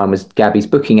friend of mine, was Gabby's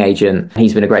booking agent.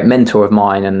 He's been a great mentor of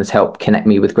mine and has helped connect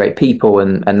me with great people.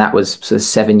 And that was sort of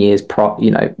 7 years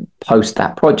post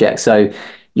that project. So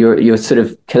you're sort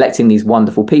of collecting these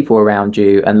wonderful people around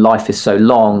you, and life is so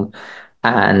long,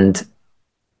 and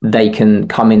they can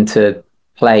come into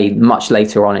play much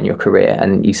later on in your career,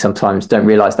 and you sometimes don't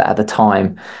realize that at the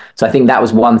time. So I think that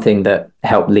was one thing that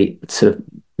helped lead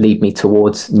me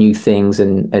towards new things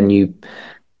and new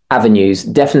avenues.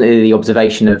 Definitely the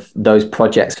observation of those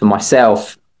projects for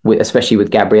myself, especially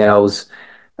with Gabrielle's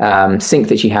sync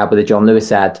that she had with the John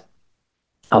Lewis ad.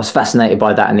 I was fascinated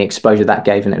by that and the exposure that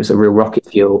gave, and it was a real rocket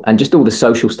fuel. And just all the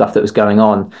social stuff that was going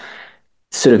on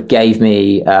sort of gave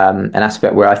me an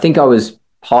aspect where I think I was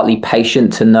partly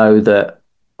patient to know that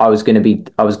I was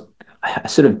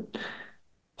sort of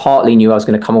partly knew I was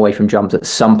going to come away from drums at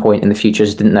some point in the future,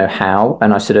 just didn't know how.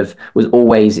 And I sort of was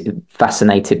always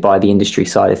fascinated by the industry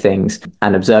side of things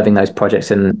and observing those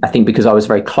projects. And I think because I was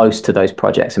very close to those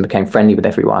projects and became friendly with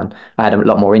everyone, I had a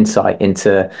lot more insight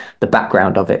into the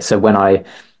background of it. So when I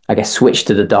guess switched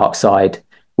to the dark side,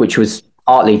 which was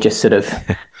partly just sort of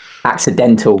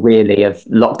accidental really, of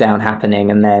lockdown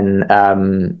happening, and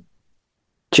then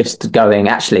just going,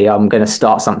 actually, I'm going to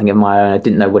start something of my own. I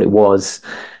didn't know what it was.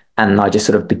 And I just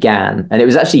sort of began. And it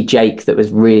was actually Jake that was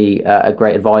really a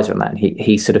great advisor on that. And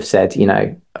he sort of said,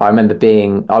 I remember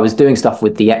I was doing stuff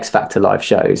with the X Factor live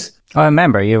shows. I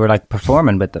remember you were like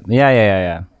performing with them.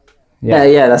 Yeah,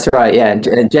 that's right. Yeah.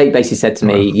 And Jake basically said to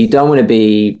me, you don't want to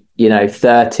be,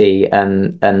 30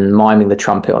 and miming the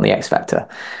trumpet on the X Factor.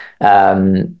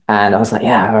 And I was like,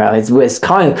 yeah, well, it's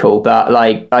kind of cool, but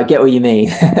like, I get what you mean.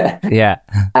 Yeah.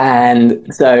 And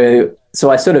so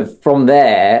I sort of, from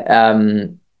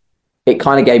there, it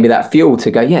kind of gave me that fuel to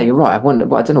go, yeah, you're right. I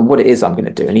don't know what it is I'm going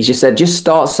to do. And he just said, just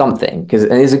start something. And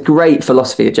there's a great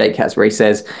philosophy that Jake has where he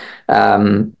says,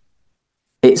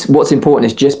 it's what's important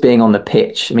is just being on the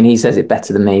pitch. I mean, he says it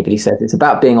better than me, but he says it's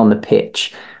about being on the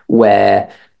pitch,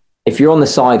 where if you're on the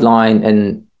sideline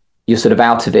and you're sort of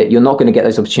out of it, you're not going to get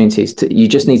those opportunities. You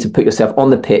just need to put yourself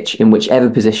on the pitch in whichever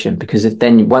position, because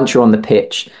once you're on the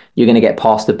pitch, you're going to get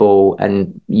past the ball,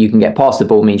 and you can get past the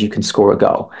ball means you can score a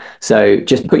goal. So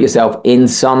just put yourself in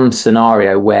some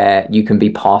scenario where you can be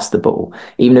past the ball,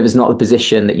 even if it's not the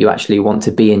position that you actually want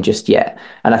to be in just yet.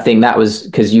 And I think that was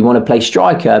because you want to play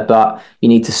striker, but you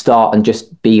need to start and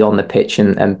just be on the pitch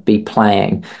and be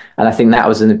playing. And I think that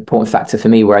was an important factor for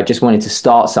me, where I just wanted to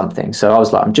start something. So I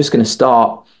was like, I'm just going to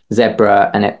start Zebra,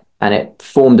 and it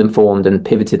formed and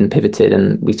pivoted,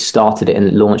 and we started it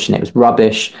and launched, and it was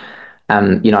rubbish.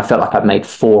 I felt like I'd made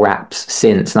 4 apps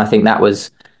since, and I think that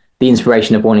was the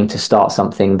inspiration of wanting to start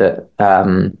something that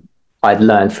I'd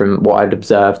learned from what I'd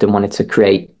observed, and wanted to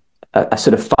create a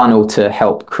sort of funnel to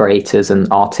help creators and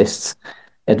artists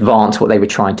advance what they were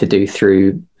trying to do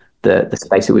through the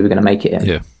space that we were going to make it in.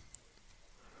 Yeah.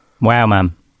 Wow,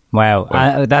 man.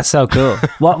 Wow. That's so cool.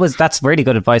 That's really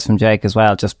good advice from Jake as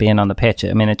well, just being on the pitch.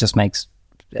 I mean, it just makes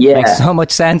so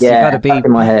much sense. Yeah,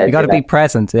 you got to be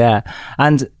present. Yeah.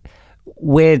 And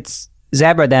with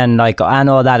Zebra then, like, and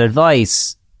all that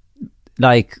advice,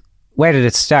 like, where did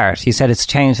it start? You said it's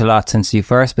changed a lot since you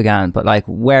first began, but like,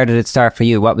 where did it start for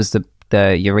you? What was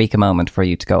the eureka moment for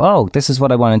you to go, oh, this is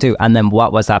what I want to do? And then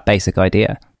what was that basic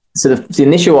idea? So the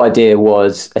initial idea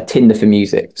was a Tinder for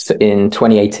music. So in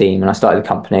 2018, when I started the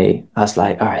company, I was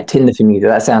like, all right, Tinder for music,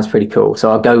 that sounds pretty cool.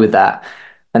 So I'll go with that.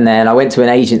 And then I went to an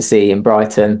agency in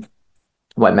Brighton,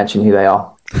 I won't mention who they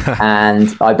are. And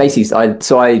I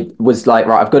was like,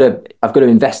 right, I've got to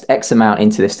invest X amount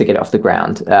into this to get it off the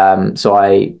ground. So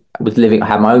I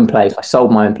had my own place. I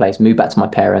sold my own place, moved back to my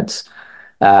parents,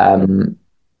 and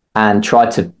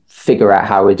tried to figure out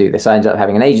how we do this. I ended up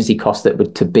having an agency cost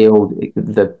to build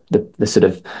the sort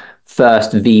of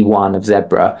first V1 of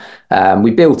Zebra.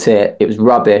 We built it. It was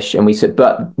rubbish,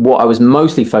 but what I was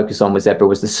mostly focused on with Zebra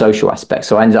was the social aspect.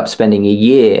 So I ended up spending a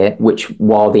year,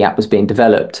 while the app was being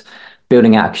developed,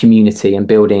 building out a community and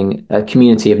building a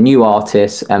community of new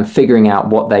artists and figuring out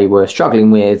what they were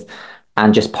struggling with,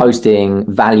 and just posting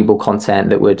valuable content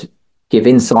that would give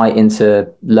insight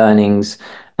into learnings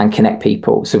and connect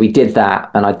people. So we did that,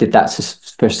 and I did that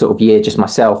for sort of year just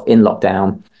myself in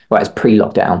lockdown, well, it's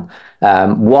pre-lockdown,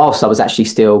 whilst I was actually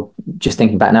still, just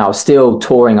thinking back now, I was still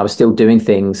touring, I was still doing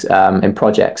things in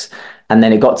projects. And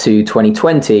then it got to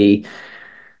 2020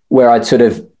 where I'd sort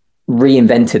of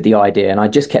reinvented the idea, and I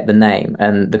just kept the name,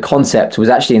 and the concept was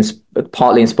actually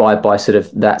partly inspired by sort of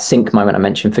that sync moment I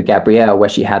mentioned for Gabrielle, where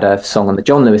she had a song on the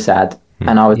John Lewis ad.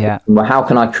 And I was thinking, well, how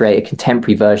can I create a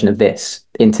contemporary version of this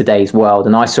in today's world?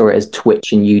 And I saw it as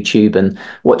Twitch and YouTube, and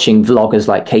watching vloggers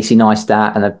like Casey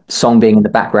Neistat, and a song being in the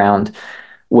background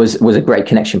was a great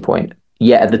connection point.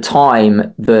 Yet at the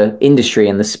time, the industry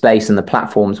and the space and the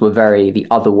platforms were very the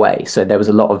other way. So there was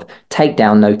a lot of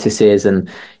takedown notices, and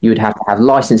you would have to have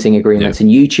licensing agreements,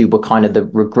 and YouTube were kind of the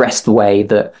regressed way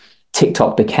that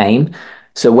TikTok became.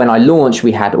 So when I launched,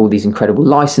 we had all these incredible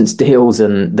license deals,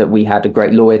 and that we had a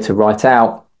great lawyer to write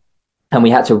out. And we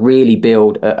had to really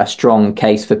build a strong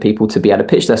case for people to be able to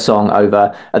pitch their song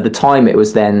over. At the time, it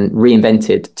was then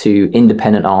reinvented to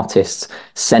independent artists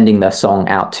sending their song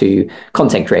out to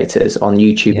content creators on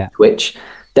YouTube and Twitch.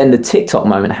 Then the TikTok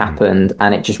moment happened,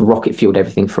 and it just rocket fueled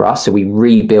everything for us. So we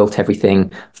rebuilt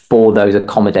everything for those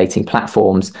accommodating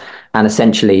platforms and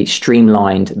essentially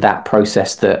streamlined that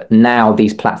process, that now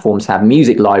these platforms have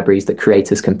music libraries that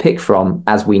creators can pick from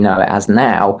as we know it as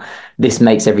now. This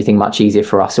makes everything much easier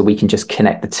for us, so we can just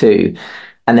connect the two.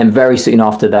 And then very soon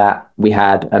after that, we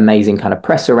had amazing kind of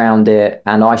press around it.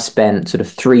 And I spent sort of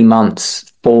 3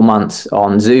 months, 4 months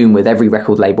on Zoom with every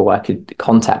record label I could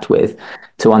contact with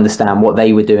to understand what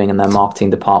they were doing in their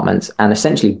marketing departments and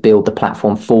essentially build the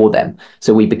platform for them.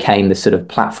 So we became the sort of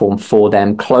platform for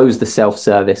them, closed the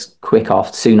self-service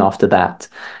soon after that.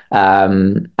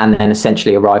 And then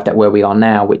essentially arrived at where we are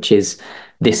now, which is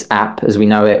this app as we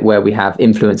know it, where we have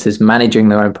influencers managing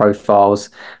their own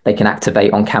profiles. They can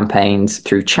activate on campaigns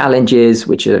through challenges,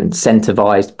 which are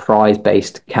incentivized,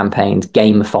 prize-based campaigns,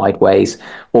 gamified ways,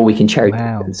 or we can cherry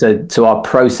pick. So our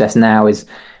process now is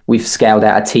we've scaled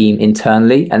out a team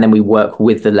internally, and then we work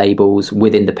with the labels,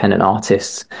 with independent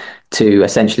artists to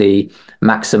essentially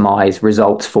maximize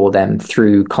results for them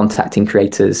through contacting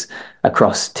creators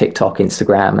across TikTok,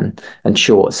 Instagram, and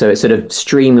Shorts. So it's sort of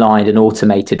streamlined and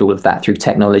automated all of that through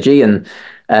technology, and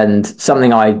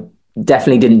something I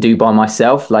definitely didn't do by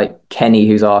myself. Like Kenny,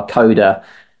 who's our coder,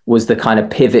 was the kind of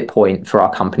pivot point for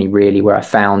our company, really, where I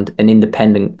found an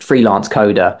independent freelance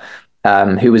coder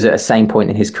who was at the same point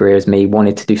in his career as me,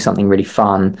 wanted to do something really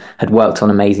fun, had worked on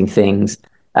amazing things.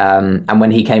 And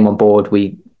when he came on board,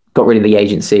 we got rid of the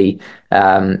agency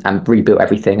and rebuilt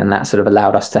everything. And that sort of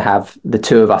allowed us to have the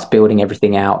two of us building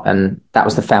everything out. And that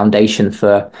was the foundation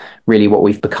for really what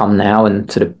we've become now,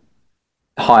 and sort of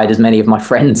hired as many of my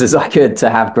friends as I could to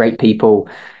have great people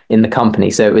in the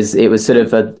company. So it was sort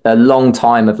of a long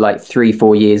time of like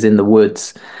 3-4 years in the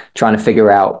woods trying to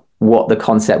figure out what the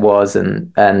concept was,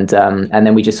 and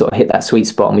then we just sort of hit that sweet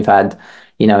spot, and we've had,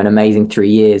 you know, an amazing 3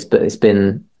 years, but it's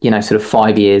been, you know, sort of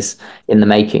 5 years in the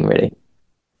making, really.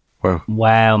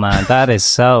 Wow, man, that is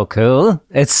so cool.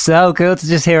 It's so cool to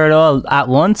just hear it all at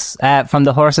once from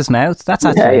the horse's mouth. That's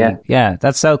actually, yeah,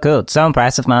 that's so cool. So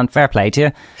impressive, man. Fair play to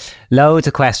you. Loads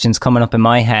of questions coming up in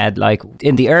my head. Like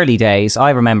in the early days,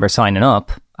 I remember signing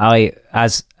up.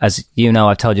 As you know,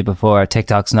 I've told you before,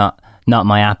 TikTok's not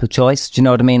my app of choice. Do you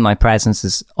know what I mean? My presence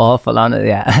is awful on it.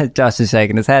 Yeah. Josh is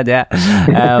shaking his head. Yeah.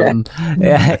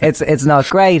 Yeah, it's not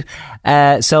great.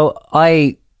 So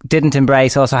I didn't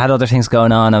embrace. Also had other things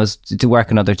going on. I was to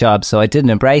work another job, so I didn't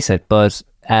embrace it. But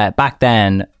back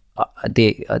then,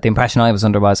 the impression I was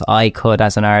under was I could,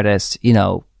 as an artist, you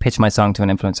know, pitch my song to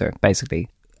an influencer. Basically,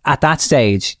 at that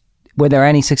stage, were there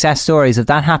any success stories of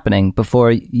that happening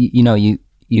before you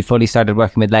fully started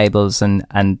working with labels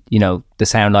and you know, the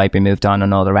sound library moved on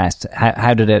and all the rest?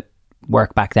 How did it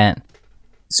work back then?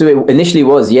 So it initially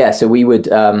was, yeah. So we would,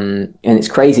 and it's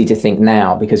crazy to think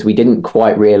now because we didn't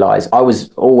quite realize. I was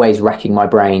always racking my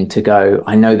brain to go,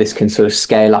 I know this can sort of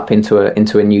scale up into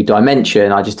a new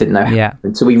dimension. I just didn't know how. Yeah.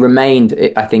 So we remained,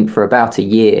 I think, for about a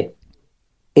year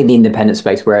in the independent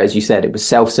space, where, as you said, it was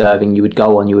self-serving. You would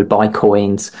go on, you would buy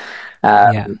coins.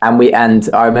 And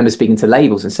I remember speaking to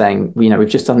labels and saying, you know, we've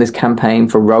just done this campaign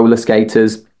for roller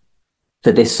skaters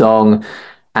for this song.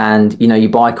 And, you know, you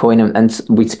buy a coin and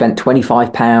we spent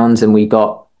 £25 and we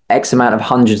got X amount of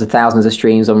hundreds of thousands of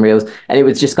streams on Reels. And it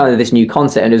was just kind of this new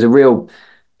concept. And it was a real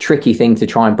tricky thing to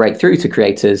try and break through to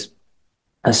creators,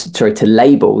 to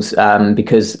labels,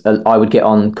 because I would get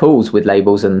on calls with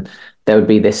labels and there would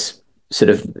be this sort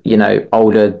of, you know,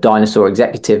 older dinosaur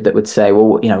executive that would say,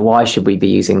 well, you know, why should we be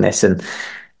using this?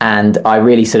 And I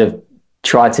really sort of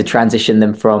tried to transition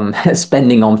them from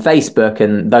spending on Facebook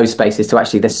and those spaces to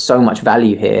actually, there's so much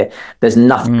value here. There's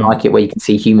nothing like it where you can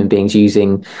see human beings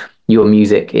using your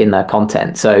music in their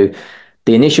content. So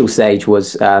the initial stage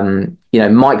was, you know,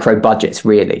 micro budgets,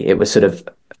 really. It was sort of,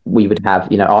 we would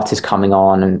have, you know, artists coming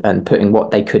on and putting what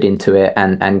they could into it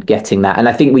and getting that. And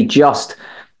I think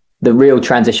the real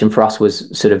transition for us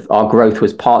was sort of, our growth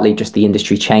was partly just the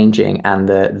industry changing and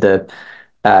the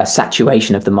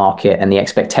saturation of the market and the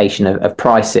expectation of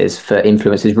prices for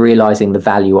influencers, realizing the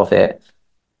value of it,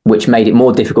 which made it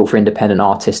more difficult for independent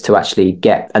artists to actually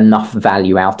get enough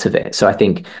value out of it. So I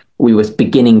think we was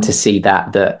beginning to see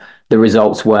that the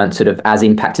results weren't sort of as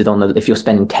impacted on the, if you're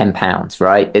spending £10,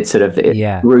 right?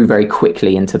 It grew very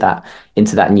quickly into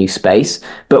that new space.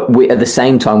 But at the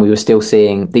same time, we were still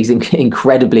seeing these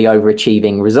incredibly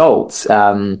overachieving results.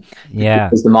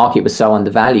 Because the market was so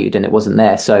undervalued and it wasn't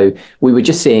there. So we were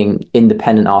just seeing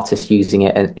independent artists using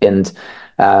it. And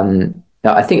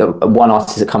I think one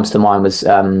artist that comes to mind was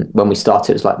when we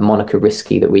started, it was like Monica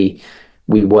Risky that we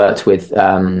worked with,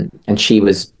 and she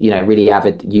was, really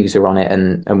avid user on it,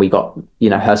 and we got,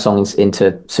 her songs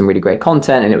into some really great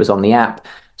content, and it was on the app.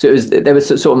 So there was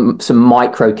sort of some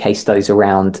micro case studies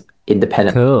around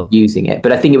independent using it,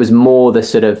 but I think it was more the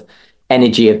sort of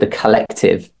energy of the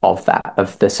collective of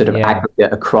the sort of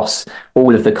aggregate across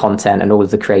all of the content and all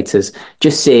of the creators,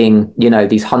 just seeing,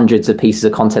 these hundreds of pieces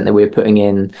of content that we were putting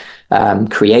in,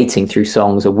 creating through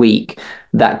songs a week,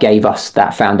 that gave us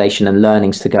that foundation and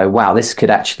learnings to go, wow, this could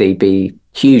actually be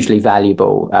hugely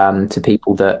valuable to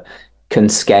people that can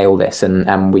scale this. And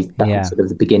that was sort of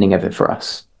the beginning of it for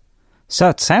us. So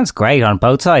it sounds great on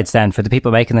both sides then, for the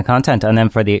people making the content, and then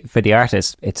for the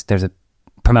artists, there's a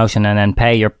promotion and then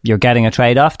pay. You're getting a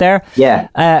trade-off there.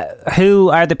 Who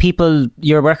are the people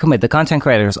you're working with? The content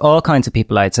creators, all kinds of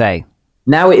people, I'd say.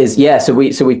 Now it is, so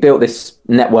we've built this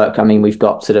network. I mean, we've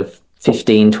got sort of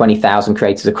 20,000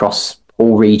 creators across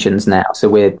all regions now. So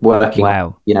we're working,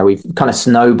 we've kind of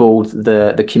snowballed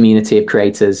the community of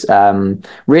creators,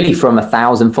 really from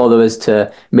 1,000 followers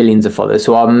to millions of followers.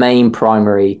 So our main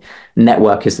primary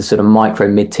network is the sort of micro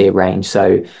mid-tier range.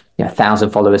 So 1,000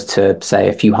 followers to say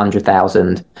a few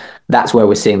 100,000. That's where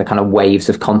we're seeing the kind of waves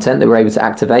of content that we're able to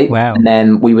activate. And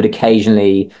then we would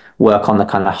occasionally work on the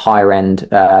kind of higher end.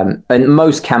 And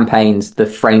most campaigns, the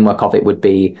framework of it would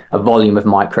be a volume of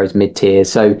micros,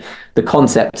 mid-tiers. So the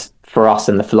concept for us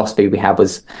and the philosophy we had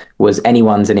was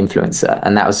anyone's an influencer.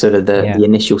 And that was sort of the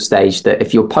initial stage, that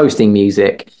if you're posting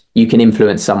music, you can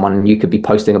influence someone. You could be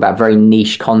posting about very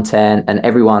niche content, and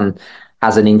everyone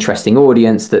has an interesting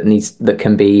audience that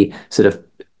can be sort of,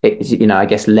 I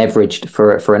guess, leveraged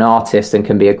for an artist, and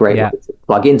can be a great way to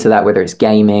plug into that, whether it's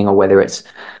gaming or whether it's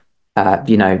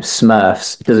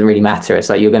Smurfs. It doesn't really matter. It's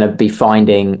like you're going to be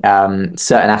finding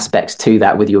certain aspects to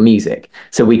that with your music.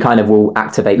 So we kind of will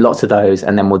activate lots of those,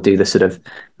 and then we'll do the sort of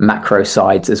macro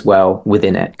sides as well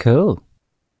within it. Cool.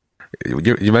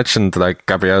 You mentioned like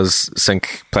Gabrielle's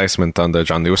sync placement on the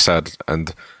John Lewis ad,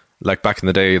 and like back in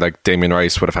the day, like Damien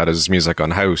Rice would have had his music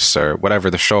on House or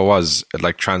whatever the show was, it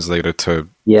like translated to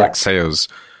like sales.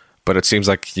 But it seems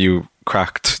like you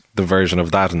cracked the version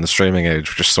of that in the streaming age,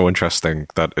 which is so interesting,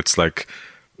 that it's like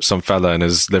some fella in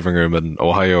his living room in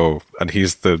Ohio and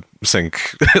he's the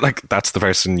sync. Like that's the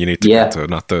person you need to get to,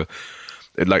 not the...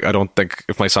 Like, I don't think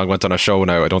if my song went on a show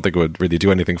now, I don't think it would really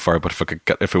do anything for it. But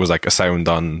if it was like a sound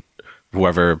on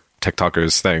whoever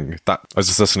TikToker's thing, that I was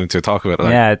just listening to talk about it.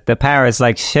 Like, the power is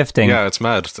like shifting. Yeah, it's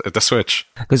mad, the switch.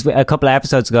 Because a couple of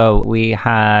episodes ago, we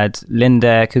had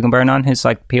Linda Cooganburn on, who's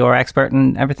like PR expert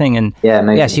and everything. And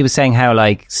she was saying how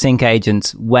like sync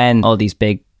agents, when all these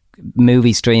big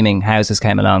movie streaming houses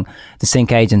came along, the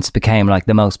sync agents became like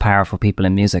the most powerful people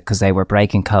in music, because they were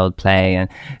breaking Coldplay and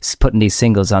putting these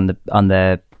singles on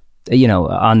their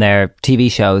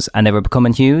TV shows, and they were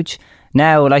becoming huge.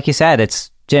 Now, like you said,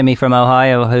 it's Jimmy from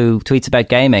Ohio who tweets about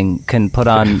gaming can put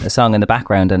on a song in the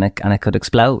background and it could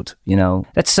explode.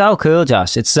 That's so cool,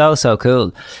 Josh. It's so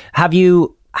cool. Have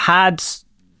you had,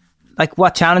 like,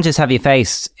 what challenges have you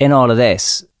faced in all of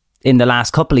this in the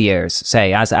last couple of years,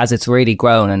 say, as it's really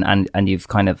grown and you've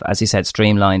kind of, as you said,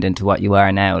 streamlined into what you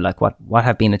are now? Like, what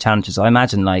have been the challenges? I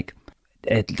imagine like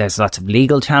there's lots of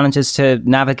legal challenges to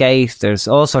navigate. There's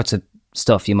all sorts of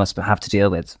stuff you must have to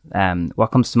deal with. What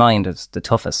comes to mind as the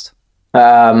toughest?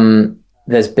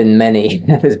 There's been many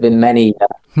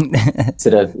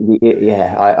sort of,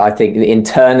 I think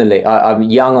internally, I'm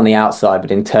young on the outside, but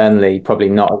internally probably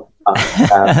not.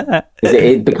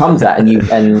 It becomes that,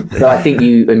 and so I think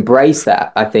you embrace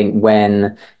that. I think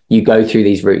when you go through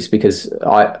these routes, because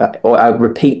I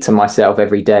repeat to myself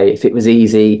every day, if it was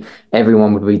easy,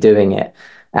 everyone would be doing it.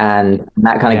 And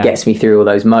that kind of gets me through all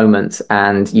those moments.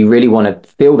 And you really want to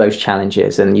feel those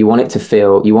challenges, and you want to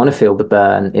feel the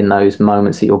burn in those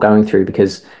moments that you're going through,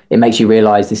 because it makes you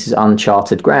realize this is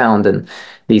uncharted ground and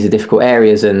these are difficult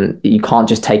areas, and you can't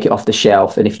just take it off the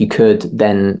shelf. And if you could,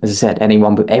 then, as I said,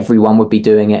 everyone would be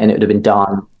doing it, and it would have been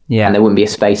done. And there wouldn't be a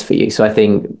space for you. So I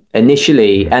think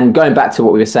initially, and going back to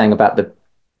what we were saying about the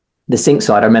sync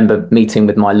side, I remember meeting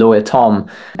with my lawyer, Tom,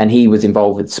 and he was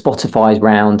involved with Spotify's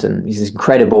round, and he's this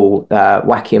incredible,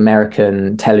 wacky American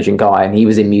intelligent guy, and he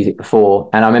was in music before.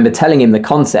 And I remember telling him the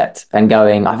concept and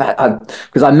going,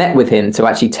 because I met with him to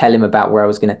actually tell him about where I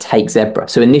was going to take Zebra.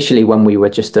 So initially, when we were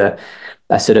just a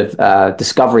sort of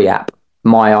discovery app,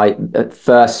 my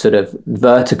first sort of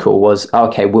vertical was,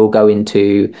 okay, we'll go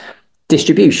into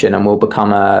distribution and we'll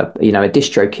become a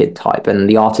DistroKid type and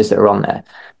the artists that are on there.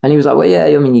 And he was like, well, yeah,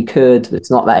 I mean, you could, it's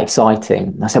not that exciting.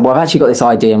 And I said, well, I've actually got this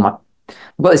idea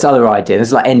I've got this other idea. This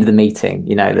is like end of the meeting,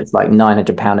 that's like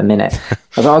 £900 a minute. I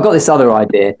was like, I've got this other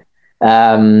idea.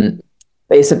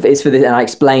 It's for this, and I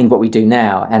explained what we do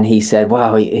now, and he said,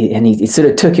 "Well," he sort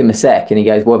of took him a sec, and he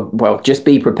goes, "Well, just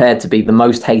be prepared to be the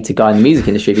most hated guy in the music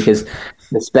industry because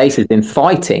the space has been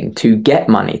fighting to get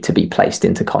money to be placed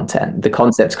into content. The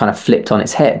concept's kind of flipped on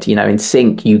its head. In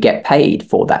sync, you get paid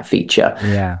for that feature,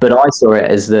 but I saw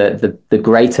it as the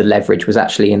greater leverage was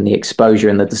actually in the exposure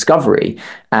and the discovery.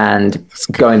 And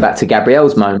going back to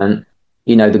Gabrielle's moment."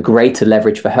 The greater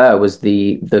leverage for her was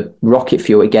the rocket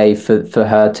fuel it gave for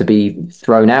her to be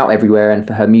thrown out everywhere and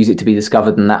for her music to be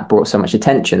discovered, and that brought so much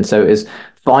attention. So it was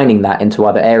finding that into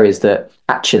other areas that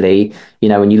actually,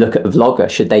 when you look at a vlogger,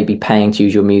 should they be paying to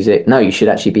use your music? No, you should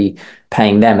actually be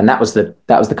paying them. And that was the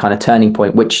kind of turning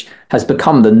point, which has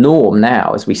become the norm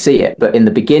now as we see it. But in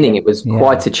the beginning, it was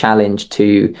quite a challenge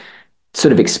to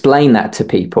sort of explain that to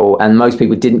people, and most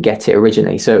people didn't get it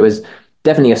originally. So it was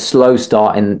definitely a slow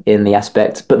start in the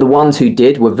aspect, but the ones who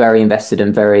did were very invested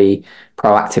and very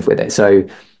proactive with it. So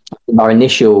our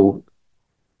initial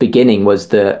beginning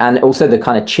was and also the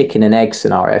kind of chicken and egg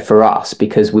scenario for us,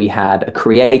 because we had a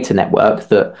creator network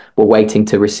that were waiting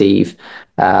to receive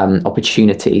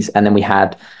opportunities, and then we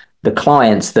had the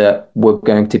clients that were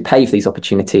going to pay for these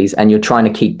opportunities, and you're trying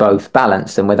to keep both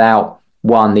balanced, and without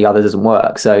one, the other doesn't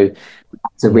work. So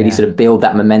to really sort of build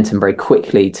that momentum very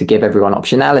quickly to give everyone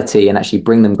optionality and actually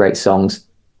bring them great songs.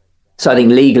 So I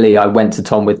think legally I went to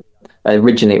Tom with,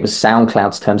 originally it was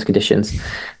SoundCloud's terms and conditions.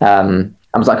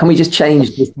 I was like, can we just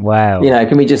change this? Wow.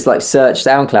 Can we just like search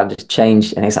SoundCloud, just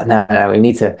change? And he's like, no, we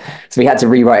need to. So we had to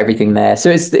rewrite everything there. So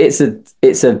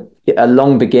it's a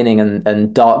long beginning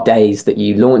and dark days that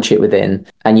you launch it within,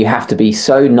 and you have to be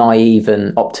so naive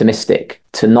and optimistic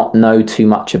to not know too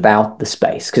much about the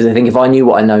space. Because I think if I knew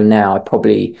what I know now, I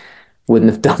probably wouldn't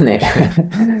have done it.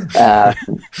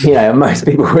 Most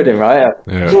people wouldn't, right?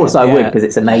 Yeah. Of course I would, because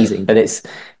it's amazing, but it's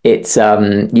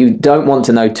you don't want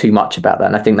to know too much about that.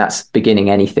 And I think that's beginning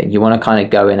anything. You want to kind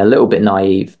of go in a little bit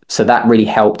naive. So that really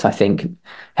helped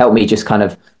me just kind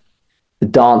of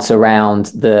dance around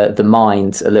the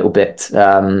mind a little bit,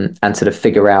 and sort of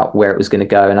figure out where it was going to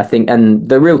go. And I think, and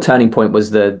the real turning point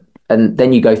was and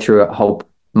then you go through a whole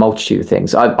multitude of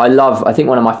things. I think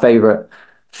one of my favorite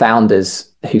founders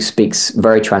who speaks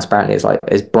very transparently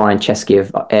is Brian Chesky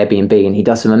of Airbnb, and he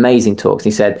does some amazing talks.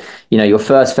 He said, your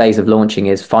first phase of launching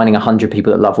is finding 100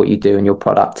 people that love what you do and your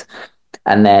product.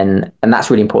 And that's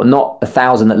really important. Not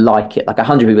 1,000 that like it, like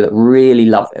 100 people that really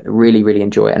love it, really, really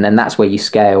enjoy it. And then that's where you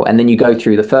scale. And then you go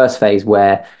through the first phase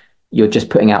where you're just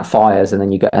putting out fires, and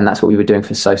then you go, and that's what we were doing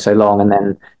for so long.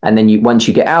 And then you, once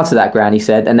you get out of that ground, he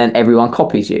said, and then everyone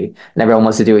copies you and everyone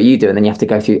wants to do what you do. And then you have to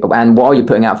go through, and while you're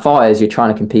putting out fires, you're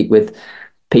trying to compete with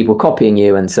people copying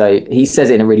you. And so he says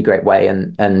it in a really great way,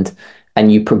 and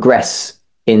you progress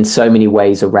in so many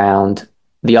ways around.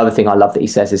 The other thing I love that he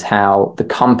says is how the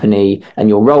company and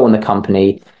your role in the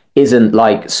company isn't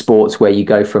like sports where you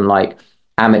go from like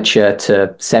amateur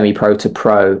to semi-pro to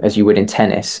pro as you would in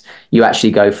tennis. You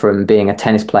actually go from being a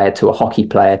tennis player to a hockey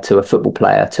player to a football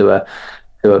player to a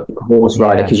horse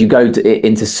rider, because you go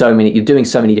into so many, you're doing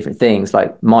so many different things.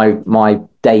 Like my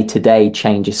day-to-day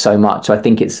changes so much. So I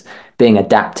think it's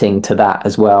adapting to that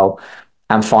as well,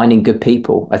 and finding good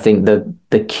people. I think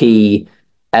the key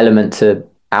element to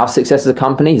our success as a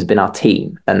company has been our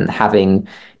team, and having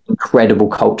incredible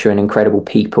culture and incredible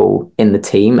people in the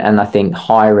team. And I think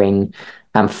hiring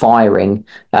and firing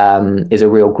is a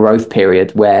real growth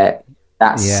period where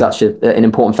that's such an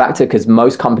important factor, because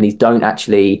most companies don't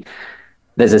actually,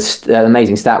 there's an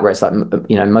amazing stat where it's like,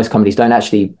 most companies don't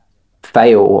actually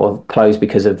fail or close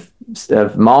because of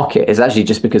market. It's actually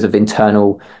just because of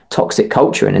internal toxic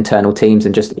culture and internal teams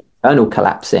and just internal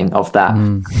collapsing of that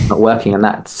not working. And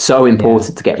that's so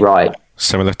important to get right.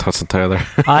 Similar to Hudson Taylor.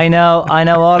 I know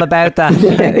all about that.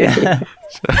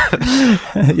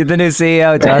 You're the new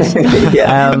CEO, Josh.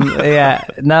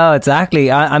 No,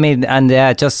 exactly. I mean,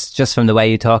 and just from the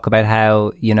way you talk about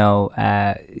how you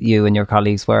and your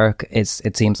colleagues work,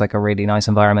 it seems like a really nice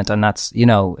environment, and that's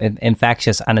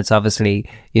infectious, and it's obviously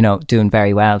doing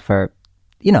very well for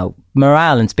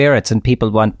morale and spirits, and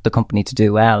people want the company to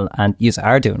do well, and you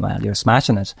are doing well. You're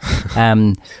smashing it.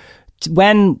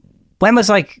 When was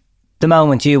like the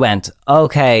moment you went,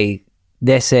 okay,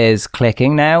 this is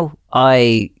clicking now?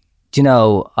 I've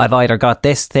either got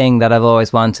this thing that I've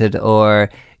always wanted,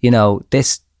 or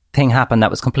this thing happened that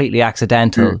was completely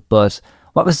accidental, but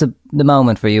what was the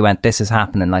moment where you went, this is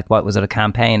happening? Like, what was it, a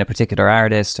campaign, a particular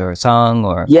artist or a song?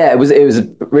 Or Yeah, it was a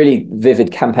really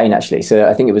vivid campaign, actually. So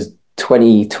I think it was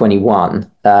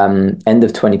 2021, end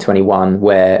of 2021,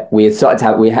 where we had started to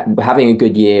have, were having a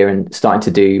good year and starting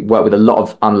to do work with a lot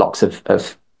of unlocks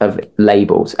of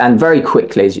labels. And very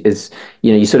quickly, as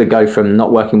you know, you sort of go from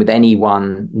not working with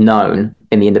anyone known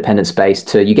in the independent space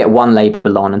to you get one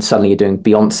label on and suddenly you're doing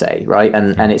Beyonce, right?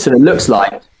 And it sort of looks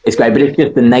like it's great, but it's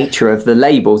just the nature of the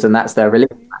labels and that's their release.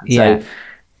 Yeah. So,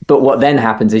 but what then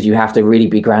happens is you have to really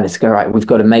be grounded to go, right, we've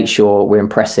got to make sure we're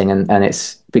impressing, and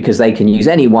it's because they can use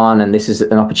anyone and this is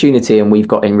an opportunity, and we've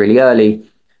got in really early.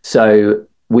 So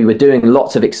we were doing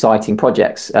lots of exciting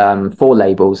projects for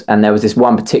labels, and there was this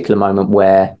one particular moment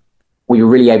where we were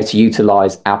really able to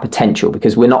utilize our potential,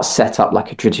 because we're not set up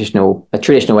like a traditional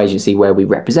agency where we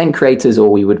represent creators, or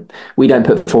we don't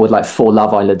put forward like 4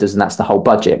 Love Islanders and that's the whole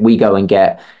budget. We go and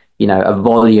get, you know, a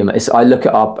volume. I look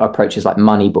at our approaches like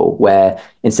Moneyball, where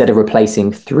instead of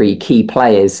replacing 3 key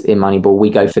players in Moneyball, we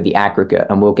go for the aggregate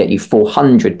and we'll get you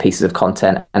 400 pieces of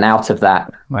content. And out of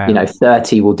that, you know,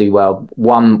 30 will do well.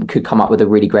 One could come up with a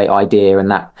really great idea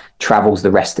and that travels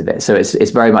the rest of it. So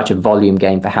it's very much a volume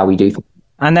game for how we do things.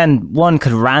 And then one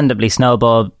could randomly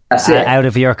snowball out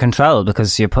of your control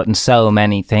because you're putting so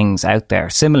many things out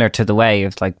there, similar to the way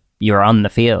of like you're on the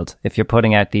field. If you're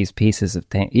putting out these pieces of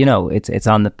things, you know, it's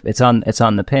on the pitch.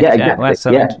 Yeah,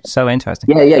 exactly. Well, so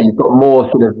interesting. Yeah. You've got more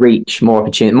sort of reach, more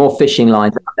opportunity, more fishing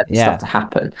lines, stuff to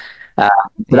happen.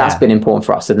 That's been important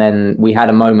for us. And then we had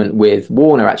a moment with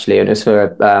Warner actually, and it was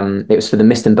for the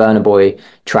Mist and Burna Boy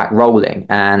track Rolling.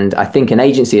 And I think an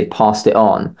agency had passed it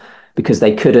on because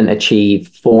they couldn't achieve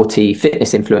 40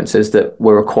 fitness influencers that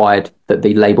were required, that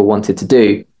the label wanted to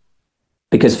do,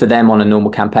 because for them on a normal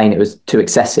campaign it was too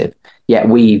excessive. Yet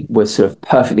we were sort of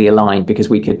perfectly aligned because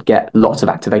we could get lots of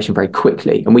activation very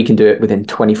quickly, and we can do it within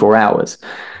 24 hours.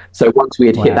 So once we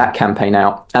had hit that campaign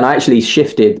out, and I actually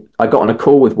shifted, I got on a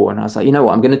call with Warner. I was like, you know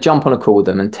what, I'm going to jump on a call with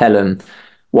them and tell them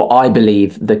what I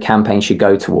believe the campaign should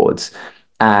go towards.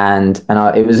 And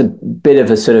it was a bit of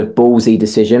a sort of ballsy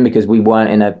decision because we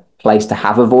weren't in a place to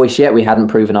have a voice yet. We hadn't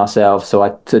proven ourselves. So I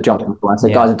jumped on and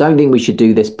said, guys, I don't think we should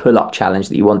do this pull-up challenge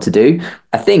that you want to do.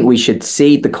 I think we should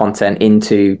seed the content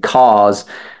into cars,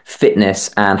 fitness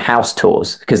and house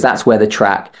tours, because that's where the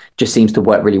track just seems to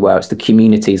work really well. It's the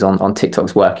communities on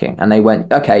TikTok's working. And they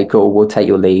went, okay, cool, we'll take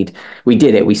your lead. We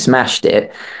did it. We smashed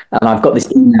it. And I've got this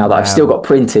email that I've still got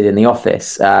printed in the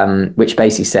office, which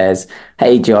basically says,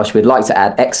 hey, Josh, we'd like to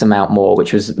add X amount more,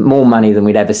 which was more money than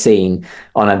we'd ever seen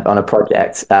on a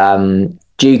project.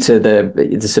 Due to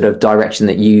the sort of direction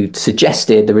that you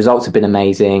suggested, the results have been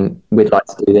amazing. We'd like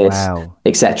to do this,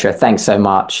 etc. Thanks so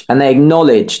much. And they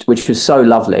acknowledged, which was so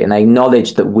lovely, and they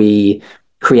acknowledged that we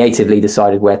creatively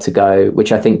decided where to go,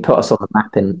 which I think put us on the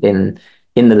map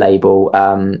in the label.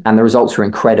 And the results were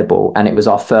incredible. And it was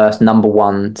our first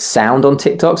 #1 sound on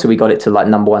TikTok. So we got it to like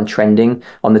 #1 trending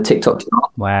on the TikTok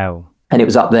chart. Wow. And it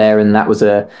was up there, and that was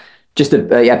just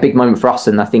a big moment for us.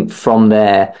 And I think from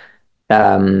there,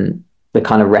 the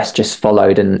kind of rest just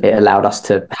followed, and it allowed us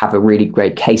to have a really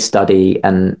great case study.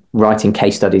 And writing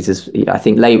case studies is, I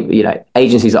think,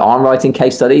 agencies that aren't writing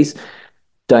case studies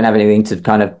don't have anything to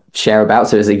kind of share about.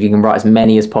 So it's like you can write as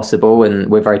many as possible, and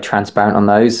we're very transparent on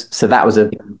those. So that was a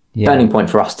turning point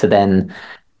for us to then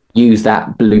use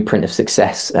that blueprint of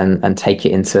success and take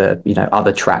it into, you know,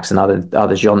 other tracks and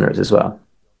other genres as well.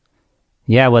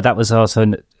 Yeah, well, that was also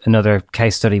another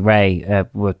case study, Ray,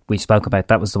 what we spoke about.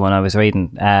 That was the one I was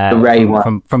reading. The Ray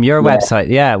one. From your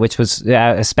website, which was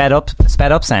a sped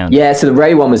up sound. Yeah, so the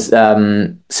Ray one was, I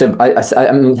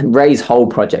mean, Ray's whole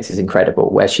project is incredible,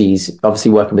 where she's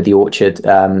obviously working with The Orchard.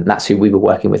 That's who we were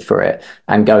working with for it,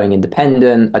 and going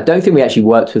independent. I don't think we actually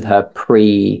worked with her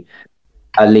pre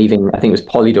leaving. I think it was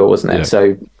Polydor, wasn't it? Yeah.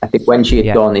 So I think when she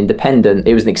had gone independent,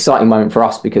 it was an exciting moment for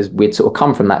us because we'd sort of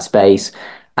come from that space.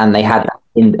 And they had,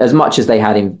 as much as they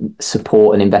had in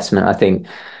support and investment, I think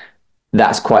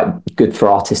that's quite good for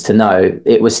artists to know.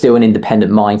 It was still an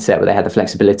independent mindset where they had the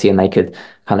flexibility and they could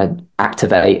kind of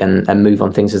activate and move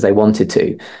on things as they wanted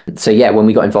to. So yeah, when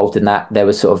we got involved in that, there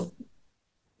was sort of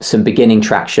some beginning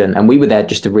traction, and we were there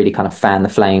just to really kind of fan the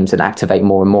flames and activate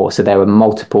more and more. So there were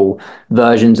multiple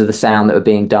versions of the sound that were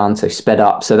being done, so sped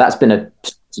up. So that's been a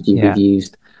strategy we've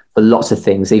used for lots of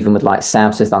things, even with like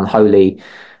Sam Smith Unholy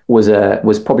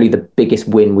was probably the biggest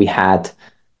win we had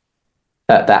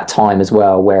at that time as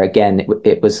well, where again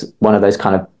it was one of those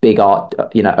kind of big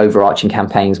overarching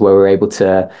campaigns where we were able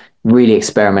to really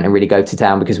experiment and really go to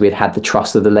town because we had the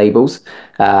trust of the labels.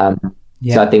 So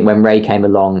I think when Ray came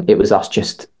along, it was us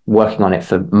just working on it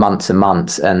for months and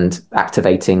months and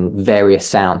activating various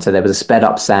sounds. So there was a sped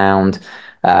up sound,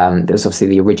 there was obviously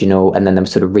the original, and then there were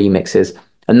sort of remixes.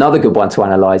 Another good one to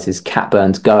analyze is Cat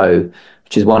Burns Go,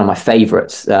 which is one of my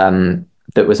favorites,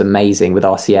 that was amazing with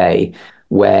RCA,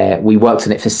 where we worked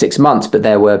on it for 6 months, but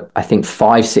there were, I think,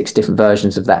 5-6 different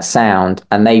versions of that sound.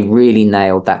 And they really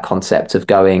nailed that concept of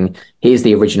going, here's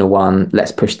the original one,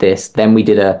 let's push this. Then we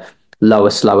did a lower,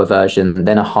 slower version,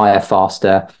 then a higher,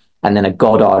 faster, and then a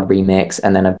Goddard remix,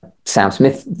 and then a Sam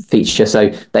Smith feature. So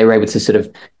they were able to sort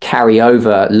of carry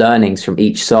over learnings from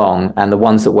each song, and the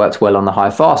ones that worked well on the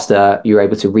higher, faster, you're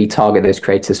able to retarget those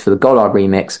creators for the Goddard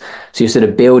remix. So you're sort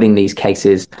of building these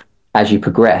cases as you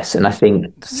progress. And I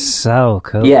think so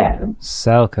cool. Yeah.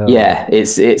 So cool. Yeah.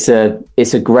 It's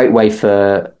a great way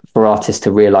for artists to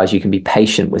realize you can be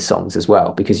patient with songs as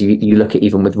well, because you look at,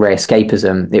 even with Ray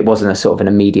Escapism, it wasn't a sort of an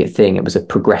immediate thing. It was a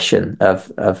progression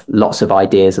of lots of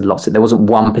ideas and there wasn't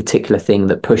one particular thing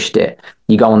that pushed it.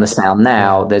 You go on the sound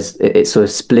now, it's sort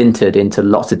of splintered into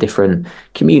lots of different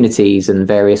communities and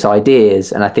various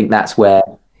ideas. And I think that's where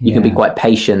you can be quite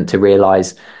patient to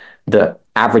realize that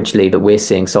averagely that we're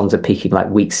seeing songs are peaking like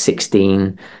week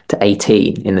 16 to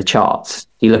 18 in the charts.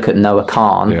 You look at Noah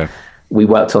Khan, we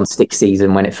worked on Stick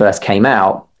Season when it first came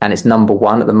out, and it's number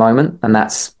 1 at the moment, and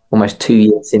that's almost 2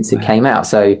 years since it came out.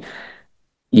 So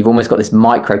you've almost got this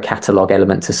micro catalog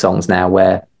element to songs now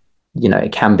where, you know,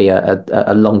 it can be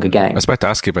a longer game. I was about to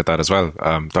ask you about that as well.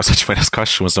 That was actually my next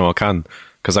question, was Noah Khan,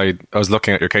 because I was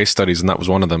looking at your case studies and that was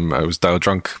one of them. It was Dial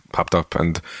Drunk popped up,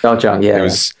 and Dial Drunk, it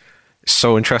was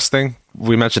so interesting.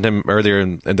 We mentioned him earlier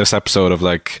in this episode of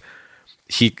like,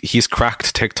 he's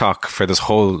cracked TikTok for this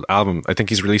whole album. I think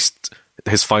he's released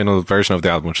his final version of the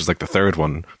album, which is like the 3rd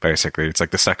one, basically. It's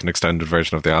like the 2nd extended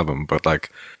version of the album. But like,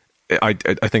 I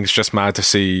think it's just mad to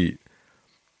see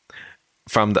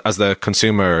as the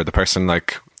consumer or the person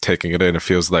like taking it in, it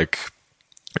feels like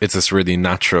it's this really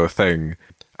natural thing.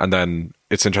 And then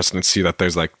it's interesting to see that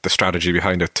there's like the strategy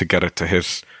behind it to get it to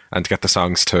hit and to get the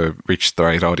songs to reach the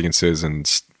right audiences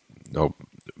and, you know,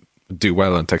 do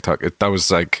well on TikTok. That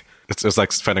was like, it was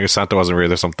like finding out Santa wasn't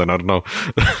real or something. I don't know.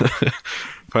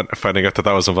 Finding out that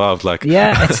was involved. Like,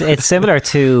 yeah, it's similar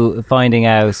to finding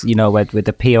out, you know, with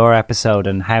the PR episode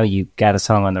and how you get a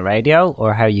song on the radio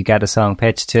or how you get a song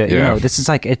pitched to, you know, this is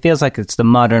like, it feels like it's the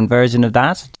modern version of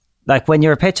that. Like when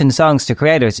you're pitching songs to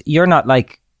creators, you're not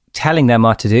like telling them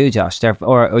what to do, Josh,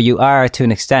 or you are to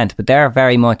an extent, but they're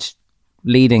very much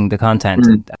leading the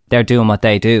content. They're doing what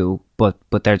they do, but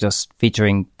they're just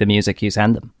featuring the music you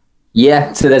send them.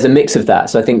 Yeah, so there's a mix of that.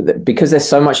 So I think that because there's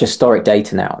so much historic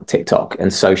data now on TikTok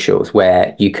and socials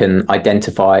where you can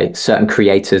identify certain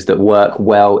creators that work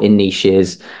well in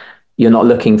niches, you're not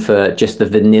looking for just the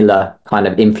vanilla kind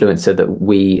of influencer that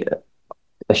we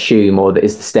assume, or that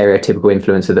is the stereotypical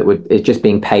influencer that is just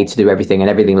being paid to do everything and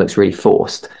everything looks really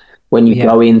forced. When you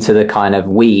go into the kind of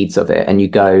weeds of it and you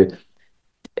go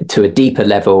to a deeper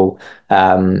level,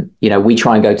 you know, we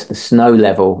try and go to the Snow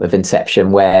level of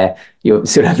Inception, where you're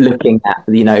sort of looking at,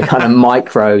 you know, kind of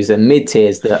micros and mid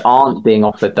tiers that aren't being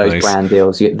offered those brand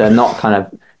deals. They're not kind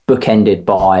of bookended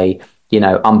by, you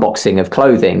know, unboxing of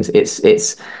clothing. It's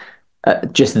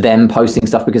just them posting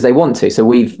stuff because they want to. So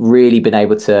we've really been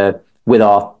able to, with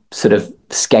our sort of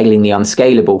scaling the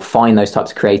unscalable, find those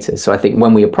types of creators. So I think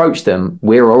when we approach them,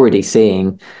 we're already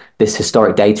seeing this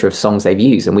historic data of songs they've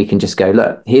used, and we can just go,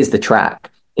 look, here's the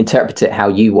track, interpret it how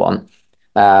you want.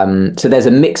 So there's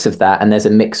a mix of that, and there's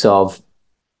a mix of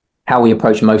how we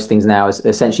approach most things now is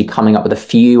essentially coming up with a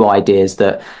few ideas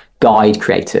that guide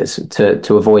creators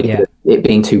to avoid it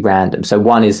being too random. So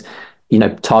one is, you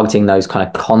know, targeting those kind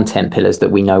of content pillars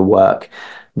that we know work,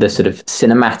 the sort of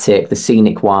cinematic, the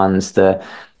scenic ones,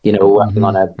 you know, we're working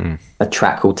on a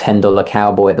track called $10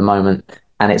 Cowboy at the moment.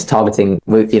 And it's targeting,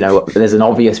 you know, there's an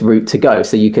obvious route to go.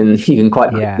 So you can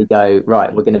quite quickly go,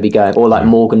 right, we're going to be going, or like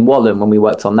Morgan Wallen, when we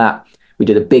worked on that, we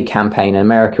did a big campaign in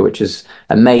America, which was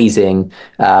amazing.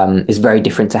 It's very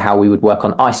different to how we would work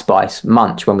on Ice Spice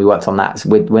Munch when we worked on that. So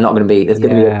we're not going to be, there's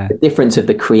going to be a difference of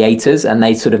the creators, and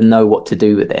they sort of know what to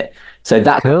do with it. So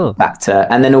that's a factor.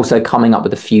 And then also coming up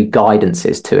with a few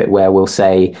guidances to it, where we'll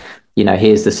say, you know,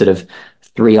 here's the sort of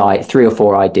three or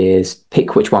four ideas,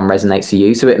 pick which one resonates for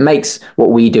you. So it makes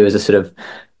what we do as a sort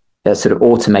of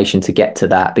automation to get to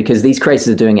that, because these creators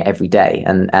are doing it every day,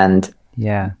 and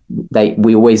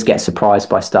we always get surprised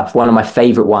by stuff. One of my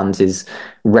favorite ones is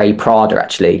Ray Prada,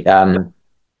 actually,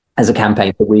 as a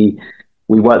campaign that we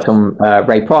worked on.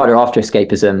 Ray Prada after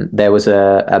Escapism, there was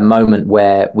a moment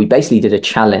where we basically did a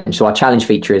challenge. So our challenge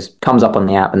feature comes up on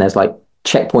the app, and there's like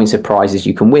checkpoints of prizes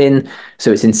you can win.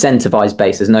 So it's incentivized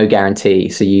based. There's no guarantee.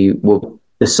 So you will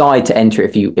decide to enter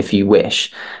it if you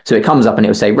wish. So it comes up and it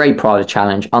will say Ray Prada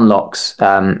challenge unlocks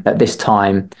at this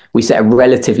time. We set a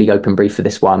relatively open brief for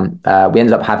this one. We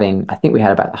ended up having, I think we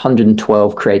had about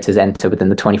 112 creators enter within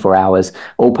the 24 hours,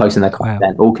 all posting their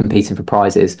content, all competing for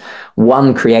prizes.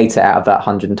 One creator out of that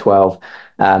 112,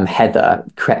 Heather,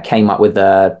 came up with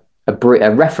a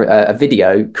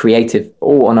video creative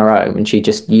all on her own, and she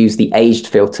just used the aged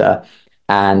filter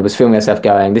and was filming herself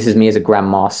going, "This is me as a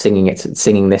grandma singing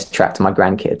this track to my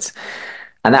grandkids."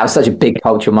 And that was such a big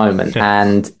cultural moment.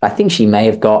 And I think she may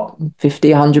have got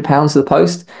 50, 100 pounds to the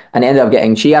post. And it ended up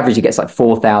she averagely gets like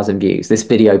 4,000 views. This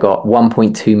video got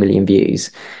 1.2 million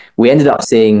views. We ended up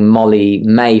seeing Molly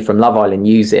May from Love Island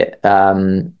use it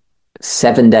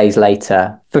 7 days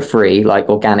later for free, like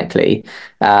organically.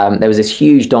 There was this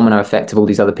huge domino effect of all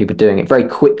these other people doing it. Very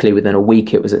quickly, within a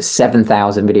week, it was at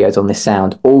 7,000 videos on this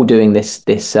sound, all doing this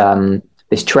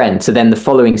trend. So then the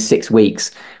following 6 weeks,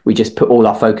 we just put all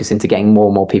our focus into getting more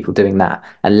and more people doing that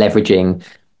and leveraging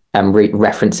and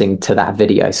referencing to that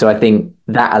video. So I think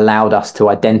that allowed us to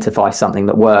identify something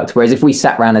that worked. Whereas if we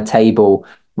sat around a table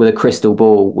with a crystal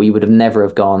ball, we would have never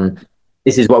have gone,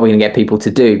 this is what we're going to get people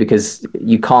to do, because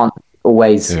you can't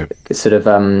always sort of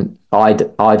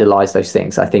idolize those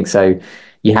things. I think so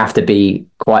you have to be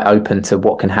quite open to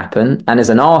what can happen, and as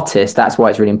an artist, that's why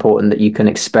it's really important that you can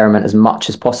experiment as much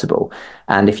as possible.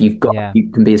 And if you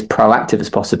can be as proactive as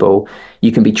possible.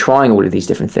 You can be trying all of these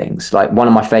different things. Like one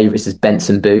of my favorites is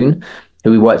Benson Boone,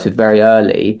 who we worked with very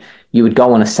early. You would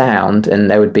go on a sound and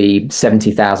there would be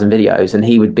 70,000 videos, and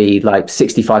he would be like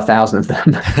 65,000 of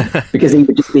them because he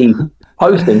would just be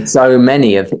posting so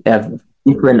many of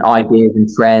different ideas and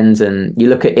trends. And you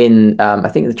look at I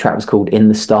think the track was called In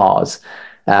the Stars,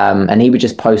 and he would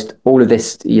just post all of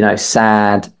this,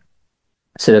 sad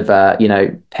sort of,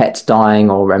 pets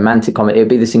dying or romantic comment. It would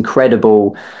be this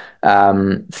incredible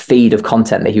feed of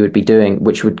content that he would be doing,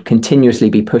 which would continuously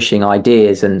be pushing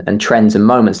ideas and trends and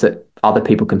moments that other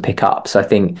people can pick up. So I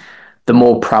think the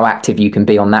more proactive you can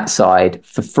be on that side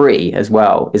for free as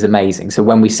well is amazing. So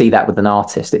when we see that with an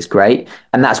artist, it's great.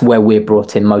 And that's where we're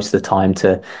brought in most of the time,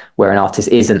 to where an artist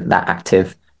isn't that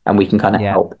active, and we can kind of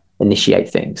help initiate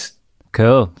things.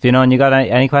 Cool. Fionnán, you got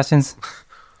any questions?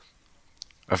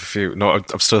 I have a few. No,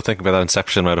 I'm still thinking about that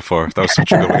Inception metaphor. That was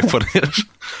such a good way of putting it.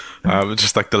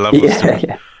 Just like the levels.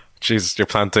 Jeez, you're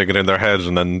planting it in their head,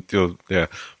 and then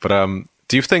But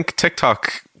do you think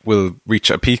TikTok will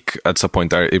reach a peak at some point?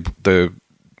 The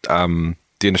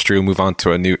industry will move on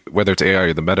to a new, whether it's AI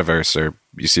or the metaverse, or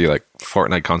you see like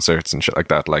Fortnite concerts and shit like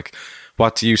that. Like,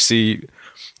 what do you see,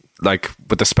 like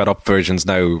with the sped up versions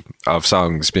now of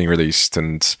songs being released?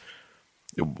 And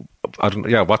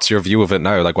what's your view of it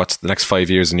now? Like, what's the next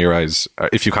 5 years in your eyes?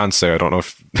 If you can't say, I don't know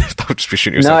if that would just be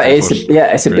shooting yourself. No,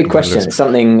 it's a big question. It's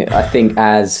something I think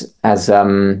as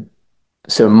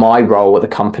so my role at the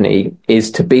company is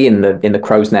to be in the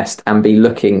crow's nest and be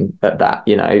looking at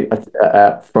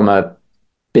that, from a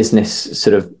business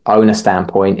sort of owner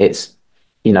standpoint. It's,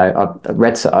 I'm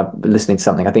listening to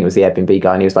something, I think it was the Airbnb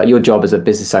guy, and he was like, your job as a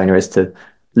business owner is to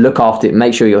look after it,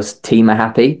 make sure your team are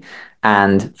happy,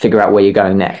 and figure out where you're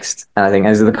going next. And I think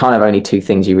those are the kind of only two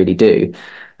things you really do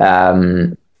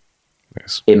in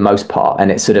most part.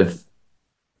 And it's sort of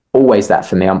always that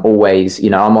for me. I'm always,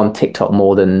 I'm on TikTok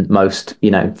more than most,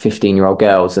 15-year-old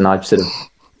girls, and I've sort of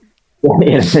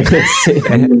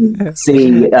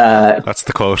see that's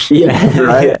the quote. Yeah,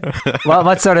 right.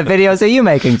 What sort of videos are you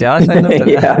making, Josh?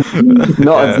 Yeah,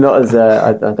 not as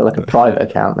I've got like a private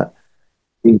account that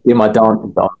do my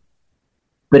dances on.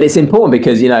 But it's important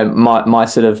because my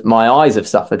sort of my eyes have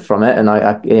suffered from it, and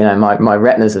my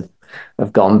retinas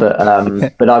have gone, but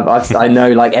I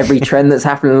know like every trend that's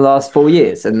happened in the last 4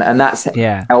 years, and that's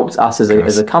helped us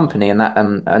as a company, and that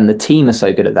and the team are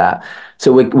so good at that.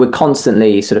 So we're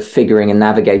constantly sort of figuring and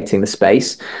navigating the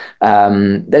space.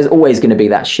 There's always going to be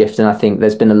that shift, and I think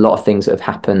there's been a lot of things that have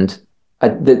happened.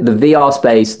 The VR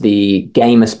space, the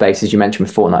gamer space, as you mentioned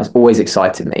with Fortnite, has always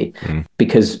excited me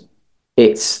because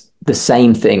it's the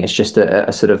same thing. It's just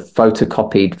a sort of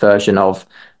photocopied version of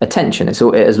attention. It's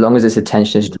all, as long as it's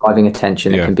attention is driving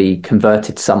attention, it can be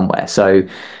converted somewhere. So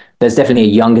there's definitely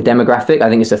a younger demographic. I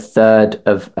think it's a third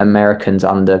of Americans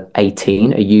under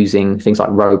 18 are using things like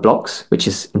Roblox, which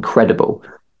is incredible.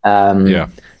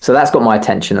 So that's got my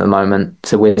attention at the moment.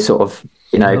 So we're sort of,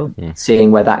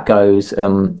 seeing where that goes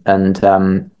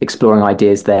and exploring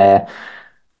ideas there.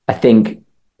 I think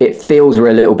it feels we're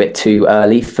a little bit too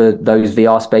early for those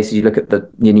VR spaces. You look at the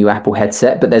new Apple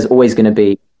headset, but there's always going to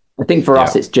be, I think for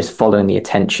us, it's just following the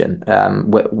attention,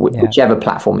 whichever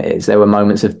platform it is. There were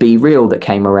moments of Be Real that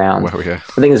came around. I think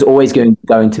there's always going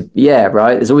to,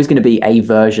 right? There's always going to be a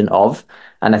version of,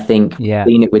 And I think we've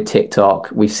seen it with TikTok.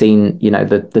 We've seen,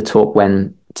 the talk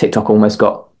when TikTok almost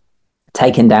got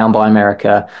taken down by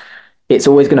America. It's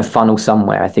always going to funnel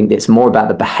somewhere. I think it's more about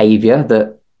the behavior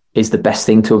that is the best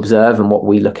thing to observe, and what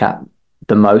we look at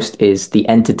the most is the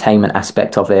entertainment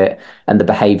aspect of it and the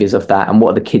behaviors of that, and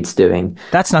what are the kids doing.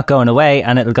 That's not going away,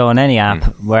 and it'll go on any app,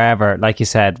 wherever, like you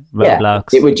said,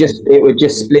 Roblox. It would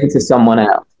just splinter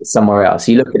somewhere else.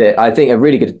 You look at it, I think a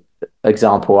really good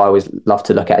example I always love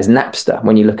to look at is Napster.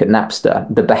 When you look at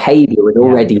Napster, the behavior was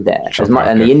already there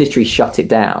and the industry shut it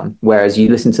down. Whereas you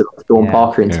listen to Dawn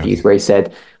Parker interviews where he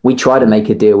said, we try to make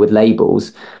a deal with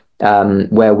labels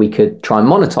where we could try and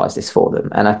monetize this for them.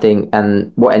 And I think,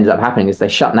 and what ended up happening is they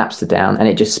shut Napster down, and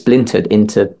it just splintered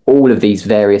into all of these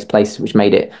various places, which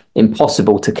made it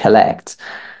impossible to collect.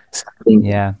 So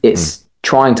it's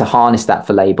trying to harness that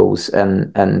for labels,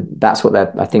 and that's what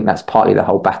I think that's partly the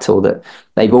whole battle that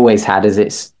they've always had, is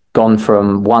it's gone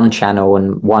from one channel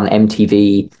and one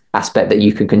MTV aspect that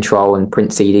you can control and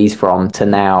print CDs from, to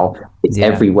now it's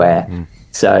everywhere.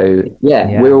 So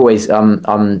we're always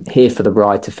I'm here for the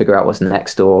ride to figure out what's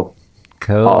next, or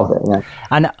cool. Part of it,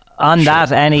 And on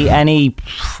that, any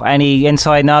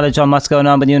inside knowledge on what's going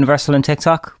on with Universal and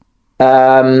TikTok?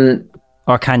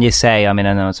 Or can you say? I mean,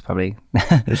 I know it's probably.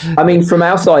 I mean, from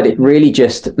our side, it's really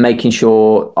just making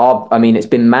sure. It's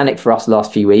been manic for us the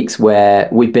last few weeks, where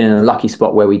we've been in a lucky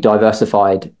spot where we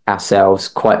diversified ourselves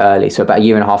quite early. So about a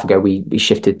year and a half ago, we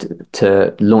shifted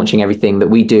to launching everything that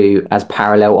we do as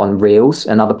parallel on Reels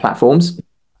and other platforms.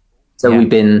 So we've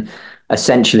been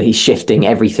essentially shifting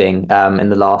everything in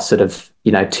the last sort of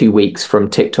 2 weeks from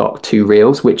TikTok to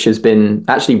Reels, which has been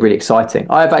actually really exciting.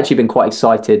 I've actually been quite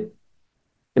excited.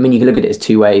 I mean, you can look at it as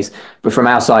two ways, but from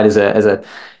our side, as a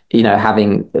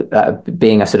having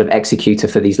being a sort of executor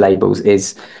for these labels,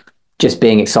 is just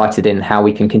being excited in how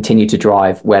we can continue to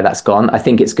drive where that's gone. I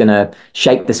think it's going to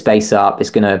shake the space up. It's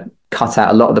going to cut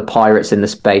out a lot of the pirates in the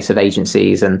space of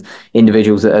agencies and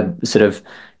individuals that are sort of,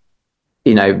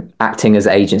 acting as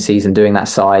agencies and doing that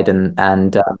side,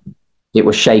 and it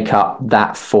will shake up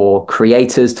that for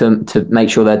creators to make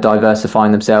sure they're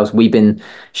diversifying themselves. We've been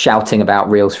shouting about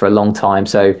Reels for a long time.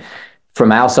 So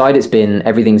from our side,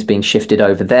 everything's being shifted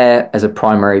over there as a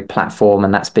primary platform.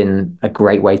 And that's been a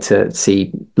great way to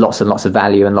see lots and lots of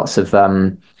value and lots of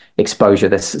exposure.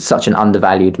 There's such an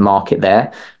undervalued market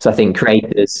there. So I think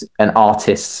creators and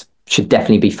artists should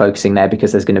definitely be focusing there,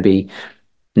 because there's going to be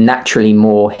naturally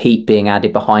more heat being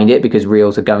added behind it, because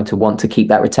Reels are going to want to keep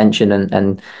that retention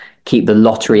and keep the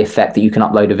lottery effect that you can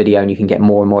upload a video and you can get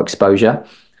more and more exposure.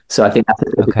 So I think that's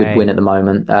a good win at the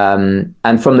moment.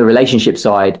 And from the relationship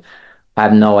side, I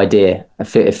have no idea.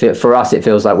 For us, it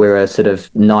feels like we're a sort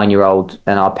of 9-year-old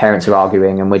and our parents are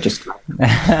arguing, and we've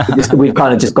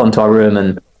kind of just gone to our room,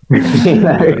 and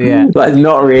like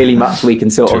not really much we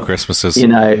can sort of. 2 Christmases.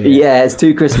 It's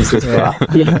 2 Christmases for us.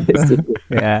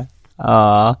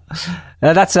 Oh,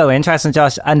 that's so interesting,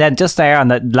 Josh. And then just there on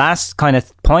the last kind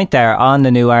of point there on the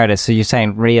new artists, so you're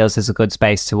saying Reels is a good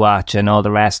space to watch and all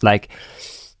the rest. Like,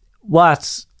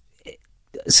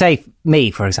 say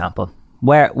me, for example,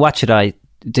 what should I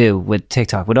do with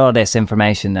TikTok with all this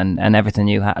information and everything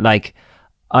you have? Like,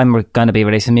 I'm going to be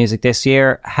releasing music this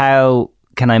year. How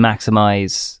can I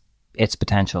maximize its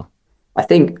potential? I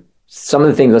think some of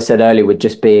the things I said earlier with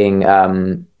just being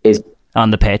is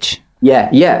on the pitch.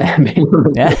 Yeah. Definitely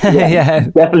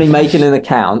making an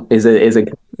account is a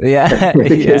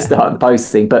start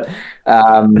posting, but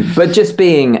just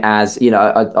being as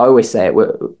I always say it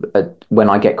when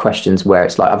I get questions where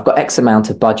it's like, I've got X amount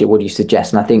of budget, what do you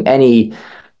suggest? And I think any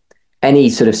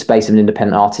sort of space of an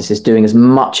independent artist is doing as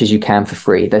much as you can for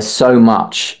free. There's so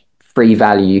much free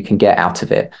value you can get out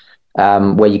of it,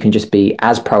 where you can just be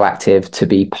as proactive to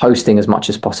be posting as much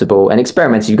as possible and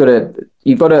experimenting.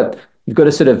 You've got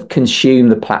to sort of consume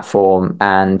the platform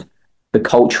and the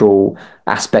cultural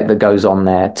aspect that goes on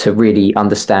there to really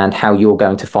understand how you're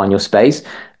going to find your space.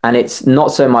 And it's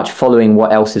not so much following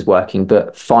what else is working,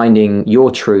 but finding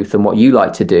your truth and what you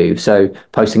like to do. So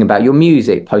posting about your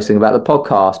music, posting about the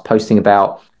podcast, posting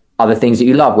about other things that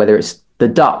you love, whether it's the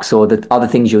ducks or the other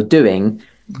things you're doing.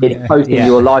 It's posting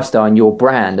your lifestyle and your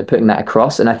brand and putting that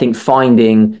across. And I think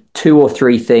finding 2 or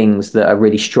 3 things that are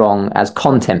really strong as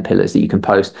content pillars that you can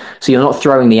post, so you're not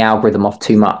throwing the algorithm off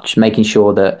too much, making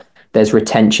sure that there's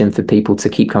retention for people to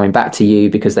keep coming back to you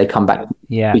because they come back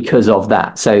because of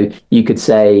that. So you could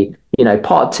say,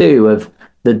 part 2 of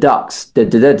the ducks,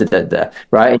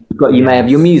 right? You may have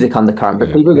your music undercurrent,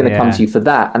 but people are going to come to you for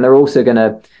that, and they're also going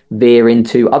to veer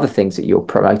into other things that you're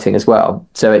promoting as well.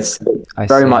 So it's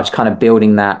very much kind of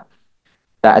building that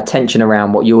that attention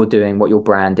around what you're doing, what your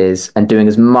brand is, and doing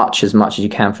as much as you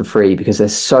can for free, because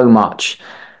there's so much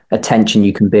attention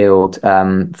you can build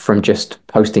from just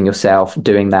posting yourself,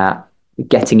 doing that,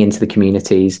 getting into the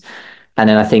communities. And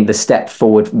then I think the step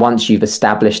forward, once you've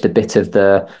established a bit of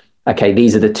okay,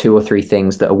 these are the 2 or 3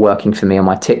 things that are working for me on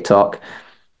my TikTok,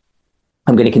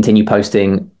 I'm going to continue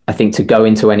posting. I think to go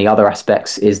into any other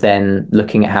aspects is then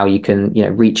looking at how you can,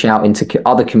 reach out into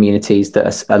other communities that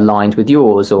are aligned with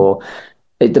yours, or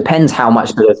it depends how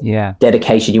much sort of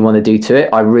dedication you want to do to it.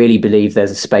 I really believe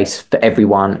there's a space for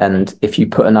everyone. And if you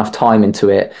put enough time into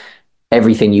it,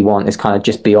 everything you want is kind of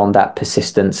just beyond that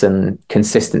persistence and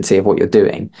consistency of what you're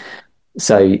doing.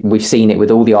 So we've seen it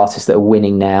with all the artists that are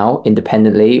winning now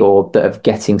independently or that are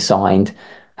getting signed,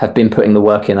 have been putting the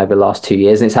work in over the last 2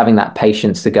 years. And it's having that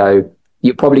patience to go,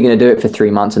 you're probably going to do it for 3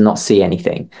 months and not see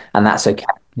anything. And that's okay.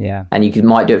 Yeah. And you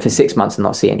might do it for 6 months and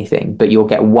not see anything, but you'll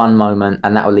get one moment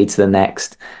and that will lead to the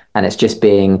next. And it's just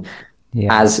being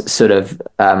as sort of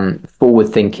forward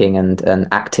thinking and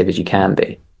active as you can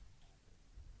be.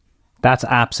 That's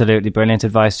absolutely brilliant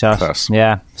advice, Josh. Class.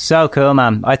 Yeah. So cool,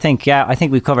 man. I think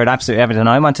we've covered absolutely everything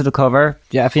I wanted to cover.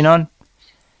 Yeah, Fionnán?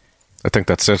 I think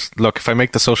that's it. Look, if I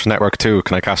make The Social Network 2,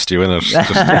 can I cast you in it?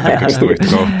 Just I think it's the way to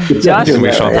go. Josh?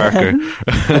 Sean Parker.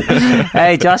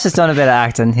 Hey, Josh has done a bit of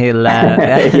acting. He'll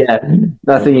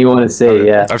nothing you want to see.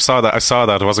 Yeah, I saw that.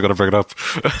 I wasn't going to bring it up.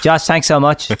 Josh, thanks so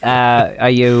much. Are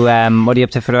you? What are you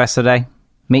up to for the rest of the day?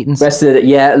 Meetings? Rest of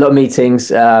a lot of meetings.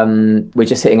 We're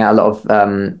just hitting out a lot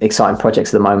of exciting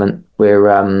projects at the moment.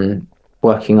 We're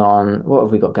working on, what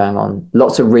have we got going on?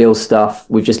 Lots of real stuff.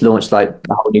 We've just launched like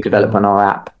a whole new development on our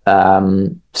app.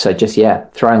 So just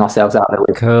throwing ourselves out there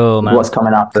with what's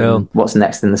coming up and what's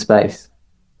next in the space.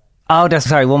 Oh,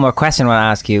 sorry, one more question I want to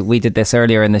ask you. We did this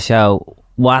earlier in the show.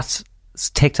 What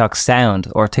TikTok sound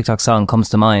or TikTok song comes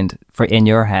to mind for in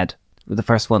your head? The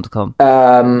first one to come.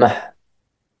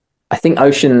 I think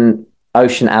Ocean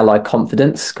Ally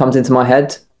Confidence comes into my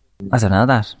head. I don't know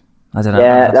that.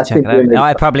 Yeah, that's check it out. No,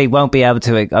 I probably won't be able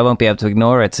to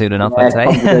ignore it soon enough. I'd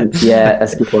say. Yeah,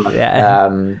 that's a good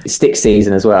one. Stick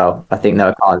Season as well. I think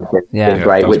Noah Khan's been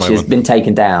great, which has been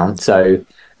taken down. So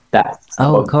that's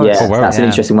of course. That's an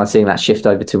interesting one. Seeing that shift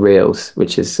over to Reels,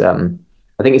 which is I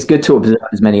think it's good to observe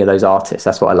as many of those artists.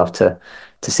 That's what I love to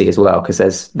see as well, because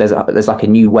there's like a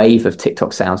new wave of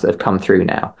TikTok sounds that have come through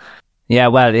now. Yeah,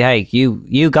 well, hey,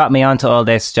 you got me onto all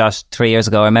this, Josh, 3 years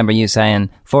ago. I remember you saying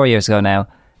 4 years ago now,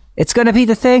 it's going to be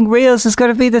the thing. Reels is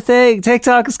going to be the thing.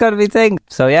 TikTok is going to be the thing.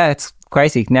 So yeah, it's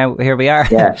crazy. Now here we are.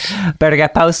 Yeah. Better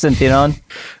get posting, I'm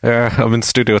in the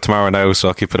studio tomorrow now, so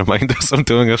I'll keep it in mind as I'm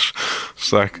doing it.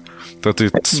 It's like, don't do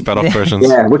sped up versions.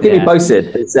 Yeah, we'll keep you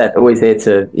posted. It's always here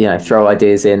to throw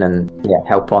ideas in and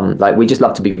help on. Like, we just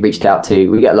love to be reached out to.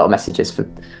 We get a lot of messages for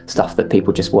stuff that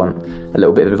people just want a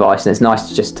little bit of advice, and it's nice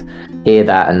to just hear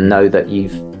that and know that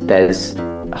there's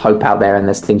hope out there and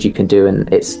there's things you can do, and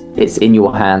it's in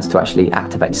your hands to actually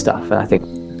activate stuff. And I think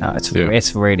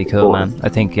it's really cool, man. I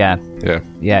think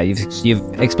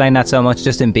you've explained that so much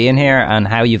just in being here and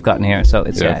how you've gotten here. So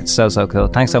it's so cool.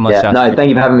 Thanks so much, Josh. No, thank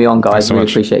you for having me on, guys. Really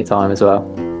appreciate your time as well.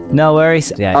 No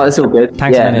worries. Oh, it's all good.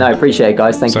 Thanks a minute. No, appreciate it,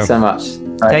 guys. Thank you so much.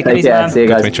 Take it easy, man. See you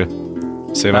guys. Good to meet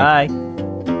you. See you, man. Bye.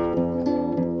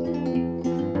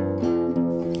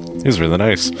 He's really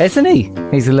nice, isn't he?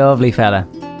 He's a lovely fella.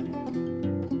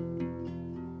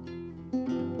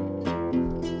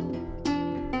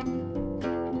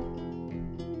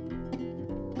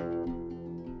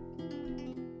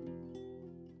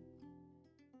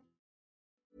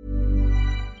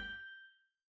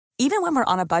 Even when we're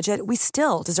on a budget, we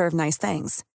still deserve nice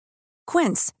things.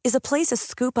 Quince is a place to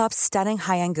scoop up stunning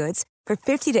high-end goods for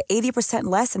 50 to 80%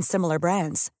 less than similar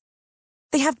brands.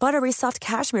 They have buttery soft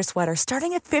cashmere sweaters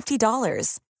starting at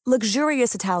 $50,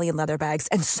 luxurious Italian leather bags,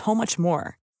 and so much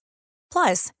more.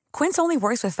 Plus, Quince only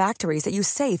works with factories that use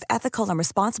safe, ethical, and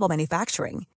responsible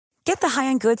manufacturing. Get the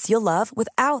high-end goods you'll love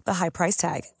without the high price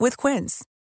tag with Quince.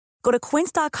 Go to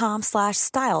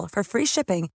quince.com/style for free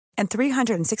shipping and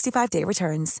 365-day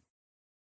returns.